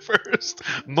phrase at first.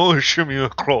 No shimmy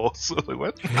across. Like,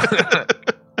 what?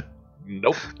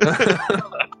 Nope.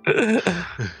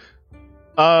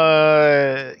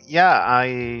 Yeah,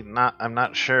 I'm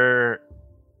not sure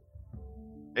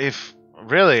if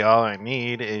really all I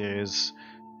need is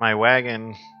my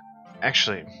wagon.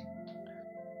 Actually,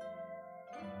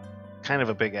 kind of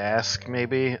a big ask,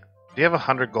 maybe. Do you have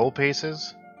 100 gold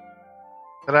pieces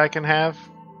that I can have?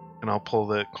 And I'll pull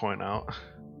the coin out.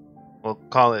 We'll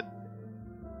call it.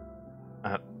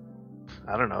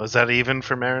 I don't know. Is that even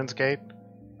for Marin's Gate?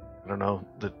 I don't know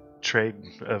the trade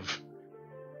of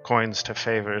coins to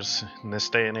favors in this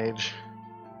day and age.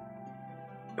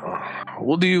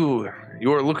 What do you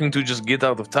are looking to just get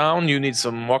out of town? You need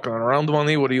some walking around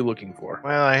money? What are you looking for?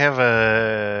 Well, I have a.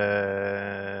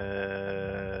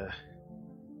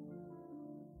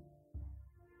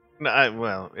 No,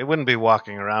 well, it wouldn't be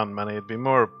walking around money. It'd be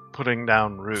more putting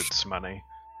down roots money,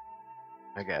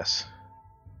 I guess.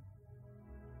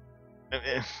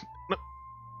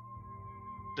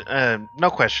 No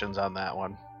questions on that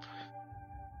one.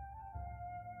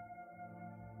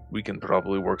 We can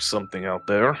probably work something out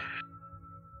there.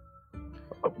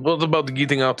 What about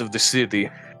getting out of the city?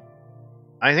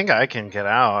 I think I can get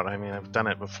out. I mean, I've done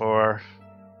it before.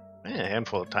 A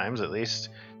handful of times at least.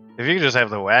 If you could just have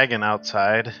the wagon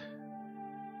outside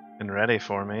and ready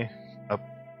for me, up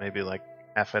maybe like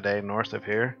half a day north of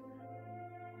here.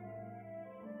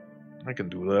 I can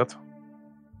do that.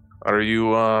 Are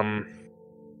you, I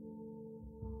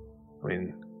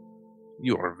mean,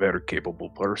 you are a very capable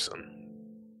person.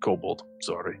 Kobold,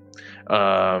 sorry.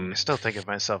 I still think of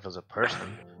myself as a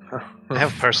person. I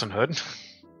have personhood.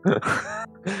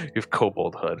 You've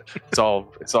kobold hood. It's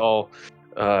all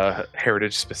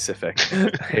heritage specific,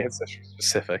 ancestry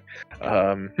specific.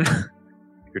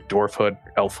 Your dwarf hood,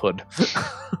 elf hood.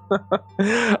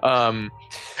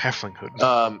 Halfling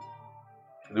hood.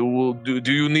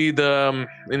 Do you need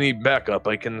any backup?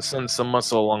 I can send some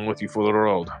muscle along with you for the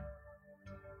road.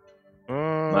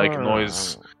 I can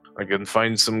always I can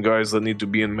find some guys that need to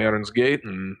be in Marin's Gate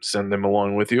and send them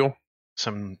along with you.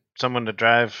 Someone to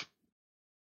drive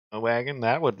a wagon.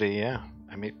 That would be, yeah.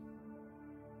 I mean,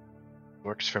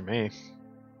 works for me.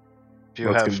 If you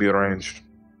That have can be arranged.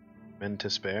 men to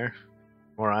spare,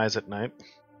 more eyes at night.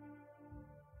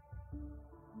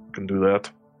 Can do that.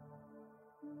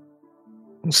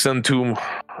 Send two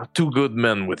good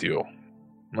men with you.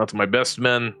 Not my best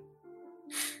men,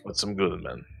 but some good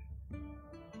men.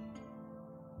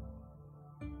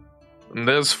 And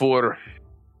as for...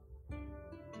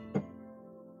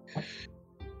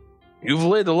 You've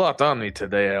laid a lot on me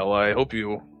today, Al. I hope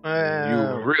you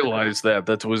realize that.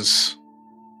 This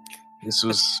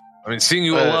was... I mean, seeing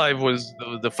you alive was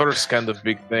the first kind of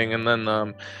big thing, and then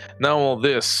now all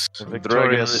this. The Dragon in the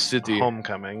victorious city.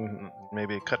 homecoming,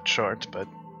 maybe cut short, but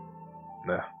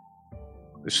Nah.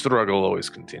 The struggle always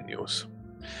continues.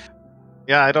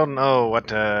 yeah, I don't know what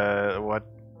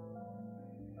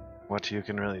you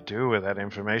can really do with that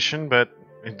information, but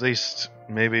at least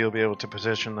maybe you'll be able to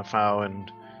position the FAO in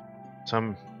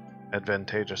some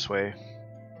advantageous way.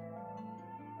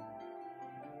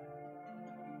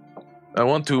 I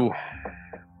want to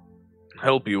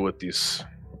help you with this,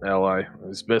 ally,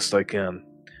 as best I can.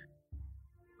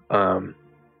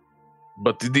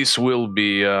 But this will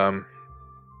be, well,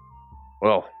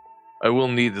 I will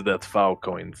need that foul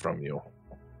coin from you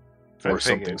for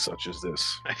something figured. such as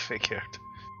this. I figured.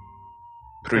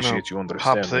 Appreciate you Pop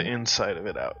understanding. the inside of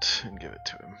it out and give it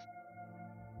to him.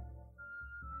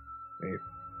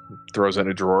 Throws in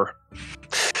a drawer.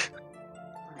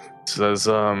 Says,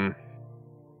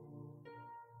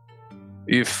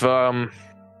 if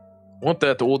what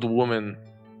that old woman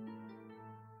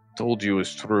told you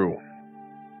is true,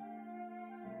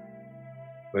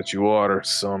 that you are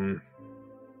some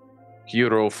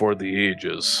hero for the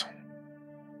ages,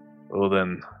 well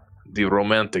then, the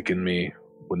romantic in me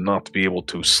would not be able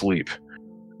to sleep,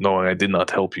 knowing I did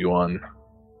not help you on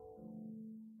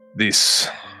this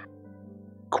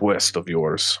quest of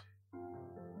yours.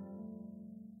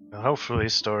 Well, hopefully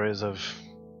stories of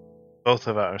both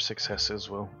of our successes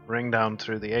will ring down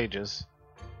through the ages.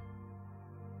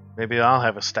 Maybe I'll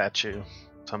have a statue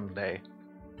someday.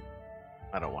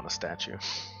 I don't want a statue.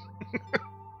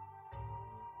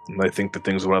 And I think the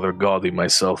thing's rather gaudy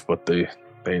myself, but they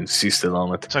insisted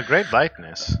on it. It's a great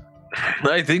likeness.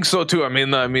 I think so too. I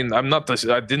mean, I'm not.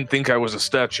 I didn't think I was a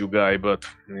statue guy, but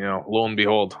lo and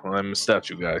behold, I'm a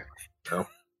statue guy.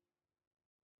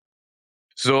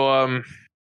 So, Do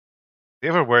you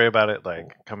ever worry about it,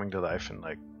 like, coming to life and,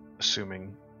 like,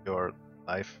 assuming your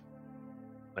life?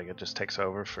 Like, it just takes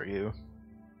over for you?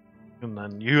 And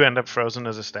then you end up frozen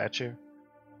as a statue?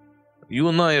 you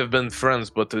and I have been friends,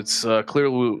 but it's clear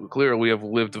we have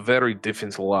lived very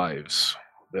different lives.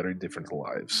 Very different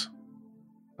lives.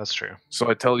 That's true. So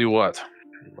I tell you what,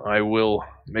 I will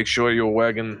make sure your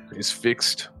wagon is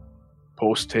fixed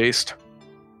post haste,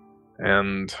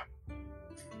 and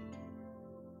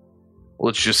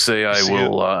let's just say I See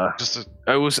will. Just a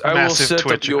I will massive set up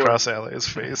twitch your. across Ali's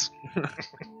face.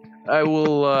 I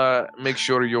will make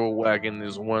sure your wagon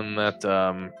is one that,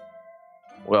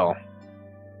 well,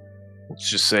 let's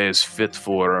just say is fit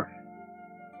for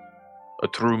a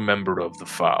true member of the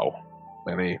FOW.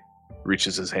 And he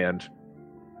reaches his hand,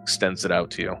 extends it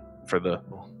out to you for the.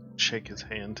 I'll shake his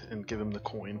hand and give him the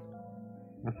coin.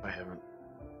 I haven't.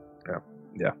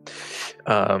 Yeah.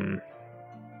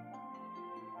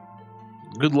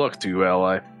 Good luck to you,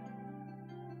 ally.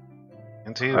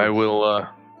 And to you. I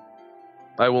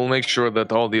will make sure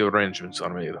that all the arrangements are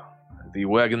made. The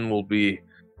wagon will be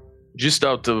just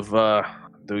out of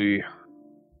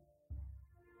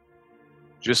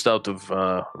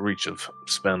reach of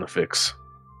Spanifix,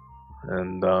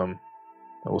 and I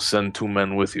will send 2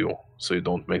 men with you so you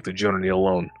don't make the journey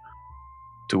alone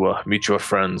to meet your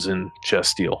friends in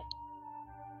Chastile.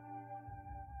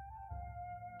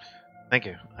 Thank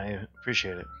you. I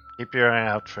appreciate it. Keep your eye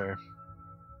out for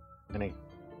any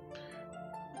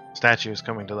statues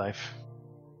coming to life.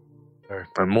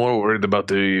 I'm more worried about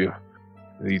the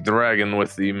dragon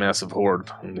with the massive horde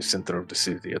in the center of the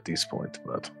city at this point,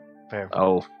 but Fair.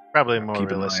 I'll Probably more keep an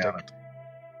eye realistic. on it.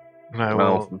 And I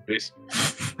Well, will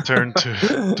turn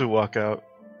to walk out,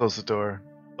 close the door,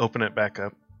 open it back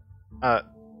up.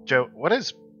 Joe,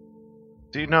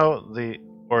 do you know the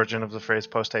origin of the phrase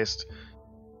post haste?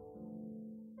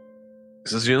 He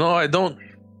says, I don't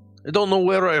know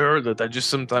where I heard it. I just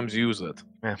sometimes use it.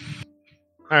 All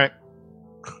right.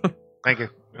 Thank you.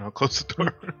 And I'll close the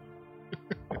door.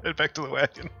 Head back to the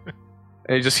wagon.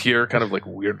 And you just hear kind of like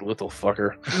weird little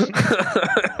fucker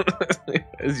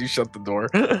as you shut the door.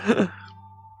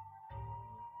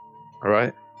 All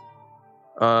right.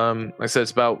 Like I said,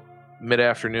 it's about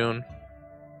mid-afternoon.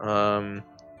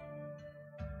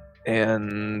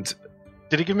 And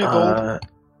Did he give me gold?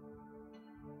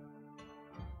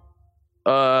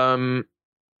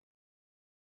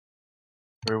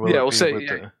 Or will yeah, it we'll be say with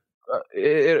the,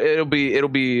 it'll be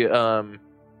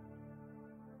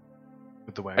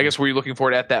with the wagon? I guess were you looking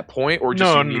for it at that point, or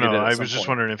just No. you needed it at I some was just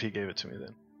point? wondering if he gave it to me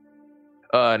then.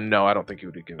 No, I don't think he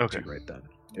would give it Okay. to you right then.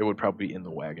 It would probably be in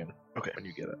the wagon Okay. when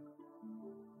you get it.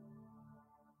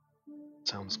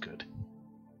 Sounds good.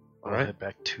 All I'll right. head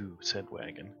back to said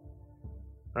wagon.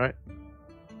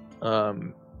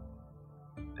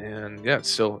 And yeah, it's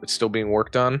still being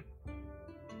worked on.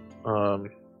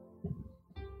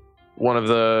 One of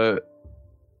the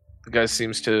guys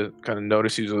seems to kind of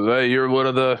notice you. Says, "Hey, you're one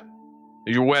of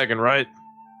your wagon, right?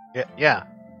 Yeah.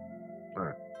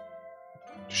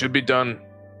 Should be done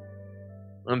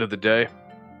under the day."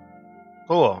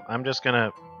 Cool. I'm just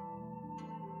gonna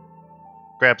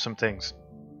grab some things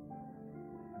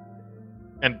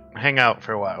and hang out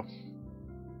for a while.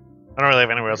 I don't really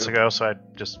have anywhere else to go, so I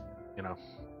just,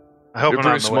 I hope You're I'm not pretty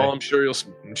in the small. way. I'm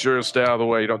sure you'll stay out of the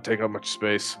way. You don't take up much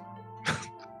space.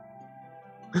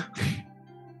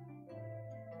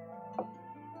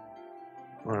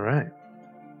 All right.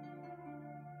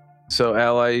 So,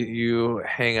 Ally, you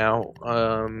hang out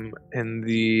in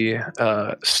the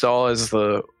stall as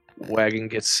the wagon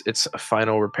gets its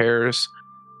final repairs.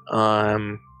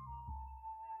 And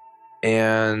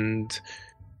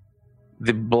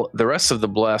the rest of the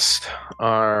Blessed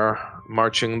are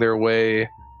marching their way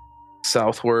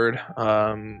southward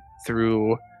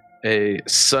through a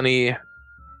sunny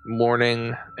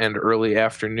morning and early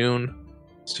afternoon.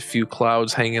 Just a few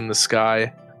clouds hang in the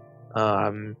sky.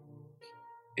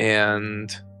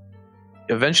 And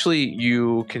eventually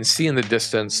you can see in the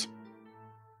distance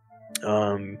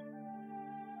what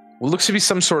looks to be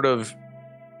some sort of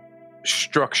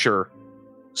structure,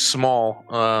 small.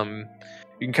 You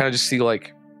can kind of just see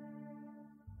like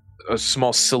a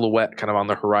small silhouette kind of on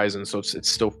the horizon, so it's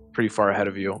still pretty far ahead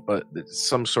of you, but it's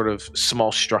some sort of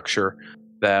small structure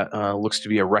that looks to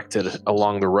be erected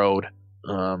along the road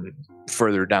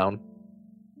further down.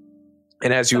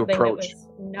 And as you Something approach, that was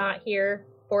not here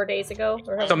 4 days ago,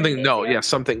 or however many something days no, ago? yeah,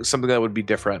 something that would be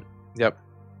different. Yep.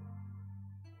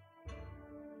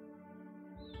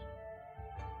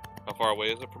 How far away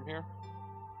is it from here?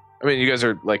 I mean, you guys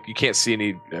are like, you can't see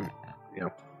any,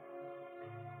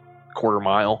 quarter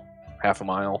mile, half a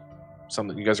mile,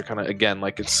 something. You guys are kind of, again,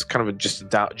 like it's kind of just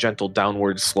a gentle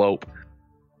downward slope.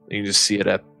 You can just see it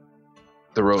at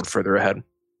the road further ahead.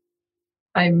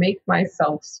 I make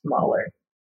myself smaller.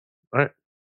 All right.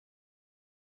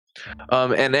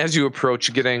 And as you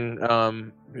approach, getting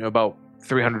about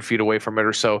 300 feet away from it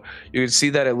or so, you can see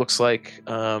that it looks like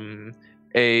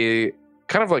a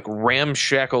kind of like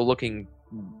ramshackle-looking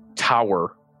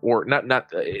tower, or not.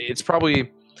 It's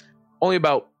probably only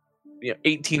about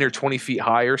 18 or 20 feet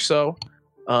high or so.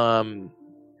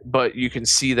 But you can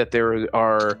see that there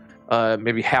are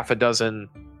maybe half a dozen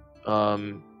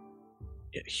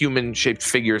human-shaped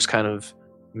figures kind of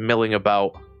milling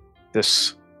about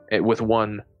this, with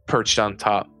one perched on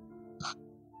top.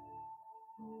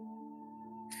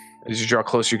 As you draw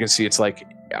closer, you can see it's like,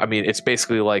 it's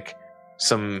basically like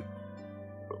some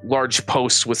large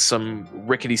posts with some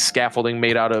rickety scaffolding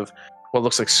made out of what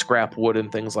looks like scrap wood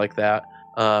and things like that,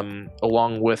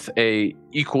 along with a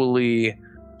equally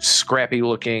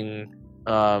scrappily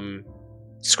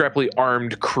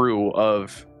armed crew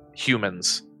of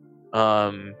humans,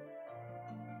 So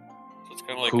it's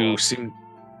kind of like who seem.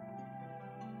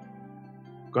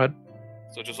 Go ahead.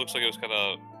 So it just looks like it was kind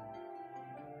of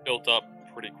built up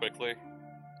pretty quickly,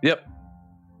 Yep.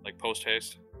 like post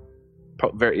haste.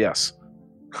 Yes.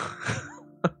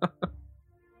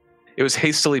 It was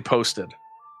hastily posted.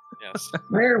 Yes,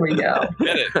 There we go.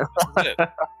 get it. That's it.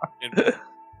 And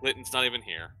Litton's not even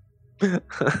here.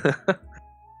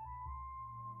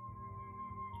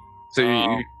 So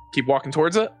you keep walking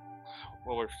towards it?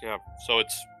 Well, so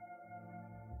it's.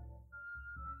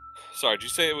 Sorry, did you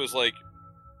say it was like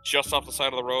just off the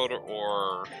side of the road,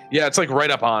 or? Yeah, it's like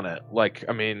right up on it. Like,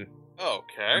 Okay.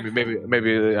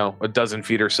 maybe a dozen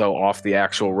feet or so off the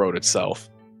actual road itself.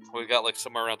 We got like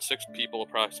somewhere around 6 people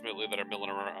approximately that are milling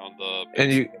around the.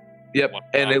 Yep, One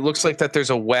and side. it looks like that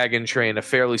there's a wagon train, a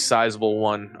fairly sizable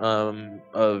one,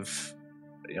 of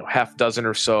half dozen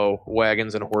or so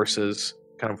wagons and horses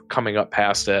kind of coming up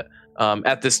past it.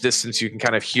 At this distance, you can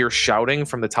kind of hear shouting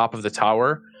from the top of the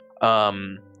tower.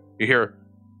 You hear.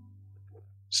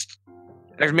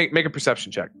 Make a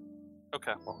perception check,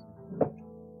 Okay.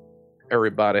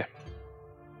 everybody.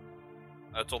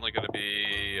 That's only going to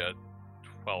be a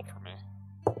 12 for me.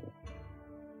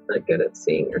 Not good at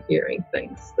seeing or hearing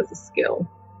things. That's a skill.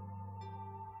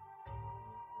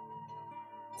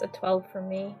 It's a 12 for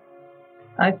me.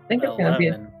 I think it's going to be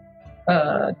 11.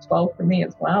 a 12 for me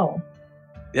as well.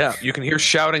 Yeah, you can hear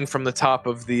shouting from the top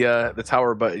of the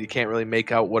tower, but you can't really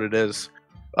make out what it is.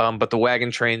 But the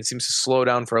wagon train seems to slow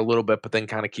down for a little bit, but then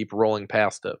kind of keep rolling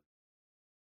past it.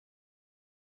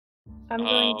 I'm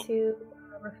going to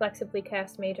reflexively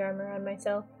cast Mage Armor on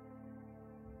myself.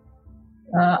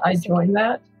 I join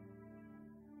that.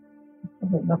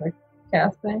 Another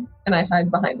casting, and I hide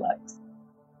behind Lex.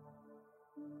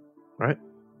 Right.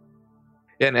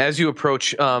 And as you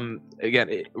approach,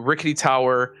 again, rickety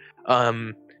tower,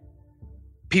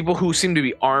 people who seem to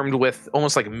be armed with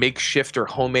almost like makeshift or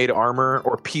homemade armor,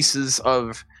 or pieces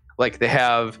of, like, they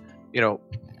have,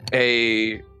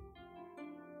 a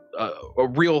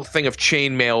real thing of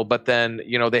chainmail, but then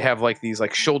they have like these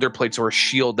like shoulder plates or a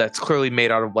shield that's clearly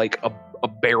made out of like a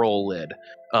barrel lid,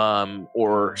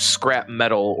 or scrap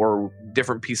metal or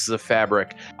different pieces of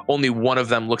fabric. Only one of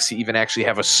them looks to even actually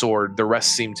have a sword. The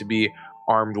rest seem to be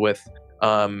armed with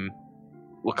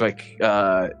look like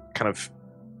kind of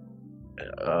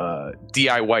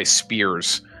DIY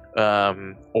spears,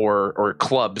 or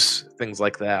clubs, things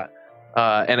like that.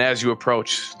 And as you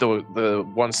approach, the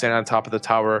one standing on top of the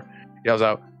tower yells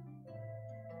out,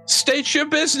 "State your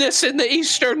business in the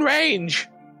Eastern Range."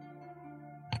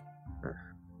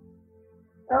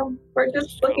 We're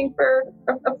just looking for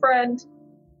a friend.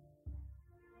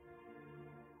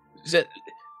 Is it,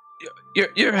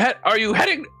 are you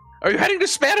heading to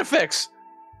Spanifix?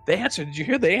 They answered. Did you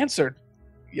hear? They answered.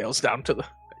 Yells down to the.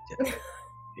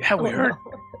 Yeah, we heard.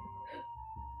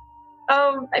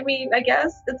 I mean, I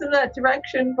guess it's in that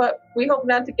direction, but we hope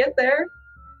not to get there.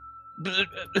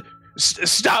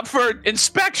 Stop for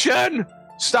inspection!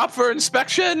 Stop for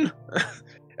inspection!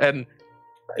 And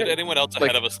did anyone else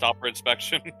ahead of us stop for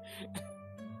inspection?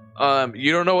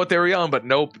 You don't know what they were yelling, but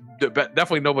nope,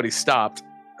 definitely nobody stopped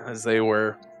as they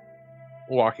were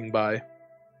walking by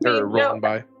or rolling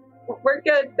by. We're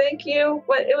good, thank you.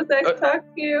 But it was nice to talk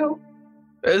to you.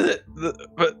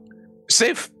 But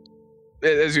safe.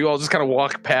 As you all just kind of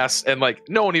walk past, and like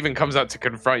no one even comes out to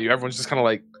confront you. Everyone's just kind of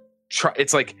like,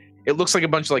 it's like it looks like a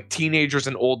bunch of like teenagers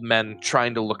and old men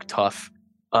trying to look tough.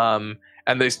 And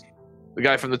the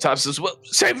guy from the top says, "Well,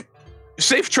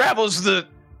 safe travels. The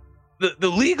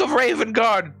League of Raven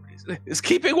Guard is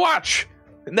keeping watch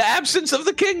in the absence of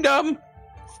the kingdom."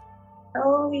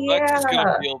 Oh yeah. Lex is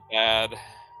gonna feel bad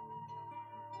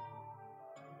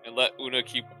and let Una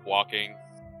keep walking.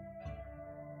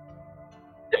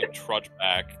 And trudge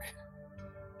back.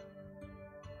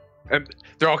 And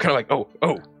they're all kind of like,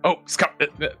 oh,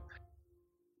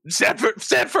 stand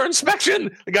for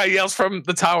inspection. The guy yells from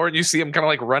the tower, and you see him kind of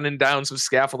like running down some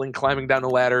scaffolding, climbing down a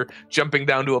ladder, jumping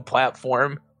down to a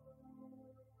platform.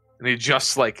 And he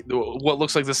adjusts like what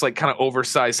looks like this like kind of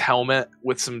oversized helmet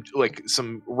with some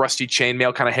rusty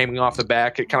chainmail kind of hanging off the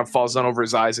back. It kind of falls down over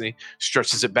his eyes, and he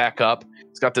stretches it back up.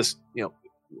 He's got this,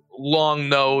 long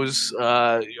nose,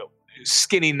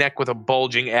 skinny neck with a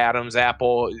bulging Adam's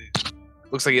apple.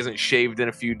 Looks like he hasn't shaved in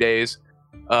a few days.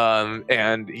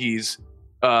 And he's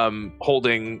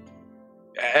holding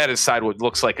at his side what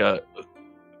looks like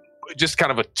just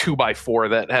kind of a 2x4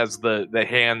 that has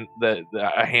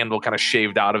a handle kind of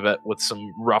shaved out of it with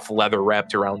some rough leather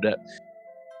wrapped around it.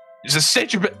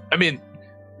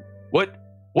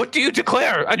 What do you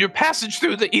declare on your passage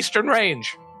through the Eastern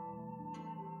Range?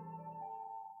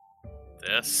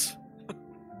 This.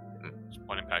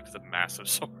 Pointing back to the massive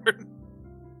sword.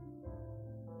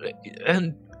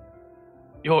 And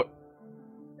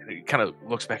he kind of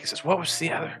looks back and says, what was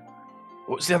the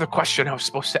other question I was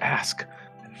supposed to ask?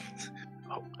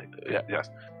 Yes.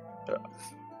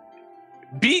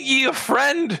 Be ye a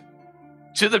friend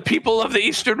to the people of the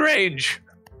Eastern Range.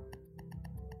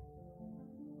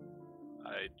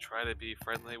 I try to be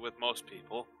friendly with most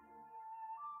people.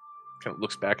 Kind of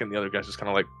looks back, and the other guys just kind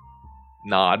of like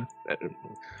nod.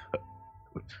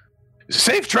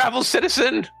 Safe travel,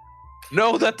 citizen.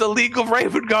 Know that the League of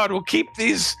Raven Guard will keep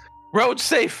these roads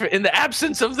safe in the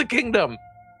absence of the kingdom.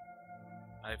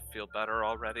 I feel better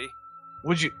already.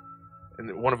 Would you?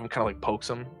 And one of them kind of like pokes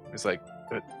him. He's like,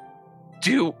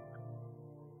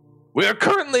 we are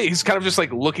currently. He's kind of just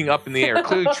like looking up in the air,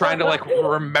 clearly trying to like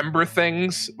remember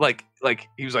things. Like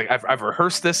he was like, I've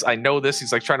rehearsed this. I know this.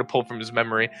 He's like trying to pull from his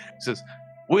memory. He says,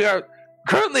 we are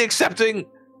currently accepting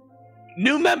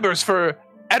new members for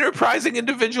enterprising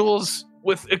individuals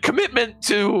with a commitment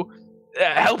to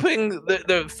helping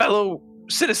the fellow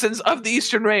citizens of the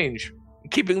Eastern Range,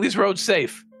 keeping these roads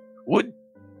safe.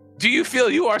 Do you feel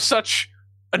you are such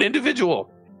an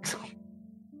individual?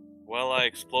 Well, I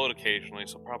explode occasionally,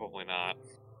 so probably not.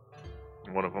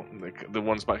 One of them, the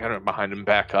ones behind him,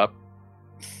 back up.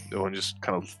 The one just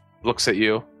kind of looks at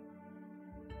you.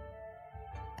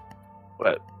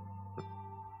 But,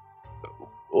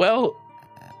 well,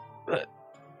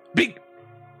 be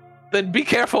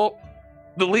careful.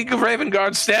 The League of Raven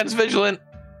Guard stands vigilant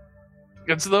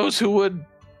against those who would.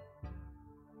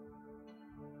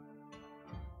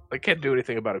 I can't do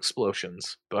anything about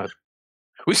explosions, but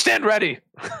we stand ready.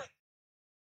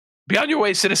 Be on your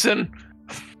way, citizen.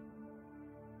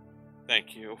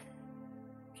 Thank you.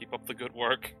 Keep up the good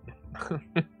work.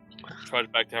 Try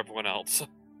it back to everyone else.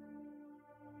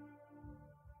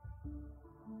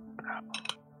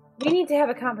 We need to have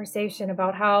a conversation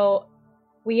about how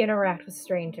we interact with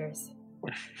strangers.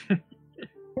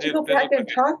 Let's go back and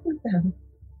talk with them.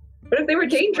 What if they were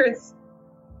dangerous?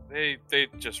 They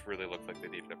just really look like they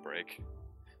needed a break.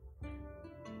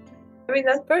 I mean,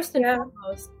 that's First and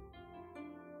foremost,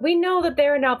 we know that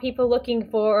there are now people looking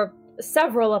for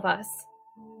several of us.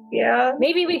 Yeah.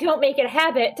 Maybe we don't make it a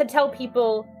habit to tell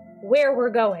people where we're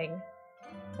going.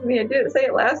 I mean, I didn't say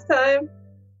it last time.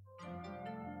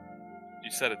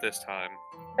 You said it this time.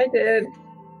 I did.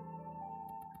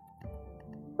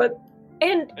 But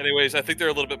And Anyways, I think they're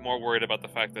a little bit more worried about the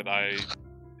fact that I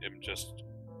am just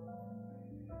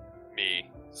me.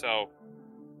 So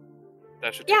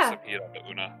that should take Yeah. some heat off of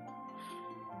Una.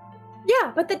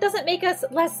 yeah, but that doesn't make us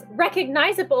less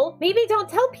recognizable. Maybe don't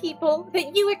tell people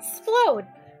that you explode.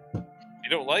 If you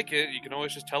don't like it, you can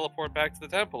always just teleport back to the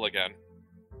temple again.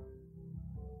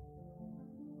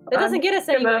 That doesn't get us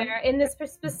gonna- anywhere in this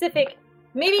specific.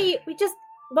 Maybe we just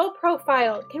low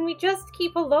profile. Can we just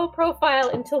keep a low profile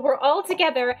until we're all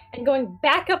together and going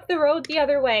back up the road the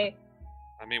other way?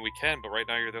 I mean, we can, but right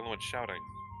now you're the only one shouting.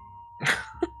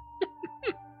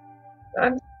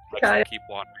 I'm Let's Kaya. keep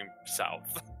wandering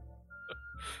south.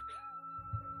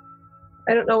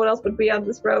 I don't know what else would be on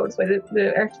this road, so I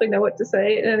didn't actually know what to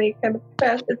say in any kind of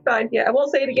fashion. It's fine. Yeah, I won't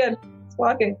say it again. It's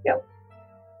walking. Yep.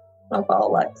 I'll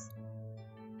follow Lex.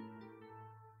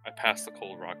 I passed the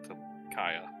cold rock to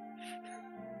Kaya.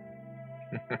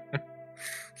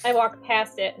 I walk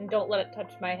past it and don't let it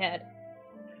touch my head.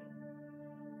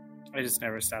 I just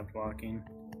never stopped walking.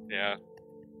 Yeah.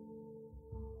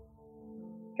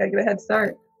 Gotta get a head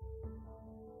start.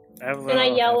 I have a And I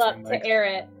little yell up offensive, to like,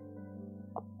 Eret.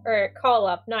 Or call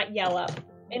up, not yell up.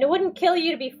 And it wouldn't kill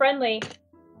you to be friendly.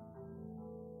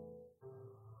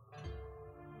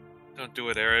 Don't do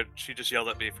it, Aaron. She just yelled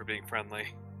at me for being friendly.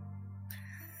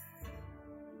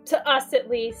 To us, at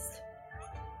least.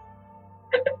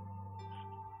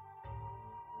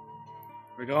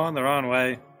 We're going the wrong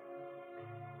way.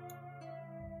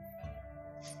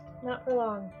 Not for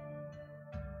long.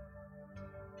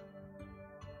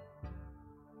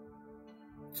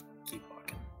 Keep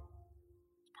walking.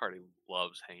 This party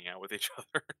loves hanging out with each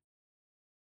other.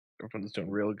 Everyone's doing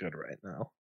real good right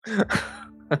now.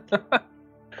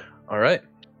 All right.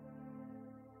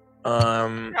 How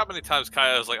many times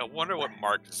Kaya was like, I wonder what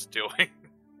Mark is doing.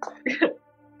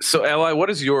 So, Ally,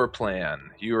 what is your plan?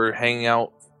 You were hanging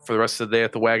out for the rest of the day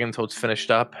at the wagon until it's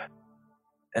finished up,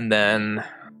 and then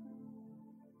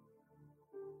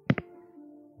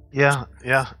Yeah,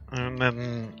 and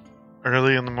then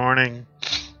early in the morning.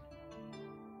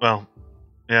 Well,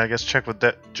 yeah, I guess check with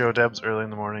Joe Debs early in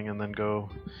the morning, and then go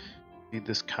feed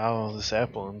this cow this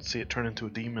apple and see it turn into a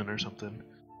demon or something.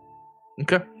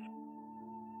 okay.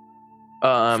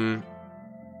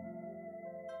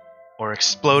 Or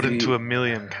explode The- into a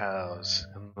million cows,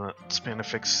 and the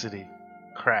Spanifix city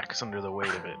cracks under the weight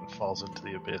of it and falls into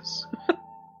the abyss.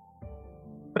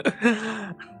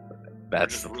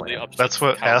 That's Just the really plan. upsets That's the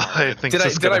what cow. Ally thinks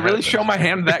is Did I gonna really happen. show my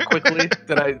hand that quickly?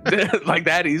 Did I like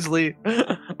that easily?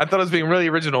 I thought I was being really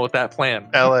original with that plan.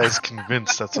 Ally is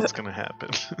convinced that's what's gonna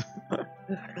happen.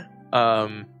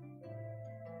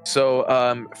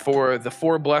 So for the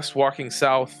four blessed walking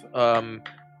south,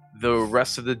 the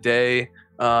rest of the day,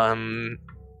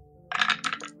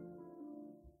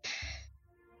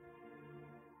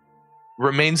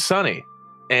 remains sunny,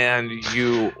 and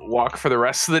you walk for the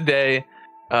rest of the day,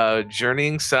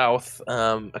 journeying south,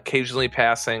 occasionally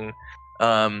passing.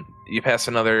 You pass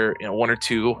another, one or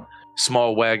two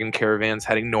small wagon caravans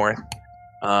heading north,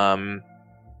 and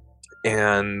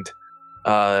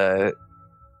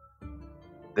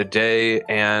the day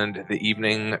and the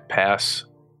evening pass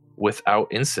without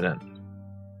incident.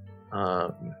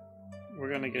 We're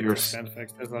gonna get You're to s-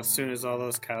 Spanifix as soon as all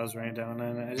those cows rain down,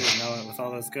 and I didn't know it with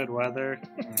all this good weather.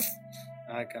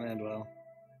 Not gonna end well.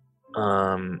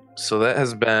 So that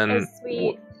has been As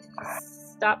we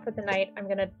stop for the night, I'm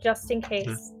gonna, just in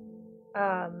case,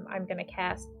 I'm gonna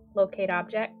cast Locate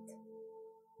Object.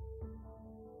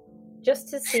 Just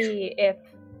to see if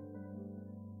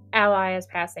Ally is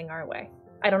passing our way.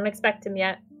 I don't expect him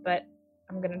yet, but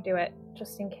I'm gonna do it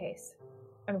just in case.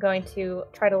 I'm going to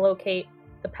try to locate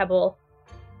the pebble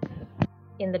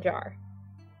in the jar.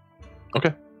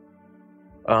 Okay.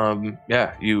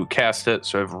 Yeah, you cast it,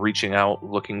 sort of reaching out,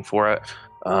 looking for it.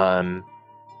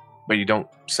 But you don't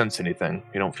sense anything.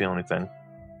 You don't feel anything.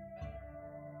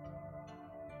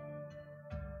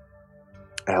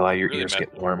 Ally, your Really ears mad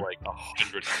get that, warm. Like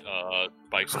 100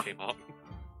 bikes came up.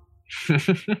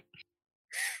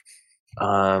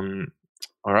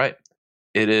 All right.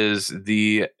 It is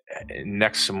the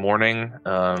next morning.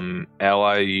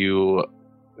 Ally, you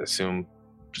assume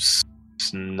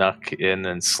snuck in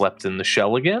and slept in the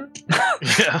shell again.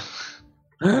 Yeah.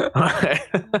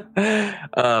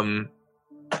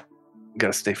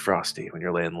 Gotta stay frosty when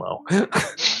you're laying low.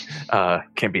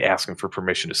 Can't be asking for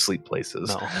permission to sleep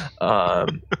places. No.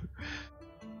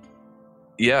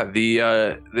 Yeah,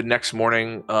 the next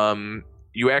morning,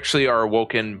 you actually are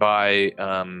awoken by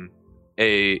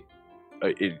a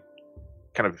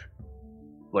kind of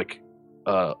like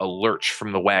a lurch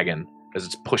from the wagon as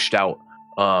it's pushed out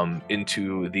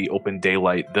into the open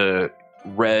daylight. The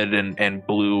red and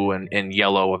blue and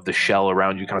yellow of the shell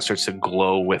around you kind of starts to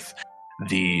glow with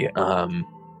the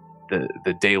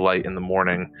daylight in the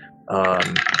morning. Yeah,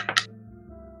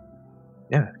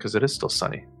 because it is still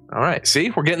sunny. All right, see,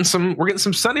 we're getting some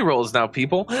sunny rolls now,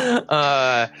 people. It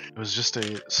was just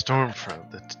a storm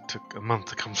front that took a month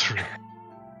to come through.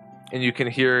 And you can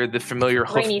hear the familiar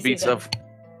Rainy hoofbeats season. of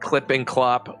Clip and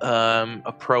Clop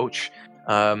approach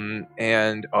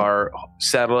and are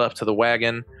saddled up to the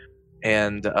wagon.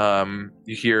 And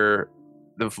you hear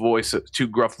the voice, two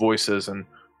gruff voices, and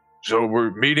so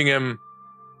we're meeting him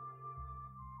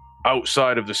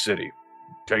outside of the city,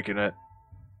 taking it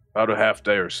about a half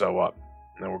day or so up,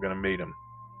 and then we're going to meet him.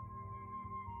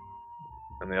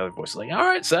 And the other voice is like, all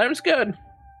right, sounds good.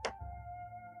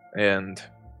 And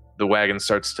the wagon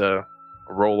starts to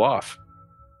roll off.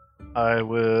 I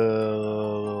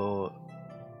will.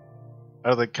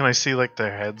 Can I see like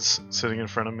their heads sitting in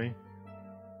front of me?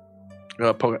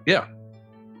 Yeah.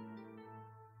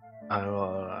 I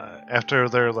will, after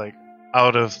they're like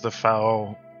out of the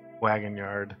foul wagon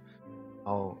yard,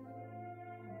 I'll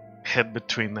head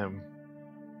between them.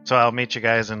 So I'll meet you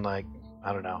guys in like,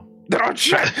 I don't know. Oh,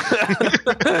 shit.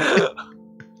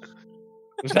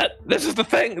 This is the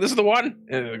thing? This is the one?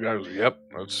 And the guy goes, yep,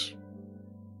 that's...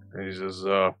 And he says,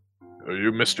 are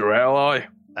you Mr. Ally?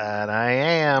 And I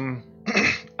am.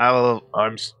 I will.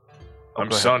 I'm go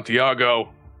ahead.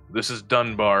 Santiago. This is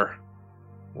Dunbar.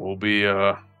 We'll be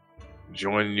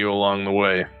joining you along the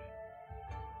way.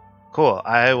 Cool.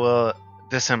 I will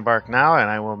disembark now, and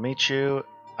I will meet you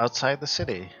outside the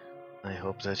city. I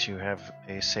hope that you have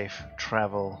a safe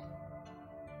travel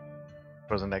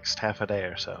for the next half a day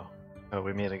or so. So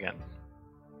we meet again.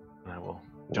 And I will.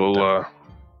 We'll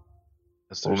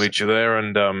meet you there,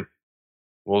 and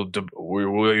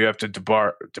you have to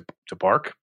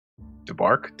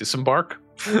disembark.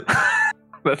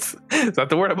 Is that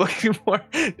the word I'm looking for?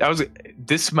 That was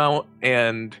dismount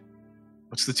and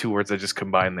what's the two words I just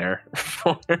combined there?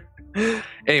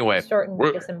 Anyway, Shorten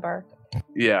disembark.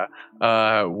 Yeah,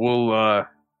 we'll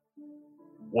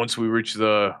once we reach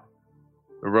the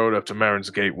road up to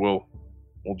Marin's Gate, we'll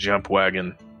jump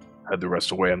wagon, head the rest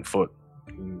away on foot,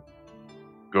 and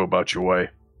go about your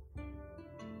way.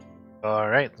 All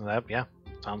right. Yeah,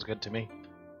 sounds good to me.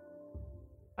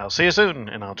 I'll see you soon,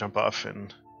 and I'll jump off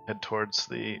and head towards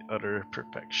the utter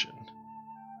perfection.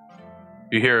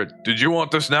 You hear, did you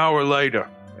want this now or later?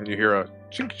 And you hear a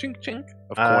chink, chink, chink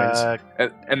of coins.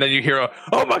 And then you hear a,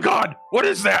 oh my god, what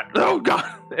is that? Oh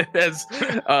god. As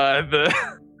the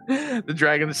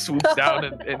dragon swoops down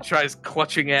and tries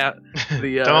clutching at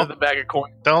the bag of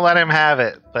coins. Don't let him have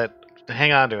it, but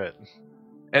hang on to it.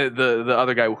 And the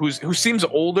other guy who seems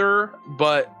older,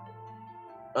 but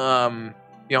kind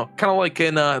of like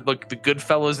in like the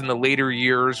Goodfellas in the later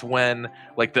years when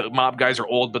like the mob guys are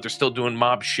old but they're still doing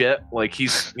mob shit. Like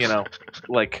he's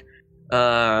like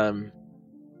the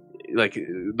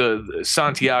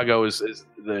Santiago is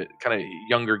the kind of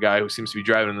younger guy who seems to be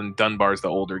driving, and Dunbar's the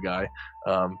older guy.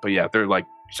 But yeah, they're like,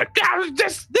 yeah,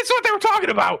 this is what they were talking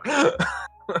about.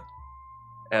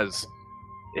 As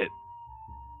it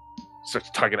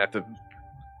starts tugging at the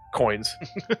coins.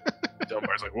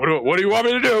 Dunbar's like, what do you want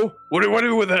me to do? What do I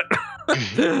do with it?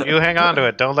 You hang on to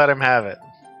it. Don't let him have it.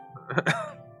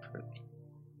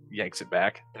 Yanks it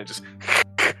back and just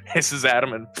hisses at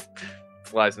him and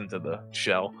flies into the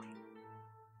shell.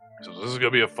 So this is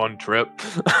gonna be a fun trip.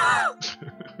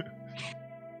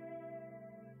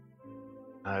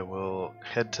 I will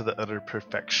head to the utter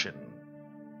perfection.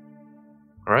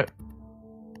 All right.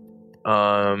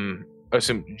 I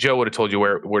assume Joe would have told you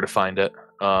where to find it.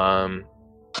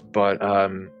 But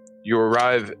you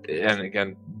arrive, and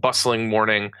again, bustling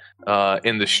morning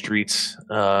in the streets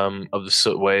of the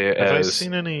Sootway. Have I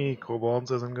seen any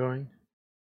kobolds as I'm going?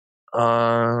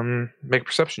 Make a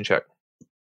perception check.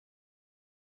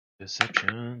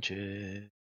 Perception check.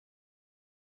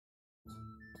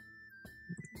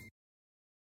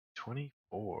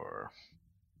 24.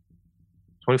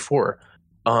 24.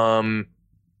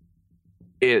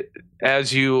 It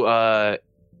as you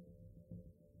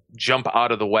jump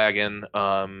out of the wagon,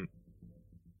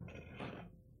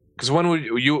 because when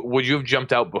would you have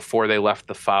jumped out before they left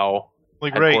the foul?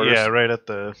 Like right at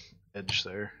the edge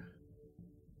there.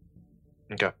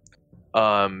 Okay.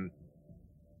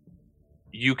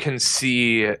 You can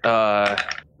see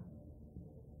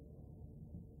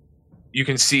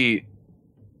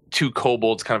two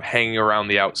kobolds kind of hanging around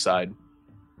the outside.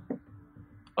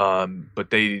 But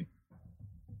they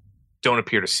don't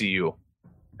appear to see you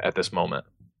at this moment.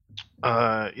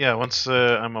 Yeah, once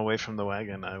I'm away from the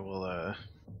wagon, I will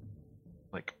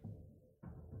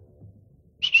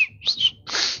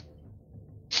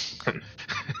I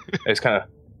just kind of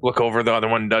look over. The other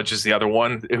one nudges the other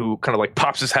one, who kind of like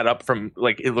pops his head up from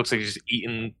like it looks like he's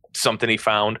eating something he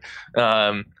found,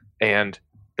 and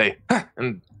they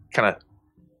and kind of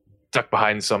duck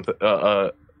behind something,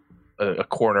 a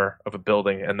corner of a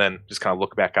building, and then just kind of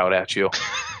look back out at you.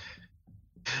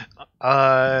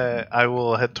 I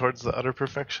will head towards the utter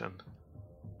perfection.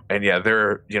 And yeah,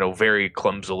 they're very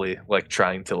clumsily like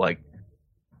trying to like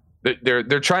they're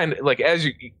trying to like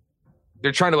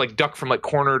they're trying to like duck from like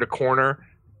corner to corner,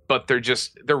 but they're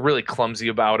really clumsy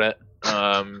about it.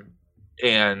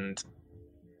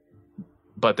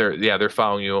 But they're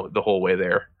following you the whole way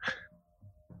there,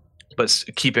 but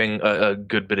keeping a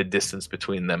good bit of distance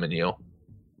between them and you.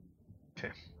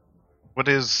 Okay.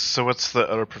 What's the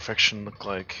utter perfection look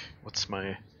like? What's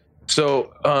my...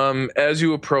 So, as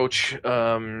you approach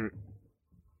from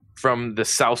the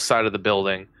south side of the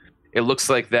building, it looks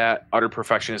like that utter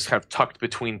perfection is kind of tucked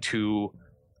between two,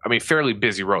 fairly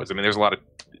busy roads. There's a lot of,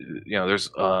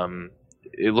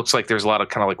 it looks like there's a lot of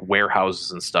kind of like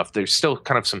warehouses and stuff. There's still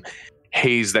kind of some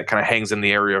haze that kind of hangs in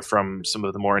the area from some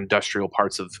of the more industrial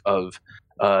parts of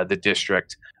the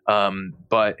district.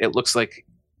 But it looks like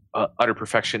utter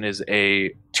perfection is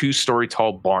a 2-story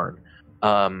tall barn.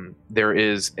 There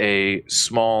is a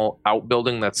small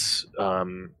outbuilding that's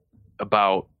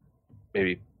about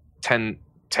maybe 10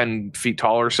 feet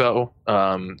tall or so,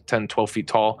 10, 12 feet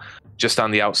tall, just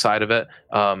on the outside of it,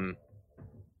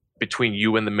 between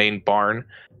you and the main barn.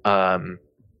 And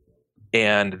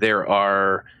there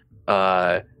are,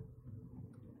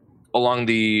 along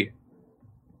the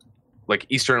like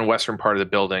eastern and western part of the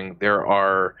building, there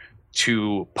are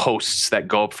 2 posts that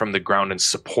go up from the ground and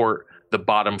support the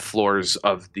bottom floors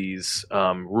of these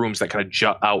rooms that kind of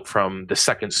jut out from the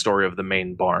second story of the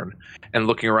main barn. And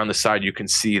looking around the side, you can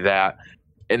see that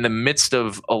in the midst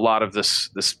of a lot of this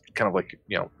kind of like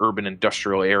urban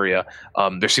industrial area,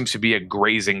 there seems to be a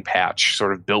grazing patch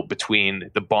sort of built between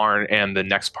the barn and the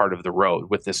next part of the road,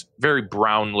 with this very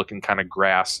brown looking kind of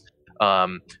grass.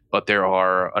 But there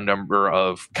are a number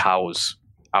of cows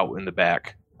out in the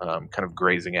back, kind of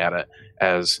grazing at it,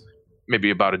 as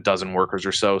maybe about a dozen workers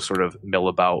or so sort of mill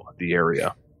about the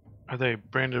area. Are they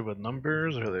branded with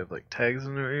numbers, or do they have like tags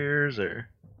in their ears, or?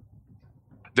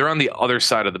 They're on the other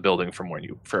side of the building from where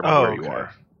you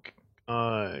are.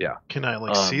 Yeah. Can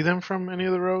I see them from any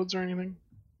of the roads or anything?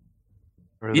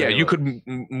 Or yeah, you could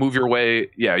move your way.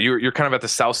 Yeah, you're kind of at the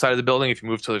south side of the building. If you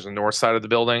move to the north side of the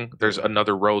building, there's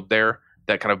another road there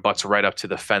that kind of butts right up to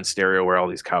the fenced area where all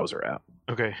these cows are at.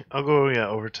 Okay, I'll go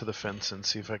over to the fence and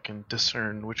see if I can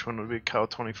discern which one would be cow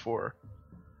 24.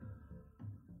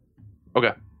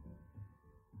 Okay.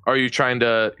 Are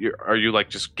you like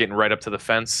just getting right up to the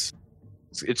fence?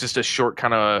 It's just a short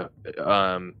kind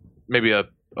of maybe a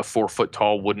 4-foot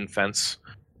tall wooden fence.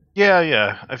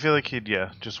 Yeah. I feel like he'd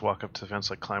just walk up to the fence,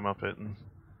 like climb up it and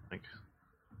like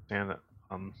stand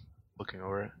looking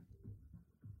over it.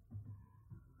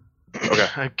 Okay.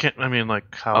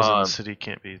 Like cows in the city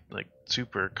can't be like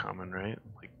super common, right?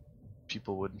 Like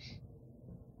people would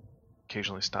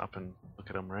occasionally stop and look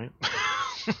at them, right?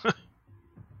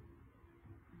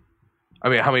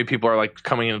 How many people are like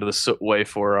coming into the way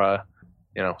for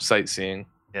sightseeing?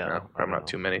 Yeah, probably not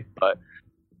too many, but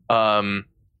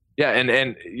yeah,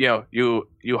 and you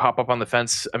hop up on the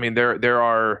fence. There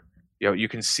are you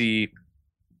can see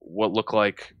what look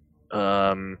like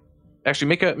actually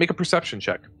make a perception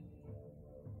check.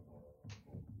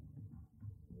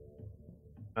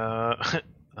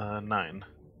 9.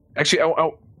 Actually,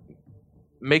 I'll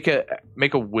make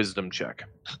a wisdom check.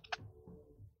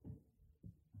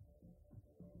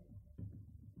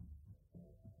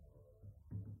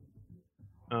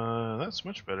 That's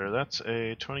much better. That's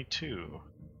a 22.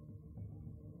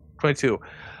 22.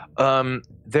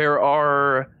 There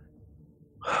are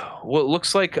what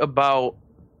looks like about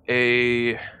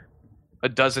a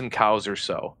dozen cows or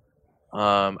so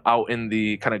out in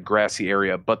the kind of grassy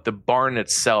area, but the barn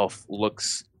itself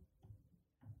looks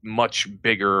much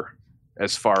bigger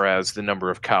as far as the number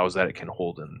of cows that it can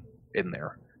hold in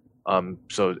there.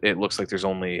 So it looks like there's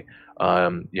only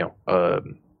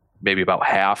maybe about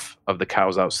half of the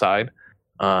cows outside.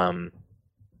 And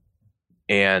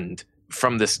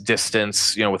from this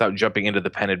distance, without jumping into the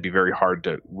pen, it'd be very hard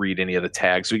to read any of the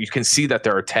tags. So you can see that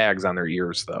there are tags on their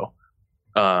ears, though.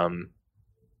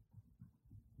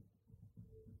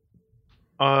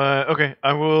 Okay,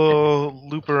 I will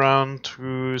loop around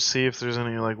to see if there's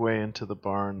any like way into the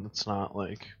barn that's not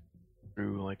like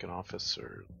through like an office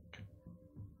or like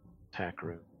tack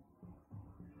room,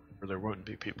 where there wouldn't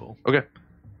be people. Okay.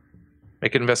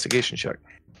 Make an investigation check.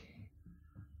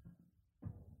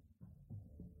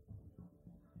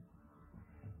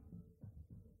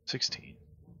 16.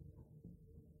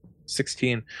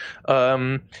 16.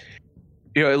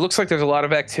 It looks like there's a lot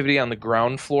of activity on the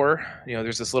ground floor.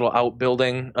 There's this little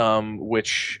outbuilding,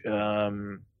 which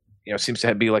seems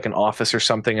to be like an office or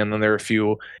something, and then there are a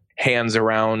few hands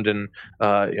around and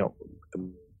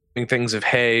moving things of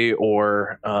hay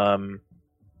or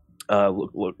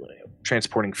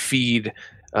transporting feed,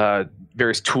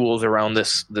 various tools around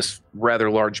this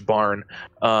rather large barn,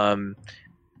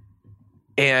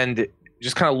 and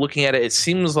just kind of looking at it, it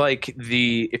seems like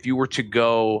if you were to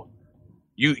go,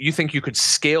 you think you could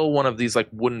scale one of these like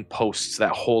wooden posts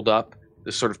that hold up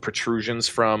the sort of protrusions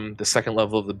from the second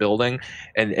level of the building,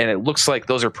 and it looks like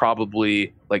those are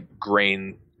probably like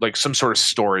grain, like some sort of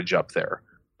storage up there.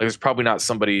 Like there's probably not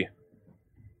somebody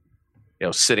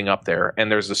sitting up there,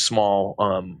 and there's a small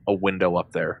a window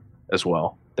up there as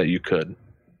well that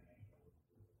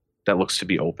looks to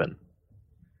be open.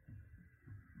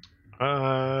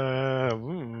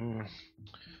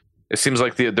 It seems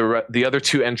like the other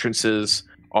two entrances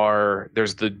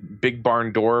there's the big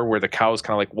barn door where the cows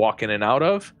kind of like walk in and out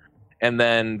of, and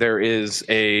then there is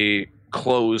a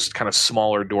closed kind of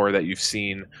smaller door that you've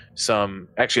seen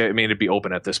actually, I mean, it'd be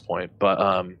open at this point, but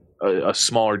a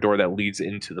smaller door that leads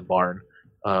into the barn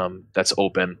that's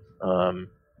open,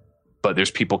 but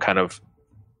there's people kind of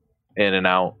in and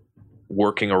out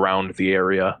working around the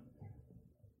area.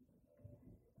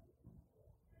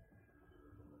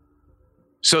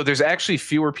 So there's actually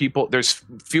fewer people. There's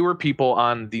fewer people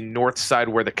on the north side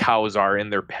where the cows are in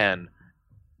their pen.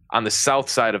 On the south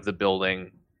side of the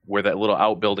building, where that little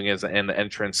outbuilding is and the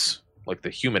entrance, like the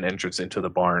human entrance into the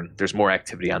barn, there's more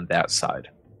activity on that side.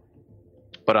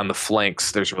 But on the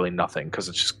flanks, there's really nothing because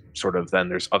it's just sort of then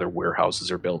there's other warehouses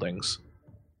or buildings.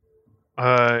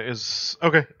 Is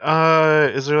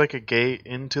there like a gate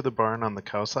into the barn on the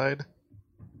cow side?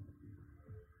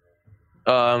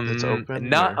 It's open.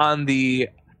 Not on the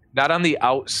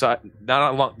outside.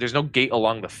 Not along. There's no gate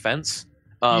along the fence.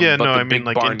 But I mean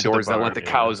like barn doors that let the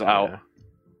cows out.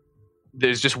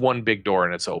 There's just one big door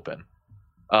and it's open.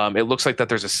 It looks like that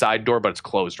there's a side door, but it's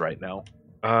closed right now.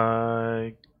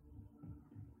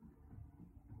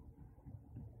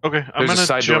 Okay, there's a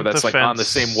side door that's like on the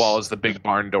same wall as the big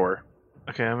barn door.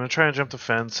 Okay, I'm gonna try and jump the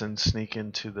fence and sneak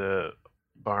into the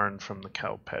barn from the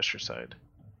cow pasture side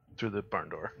through the barn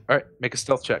door. All right, make a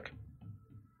stealth check.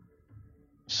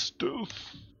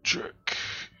 Stealth check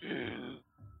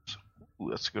is...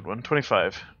 Ooh, that's a good one.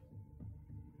 25.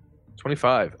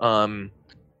 25.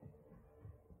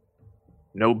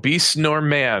 No beast nor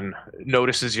man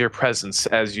notices your presence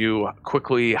as you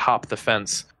quickly hop the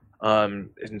fence and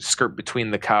skirt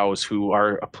between the cows, who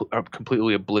are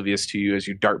completely oblivious to you as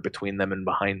you dart between them and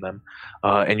behind them,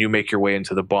 and you make your way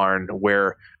into the barn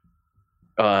where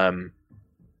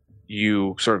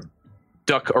you sort of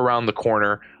duck around the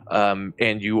corner,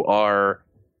 and you are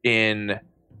in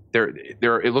there.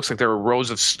 It looks like there are rows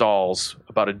of stalls,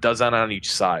 about a dozen on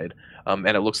each side, and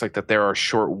it looks like that there are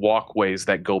short walkways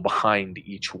that go behind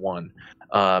each one,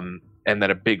 and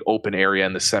then a big open area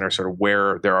in the center, sort of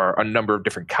where there are a number of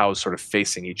different cows sort of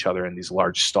facing each other in these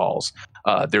large stalls.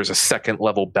 There's a second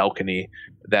level balcony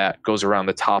that goes around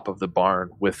the top of the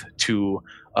barn with two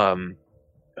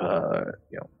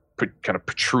kind of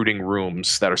protruding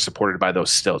rooms that are supported by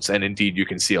those stilts, and indeed you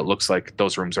can see it looks like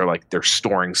those rooms are like they're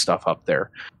storing stuff up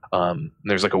there.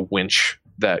 There's like a winch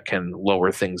that can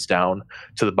lower things down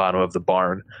to the bottom of the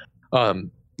barn.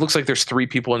 Looks like there's 3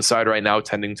 people inside right now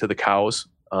tending to the cows.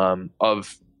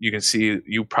 You can see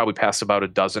you probably passed about a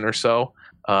dozen or so,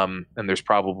 and there's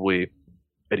probably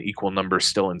an equal number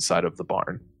still inside of the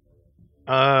barn.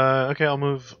 Okay, I'll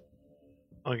move,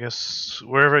 I guess,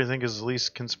 wherever I think is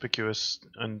least conspicuous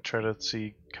and try to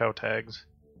see cow tags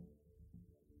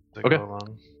as I go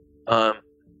along.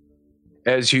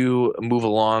 As you move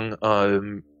along,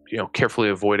 carefully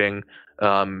avoiding,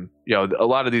 a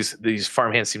lot of these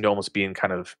farmhands seem to almost be in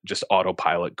kind of just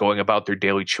autopilot, going about their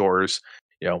daily chores,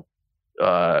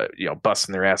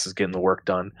 busting their asses, getting the work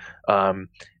done.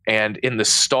 And in the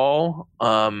stall,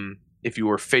 if you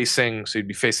were facing, so you'd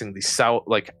be facing the south,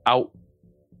 like out.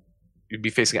 You'd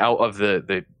be facing out of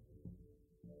the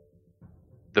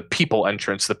people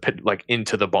entrance, the pit, like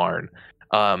into the barn.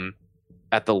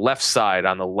 At the left side,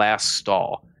 on the last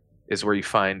stall, is where you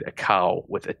find a cow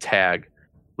with a tag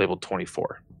labeled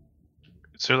 24.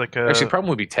 Is there like actually probably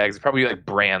would be tags, probably like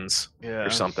brands or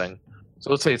something.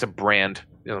 So let's say it's a brand,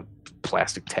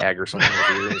 plastic tag or something.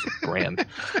 It's a brand.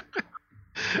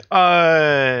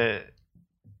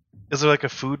 Is there like a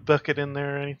food bucket in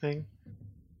there or anything?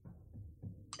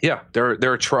 Yeah, there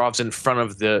are troughs in front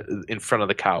of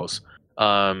the cows.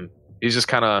 He's just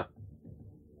kind of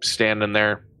standing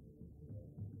there,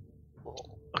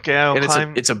 Okay, I'll And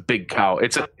climb. it's a big cow.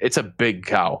 It's a big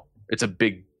cow. It's a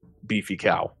big beefy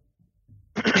cow.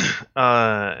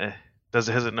 Has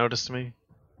it noticed me?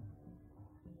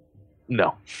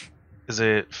 No. Is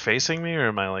it facing me, or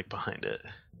am I like behind it?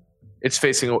 It's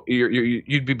facing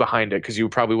you'd be behind it because you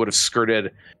probably would have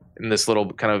skirted in this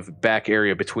little kind of back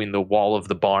area between the wall of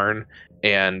the barn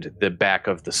and the back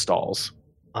of the stalls.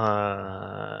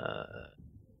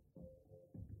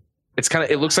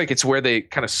 It looks like it's where they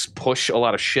kind of push a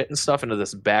lot of shit and stuff into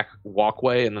this back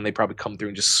walkway, and then they probably come through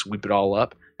and just sweep it all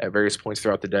up at various points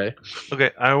throughout the day.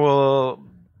 Okay, I will.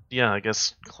 Yeah, I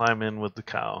guess climb in with the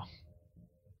cow.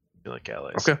 I feel like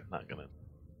Ally's not gonna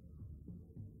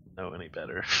know any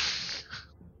better.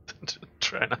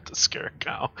 Try not to scare a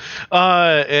cow.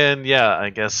 And yeah, I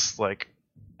guess like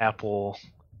apple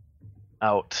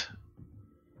out,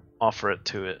 offer it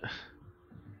to it.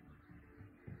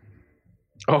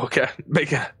 Oh, okay.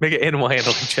 Make an animal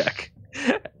handling check.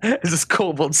 As this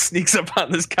kobold sneaks up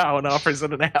on this cow and offers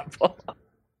it an apple.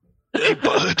 Hey,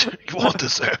 bud, you want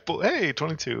this apple? Hey,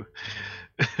 22.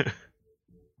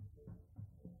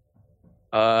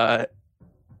 The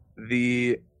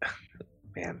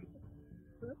man.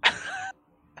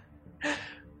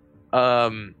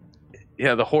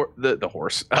 Yeah, the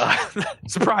horse.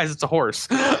 Surprise! It's a horse.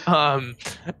 And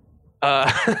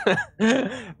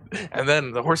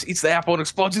then the horse eats the apple and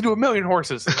explodes into a million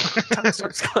horses. And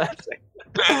starts collapsing.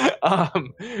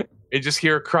 You just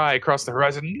hear a cry across the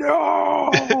horizon.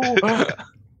 No, my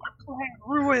plan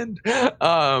ruined.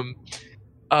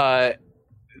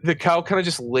 The cow kind of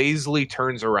just lazily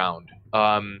turns around,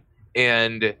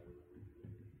 and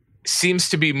seems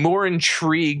to be more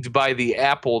intrigued by the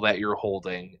apple that you're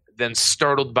holding than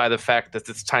startled by the fact that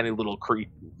this tiny little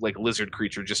lizard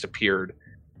creature just appeared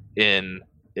in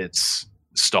its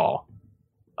stall.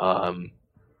 And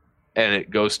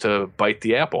it goes to bite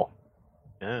the apple.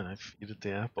 Yeah, I feed it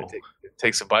the apple. It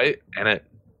takes a bite and it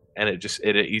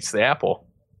eats the apple.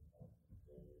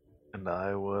 And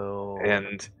I will.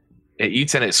 And it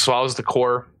eats and it swallows the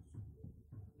core,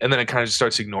 and then it kind of just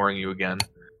starts ignoring you again.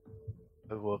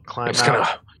 I will climb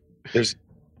out.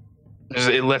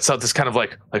 It lets out this kind of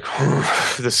like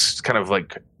this kind of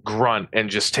like grunt and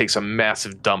just takes a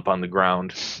massive dump on the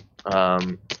ground,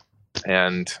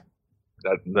 and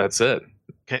that's it.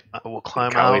 Okay, I will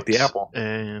climb out ate the apple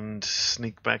and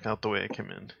sneak back out the way I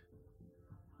came in.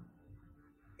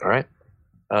 All right,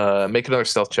 make another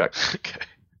stealth check. Okay,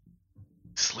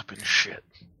 slipping shit.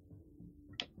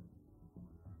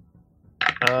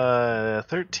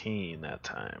 13 that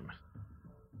time.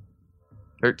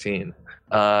 13.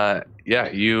 Yeah,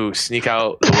 you sneak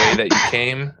out the way that you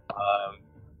came.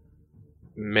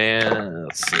 Man,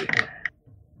 let's see.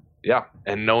 Yeah,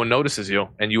 and no one notices you,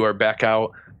 and you are back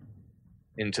out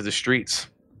into the streets.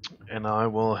 And I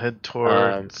will head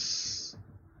towards.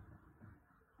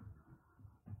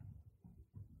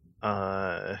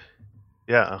 I'll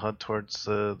head towards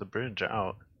the bridge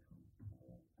out.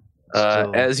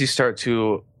 As you start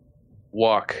to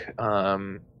walk,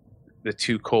 the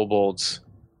two kobolds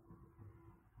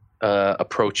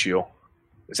approach you.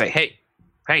 They say, "Hey,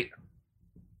 hey."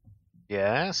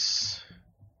 Yes.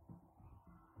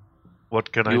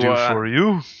 What can I do for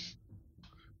you?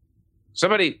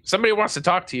 Somebody wants to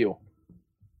talk to you.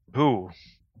 Who?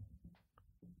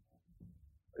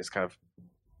 They just kind of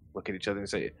look at each other and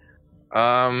say,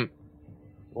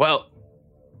 well,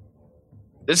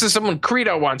 this is someone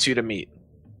Krita wants you to meet.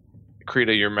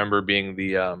 Krita, you remember being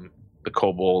the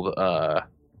kobold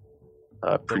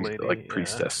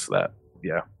priestess that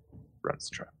runs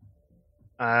the trap.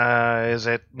 Is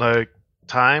it like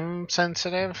time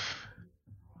sensitive?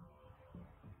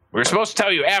 We were supposed to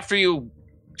tell you after you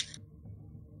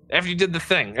did the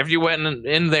thing, after you went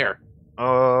in there.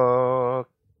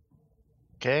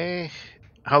 Okay.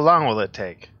 How long will it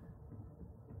take?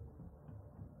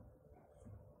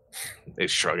 They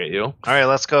shrug at you. All right,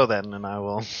 let's go then, and I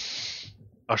will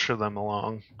usher them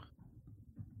along.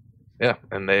 Yeah,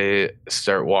 and they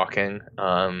start walking,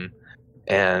 and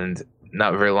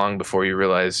not very long before you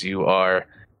realize you are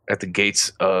at the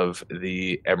gates of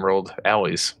the Emerald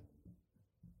Alleys.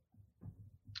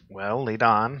 Well, lead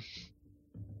on. And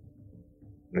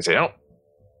they say, "Oh,"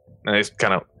 and they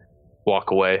kind of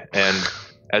walk away. And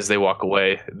as they walk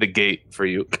away, the gate for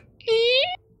you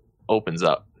opens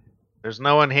up. There's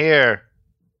no one here.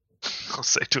 I'll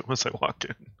say to him as I walk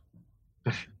in.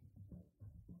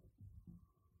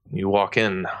 You walk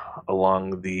in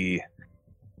along the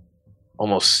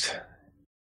almost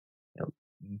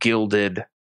gilded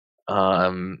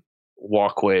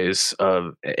walkways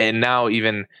of, and now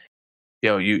even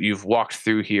you've walked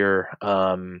through here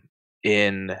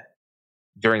in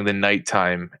during the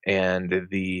nighttime, and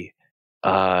the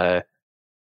let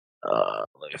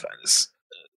me find this.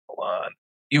 Hold on.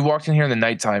 You walked in here in the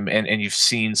nighttime, and you've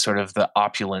seen sort of the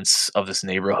opulence of this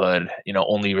neighborhood,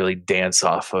 only really dance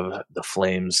off of the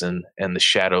flames and the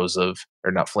shadows of,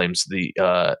 or not flames, the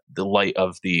light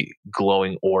of the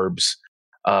glowing orbs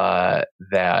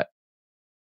that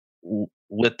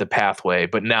lit the pathway.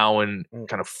 But now in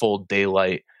kind of full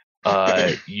daylight,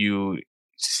 you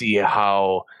see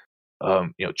how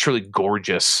truly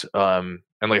gorgeous, and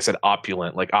like I said,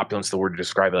 opulent. Like opulent's the word to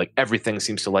describe it. Like everything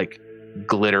seems to like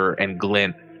glitter and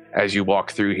glint as you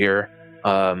walk through here,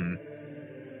 and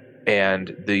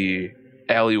the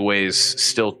alleyways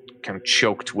still kind of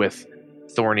choked with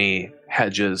thorny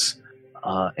hedges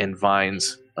and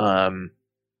vines,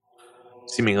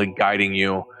 seemingly guiding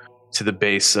you to the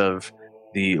base of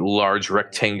the large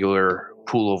rectangular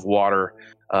pool of water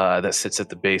that sits at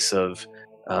the base of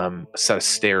a set of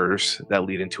stairs that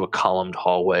lead into a columned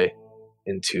hallway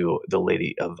into the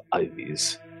Lady of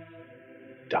Ivy's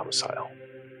domicile.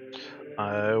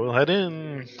 I will head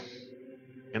in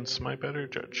against my better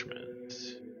judgment.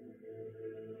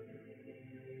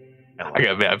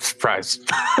 I'm surprised.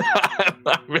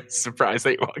 I'm surprised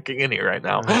that you're walking in here right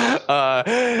now.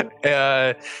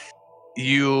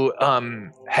 You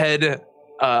head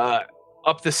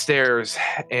up the stairs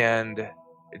and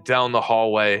down the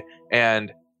hallway,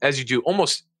 and as you do,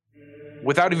 almost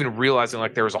without even realizing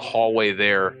like there was a hallway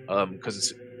there,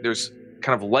 because there's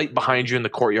kind of light behind you in the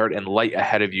courtyard and light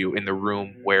ahead of you in the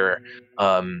room where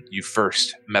you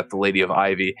first met the Lady of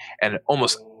Ivy, and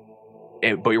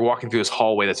but you're walking through this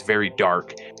hallway that's very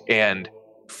dark, and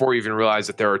before you even realize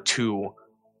that there are two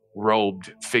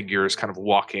robed figures kind of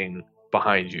walking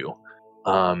behind you,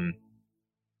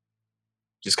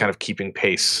 just kind of keeping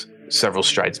pace several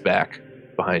strides back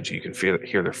behind you. You can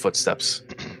hear their footsteps.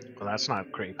 Well, that's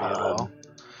not creepy at all.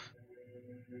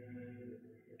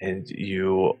 And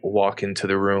you walk into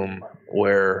the room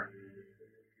where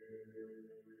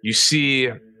you see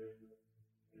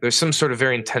there's some sort of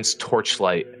very intense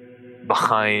torchlight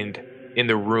in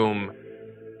the room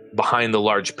behind the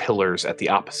large pillars at the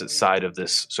opposite side of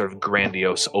this sort of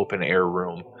grandiose open air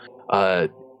room. The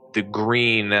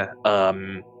green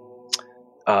kind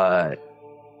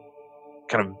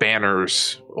of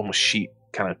banners, almost sheet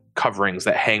kind of coverings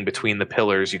that hang between the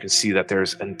pillars. You can see that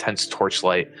there's intense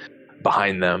torchlight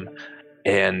behind them,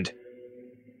 and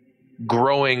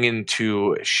growing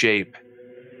into shape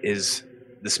is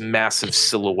this massive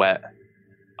silhouette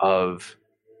of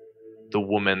the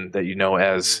woman that you know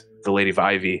as the Lady of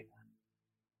Ivy.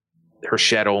 Her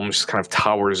shadow almost kind of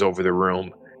towers over the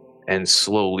room and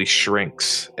slowly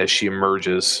shrinks as she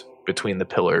emerges between the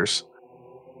pillars.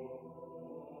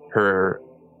 Her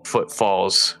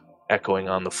footfalls echoing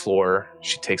on the floor.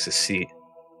 She takes a seat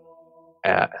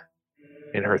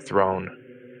in her throne.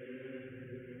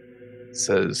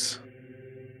 Says,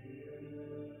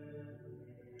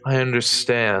 "I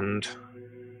understand.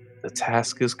 The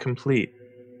task is complete.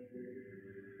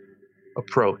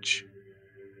 Approach."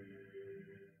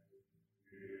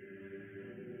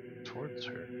 Towards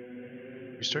her.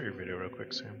 Restart your video real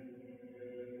quick, Sam.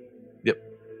 Yep.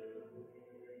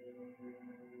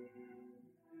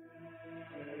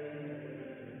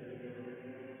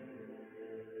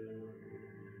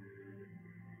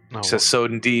 No. Says, "So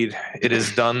indeed, it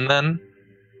is done then?"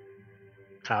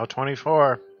 How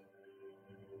 24.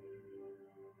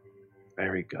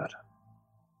 Very good.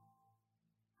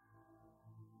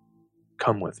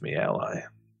 Come with me, ally.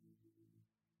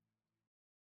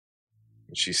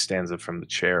 And she stands up from the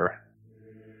chair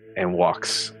and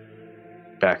walks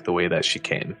back the way that she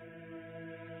came.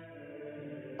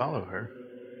 Follow her.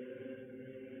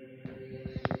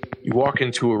 You walk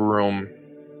into a room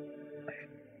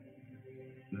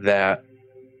that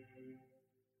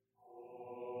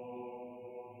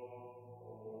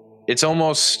it's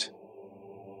almost,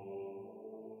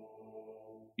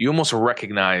 you almost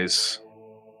recognize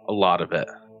a lot of it.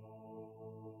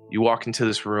 You walk into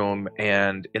this room,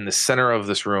 and in the center of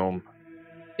this room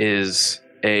is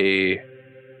a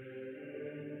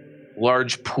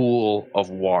large pool of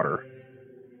water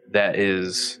that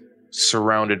is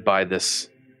surrounded by this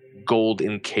gold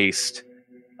encased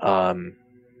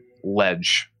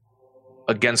ledge.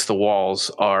 Against the walls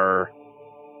are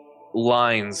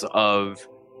lines of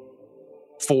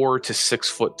 4 to 6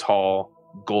 foot tall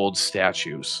gold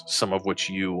statues, some of which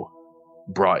you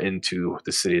brought into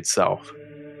the city itself.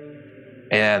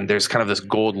 And there's kind of this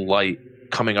gold light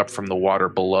coming up from the water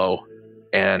below,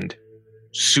 and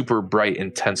super bright,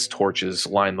 intense torches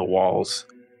line the walls.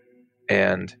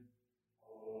 And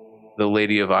the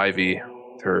Lady of Ivy,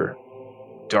 with her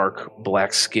dark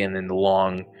black skin and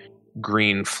long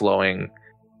green flowing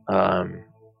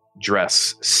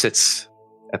dress, sits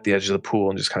at the edge of the pool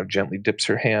and just kind of gently dips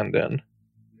her hand in.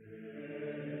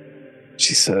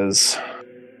 She says,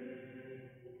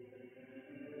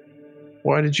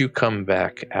 "Why did you come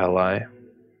back, ally?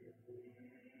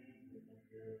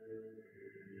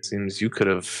 Seems you could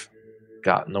have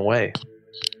gotten away."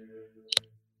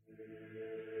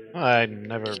 I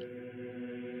never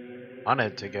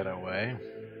wanted to get away.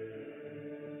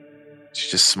 She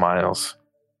just smiles.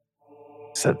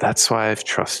 Said, "That's why I've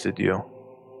trusted you.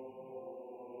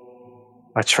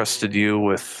 I trusted you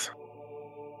with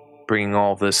bringing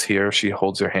all this here." She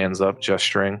holds her hands up,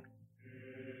 gesturing.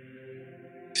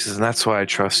 She says, "And that's why I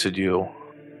trusted you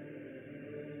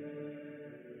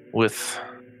with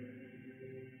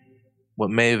what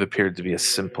may have appeared to be a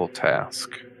simple task,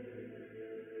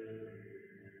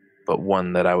 but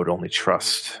one that I would only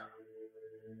trust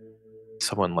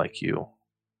someone like you.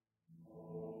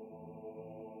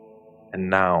 And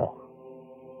now,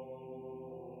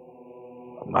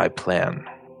 my plan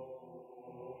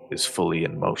is fully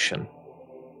in motion.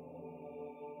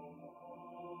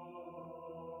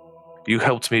 You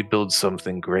helped me build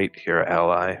something great here,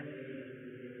 ally.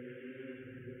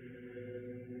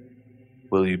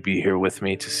 Will you be here with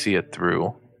me to see it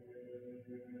through?"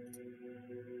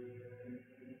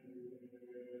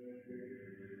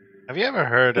 Have you ever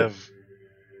heard of...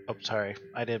 Oh, sorry.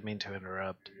 I didn't mean to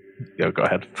interrupt. Yeah, go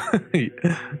ahead.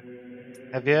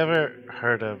 Have you ever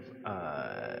heard of...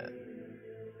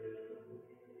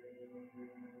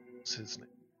 what's his name?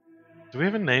 Do we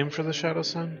have a name for the Shadow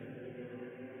Sun?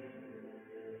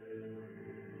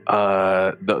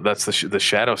 That's the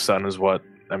Shadow Sun is what,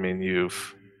 I mean,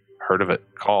 you've heard of it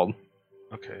called.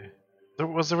 Okay.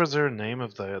 Was there a name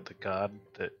of the god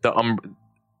that... The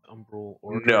Umbral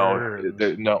Order?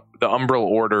 No, the Umbral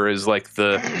Order is like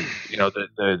the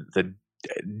the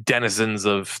denizens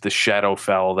of the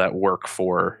Shadowfell that work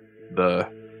for the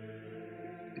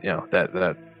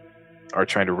that are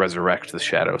trying to resurrect the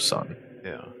Shadow Sun.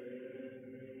 Yeah.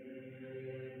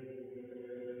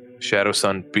 Shadow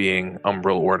Sun being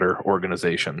Umbral Order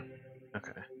organization.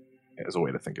 Okay. Is a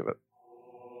way to think of it.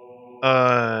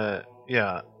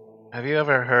 Yeah. Have you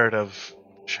ever heard of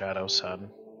Shadow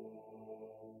Sun?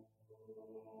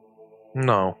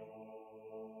 No.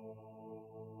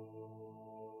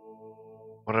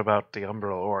 What about the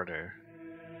Umbral Order?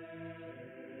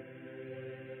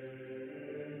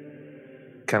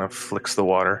 Kind of flicks the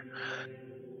water.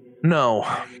 No.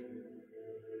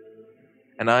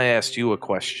 And I asked you a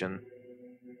question.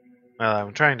 Well,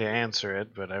 I'm trying to answer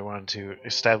it, but I wanted to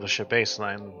establish a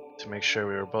baseline to make sure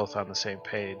we were both on the same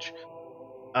page.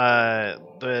 As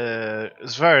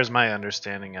far as my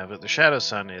understanding of it, the Shadow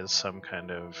Sun is some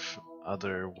kind of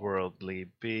otherworldly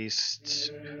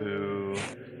beast who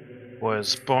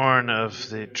was born of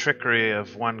the trickery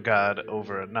of one god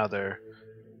over another,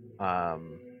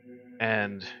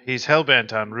 and he's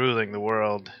hellbent on ruling the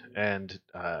world and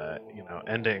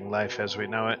ending life as we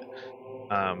know it.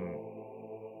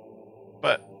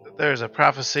 But there's a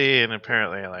prophecy, and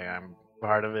apparently, I'm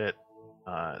part of it,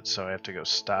 so I have to go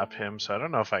stop him. So I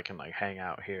don't know if I can hang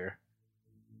out here.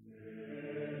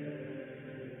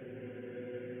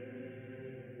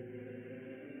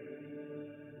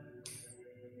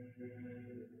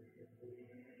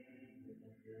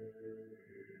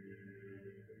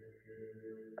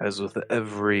 As with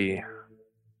every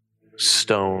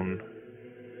stone,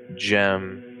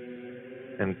 gem,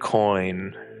 and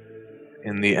coin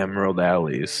in the Emerald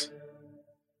Alleys,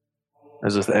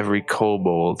 as with every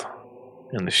kobold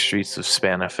in the streets of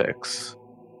Spanifix,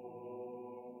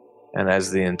 and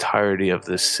as the entirety of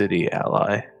this city,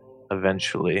 ally,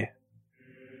 eventually,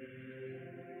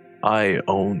 I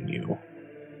own you.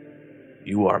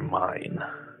 You are mine.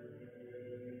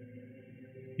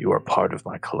 You are part of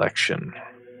my collection.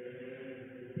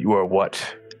 You are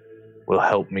what will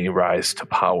help me rise to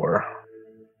power.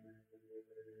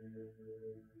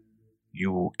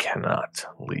 You cannot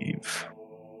leave.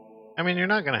 I mean, you're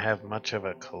not going to have much of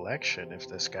a collection if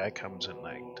this guy comes and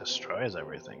destroys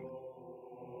everything.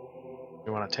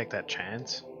 You want to take that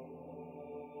chance?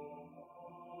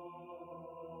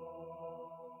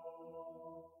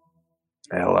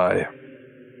 Ally.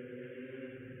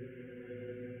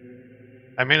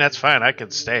 I mean, that's fine. I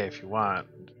can stay if you want.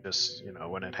 Just,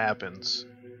 when it happens,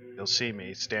 you'll see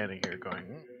me standing here going,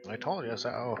 I told you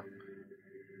so.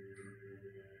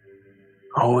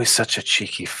 Always such a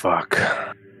cheeky fuck.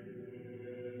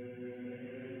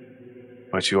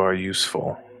 But you are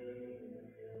useful.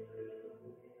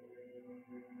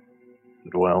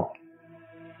 And well,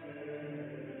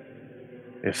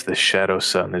 if the Shadow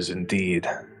Sun is indeed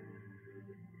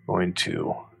going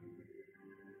to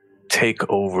take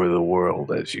over the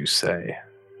world, as you say,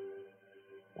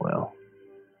 well,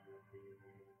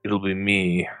 it'll be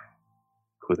me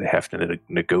who they have to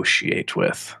negotiate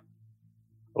with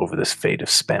over this fate of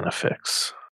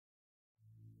Spanifix.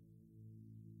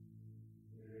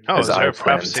 Oh, As is there I a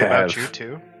plan prophecy to about have- you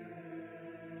too?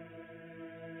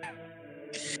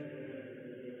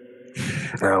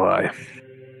 Ally,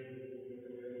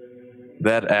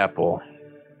 that apple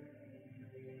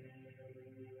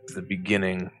is the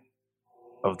beginning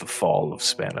of the fall of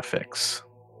Spanifix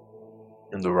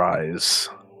and the rise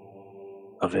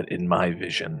of it in my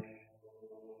vision.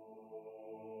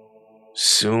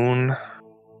 Soon,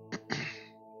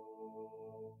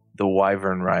 the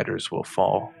Wyvern Riders will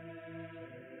fall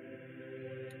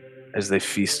as they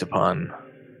feast upon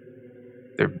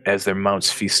as their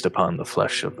mounts feast upon the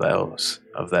flesh of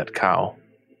that cow.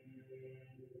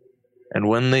 And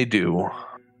when they do,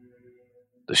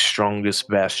 the strongest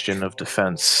bastion of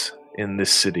defense in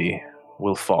this city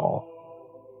will fall.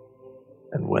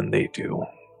 And when they do,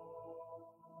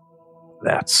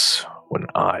 that's when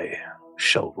I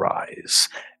shall rise.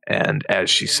 And as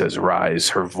she says rise,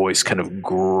 her voice kind of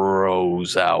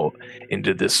grows out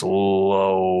into this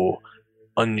low,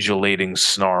 undulating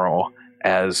snarl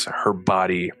as her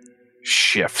body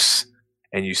shifts.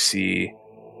 And you see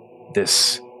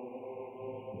this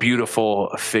beautiful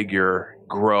figure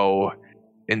grow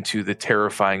into the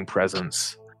terrifying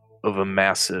presence of a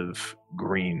massive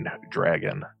green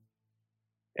dragon.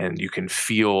 And you can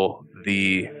feel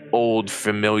the old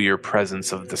familiar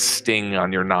presence of the sting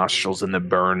on your nostrils and the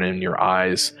burn in your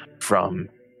eyes from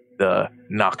the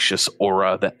noxious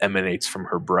aura that emanates from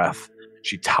her breath.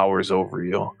 She towers over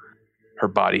you, her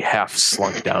body half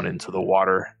slunk down into the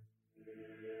water.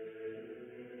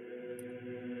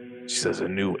 She says, "A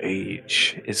new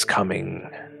age is coming,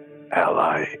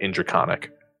 ally," in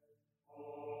Draconic.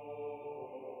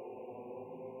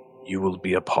 You will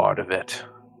be a part of it.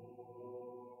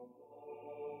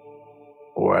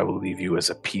 Or I will leave you as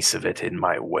a piece of it in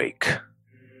my wake.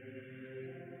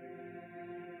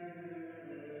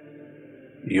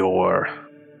 Your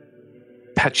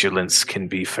petulance can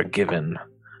be forgiven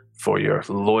for your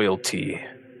loyalty,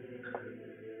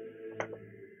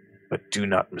 but do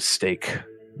not mistake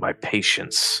my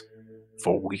patience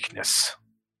for weakness.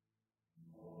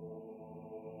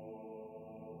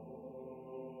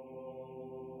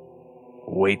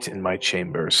 Wait in my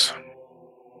chambers.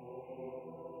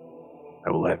 I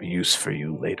will have use for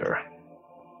you later.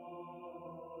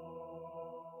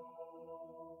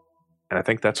 And I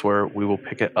think that's where we will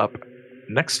pick it up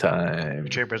next time.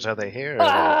 Chambers, are they here?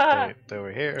 Ah! They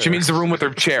were here. She means the room with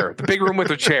her chair, the big room with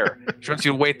her chair. She wants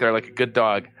you to wait there like a good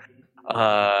dog.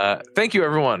 Thank you,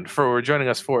 everyone, for joining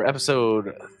us for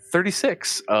episode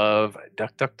 36 of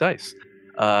Duck Duck Dice.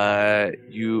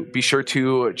 You be sure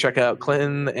to check out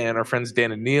Clinton and our friends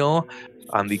Dan and Neil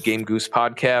on the Game Goose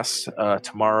podcast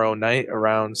tomorrow night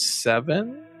around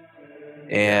 7.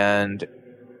 And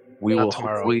we Not will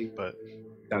tomorrow, hopefully... but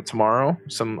tomorrow,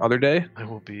 some other day. I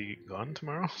will be gone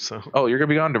tomorrow. So Oh, you're gonna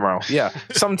be gone tomorrow. Yeah,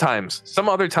 sometimes, some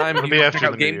other time. It'll you be can after check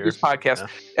out the New Game Year. Goose podcast. Yeah.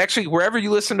 Actually, wherever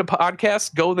you listen to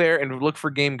podcasts, go there and look for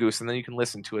Game Goose, and then you can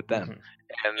listen to it then. Mhm.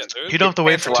 And You don't have to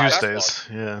wait for Thanks a lot. Tuesdays.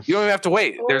 Yeah. you don't even have to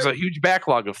wait. There's a huge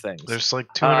backlog of things. There's like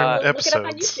 200 Look it up on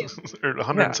episodes. Or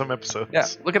 100 and some episodes. Yeah,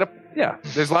 look it up. Yeah,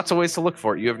 there's lots of ways to look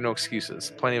for it. You have no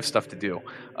excuses. Plenty of stuff to do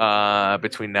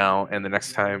between now and the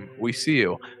next time we see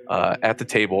you at the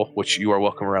table, which you are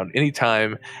welcome around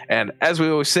anytime. And as we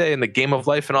always say in the game of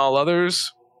life and all others,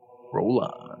 roll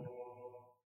on.